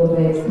a little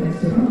vase next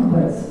to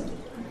Prabhupada's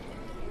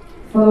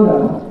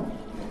photo,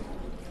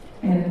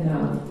 and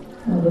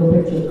a little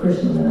picture of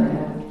Krishna that I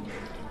had.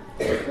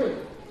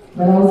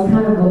 But I was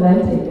kind of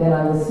lamenting that I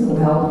was so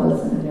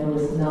helpless and there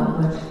was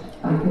not much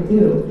I could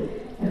do.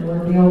 And one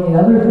of the only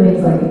other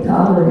things I could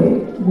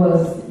tolerate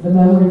was the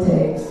memory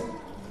tapes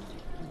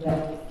that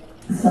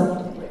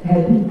someone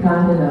had been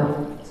kind enough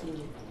to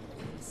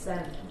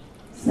send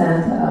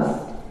to us.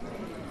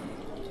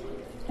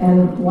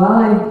 And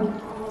while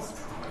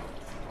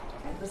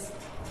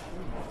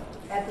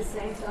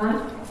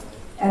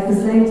at the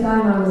same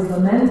time I was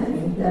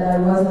lamenting that I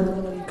wasn't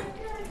really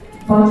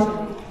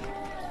functioning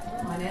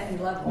on any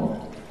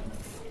level,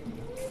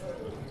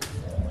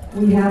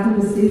 we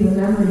happened to see the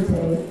memory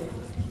tape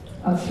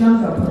of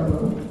Shankar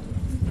Prabhu.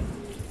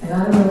 And I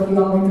don't know if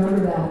you all remember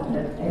that,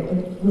 but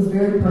it was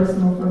very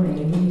personal for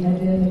me. He had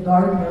been a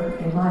gardener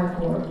in my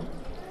court,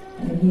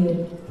 and he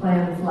had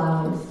planted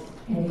flowers,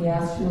 and he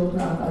asked Srila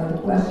Prabhupada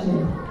the question,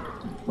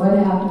 what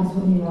happens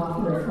when you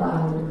offer a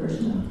flower to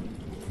Krishna?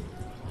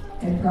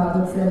 And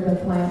Prabhupada said, the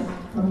plant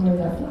from where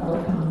that flower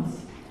comes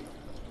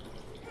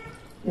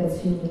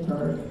gets human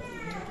birth,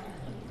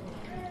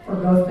 or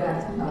goes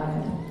back to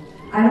Godhead.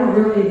 I don't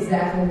really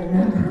exactly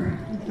remember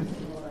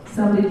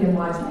somebody can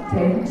watch the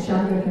tape, and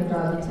Shankar can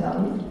probably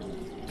tell you.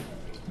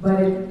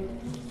 But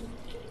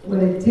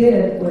what it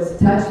did was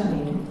touch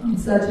me on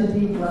such a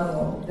deep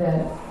level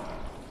that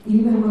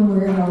even when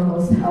we're in our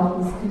most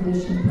helpless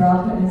condition,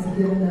 Prabhupada has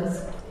given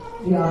us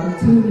the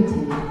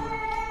opportunity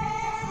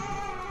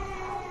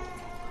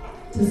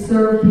to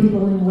serve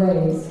people in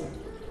ways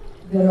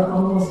that are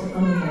almost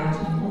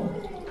unimaginable.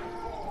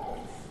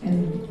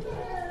 And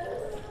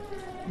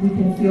we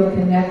can feel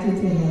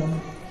connected to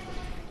Him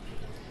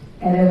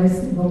at every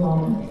single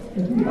moment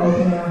if we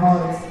open our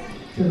hearts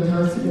to the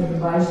mercy of the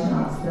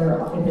Vaishnavas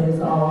that is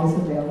always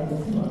available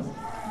to us.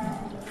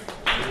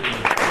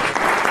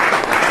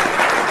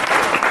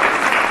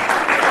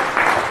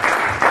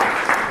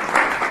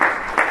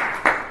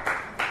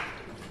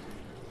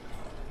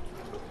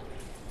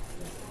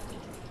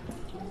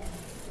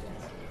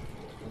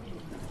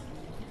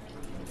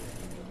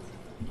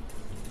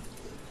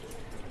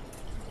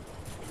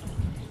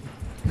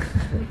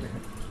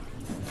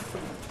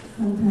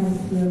 Sometimes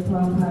Srila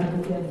Prabhupada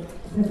would give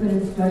different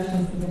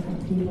instructions to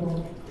different people.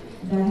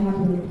 That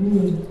happened with me.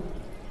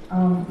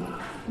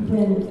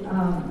 When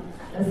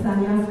the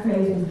sannyas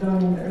craze was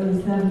growing in the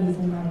early 70s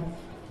and my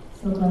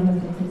so-called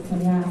husband took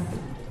sannyas,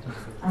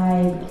 I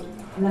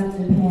left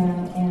Japan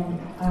and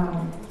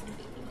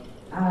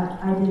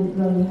I didn't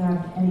really have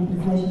any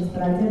possessions,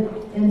 but I did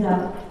end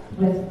up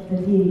with the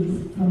deities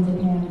from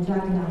Japan, the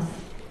Jagannaths.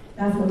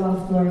 That's a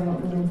long story, I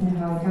won't go into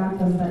how I got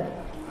them, but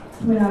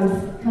when I was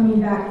coming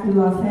back to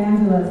Los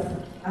Angeles,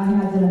 I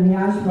had been in the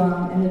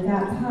ashram, and at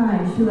that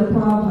time, Srila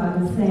Prabhupada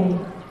was saying,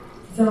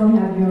 don't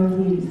have your own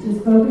deities,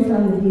 just focus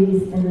on the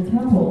deities in the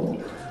temple.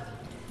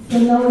 So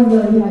no one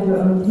really had their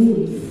own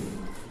deities.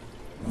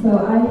 So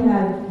I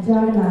had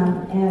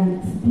Jagannath,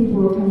 and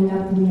people were coming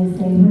up to me and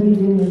saying, what are you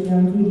doing with your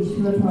own deities?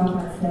 Srila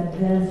Prabhupada said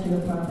this,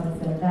 Srila Prabhupada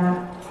said that.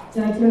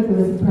 Jai Tirtha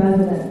was the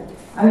president.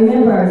 I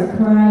remember I was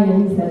crying,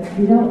 and he said,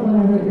 you don't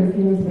want to hurt your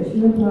feelings, but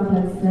Srila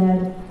Prabhupada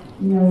said,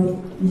 you know,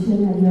 you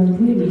shouldn't have your own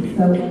deities.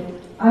 So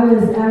I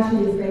was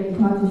actually afraid to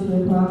talk to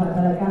Srila Prabhupada,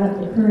 but I got up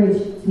the courage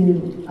to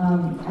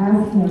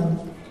ask him,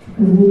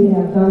 because we could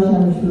have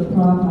darshan with Srila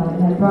Prabhupada,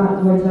 and I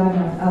brought Lord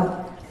Jagannath up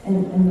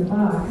in the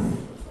box,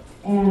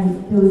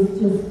 and it was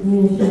just me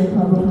and Srila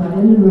Prabhupada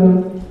in the room,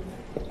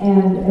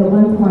 and at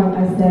one point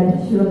I said,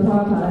 Srila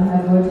Prabhupada, I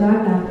have Lord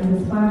Jagannath in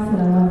this box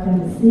and I want them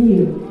to see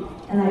you.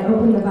 And I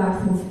opened the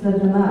box and stood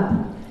them up,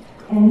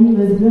 and he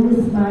was really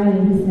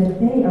smiling. He said,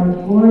 they are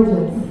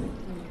gorgeous.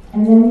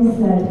 And then he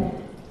said,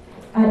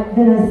 I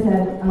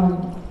said,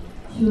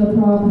 Srila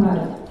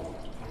Prabhupada,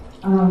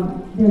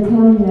 they're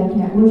telling me I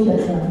can't worship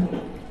them.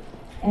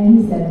 And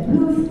he said,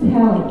 who's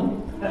telling?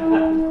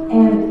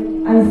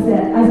 And I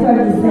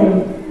started to say,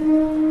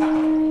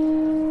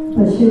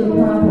 but Srila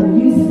Prabhupada,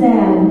 you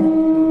said,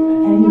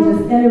 and he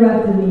just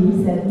interrupted me.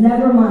 He said,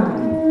 never mind.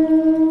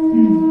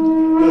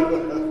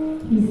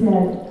 He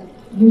said,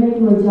 you make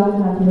Lord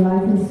Jagannath your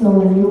life and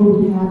soul, and you will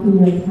be happy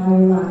your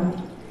entire life.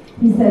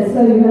 He said, so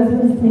your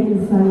husband is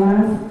taking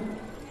sannyas?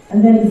 And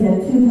then he said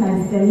 2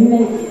 times, then you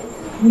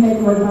make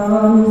Lord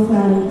Balaram your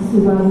son,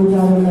 Subhadra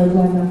Jada, Lord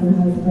Jagannath your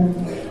husband.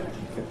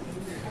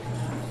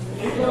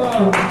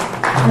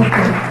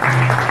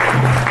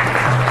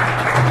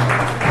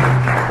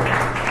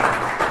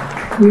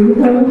 You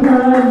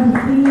Prabhupada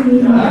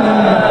Sita,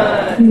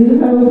 you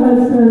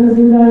Prabhupada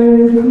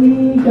Sanjaya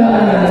Sita,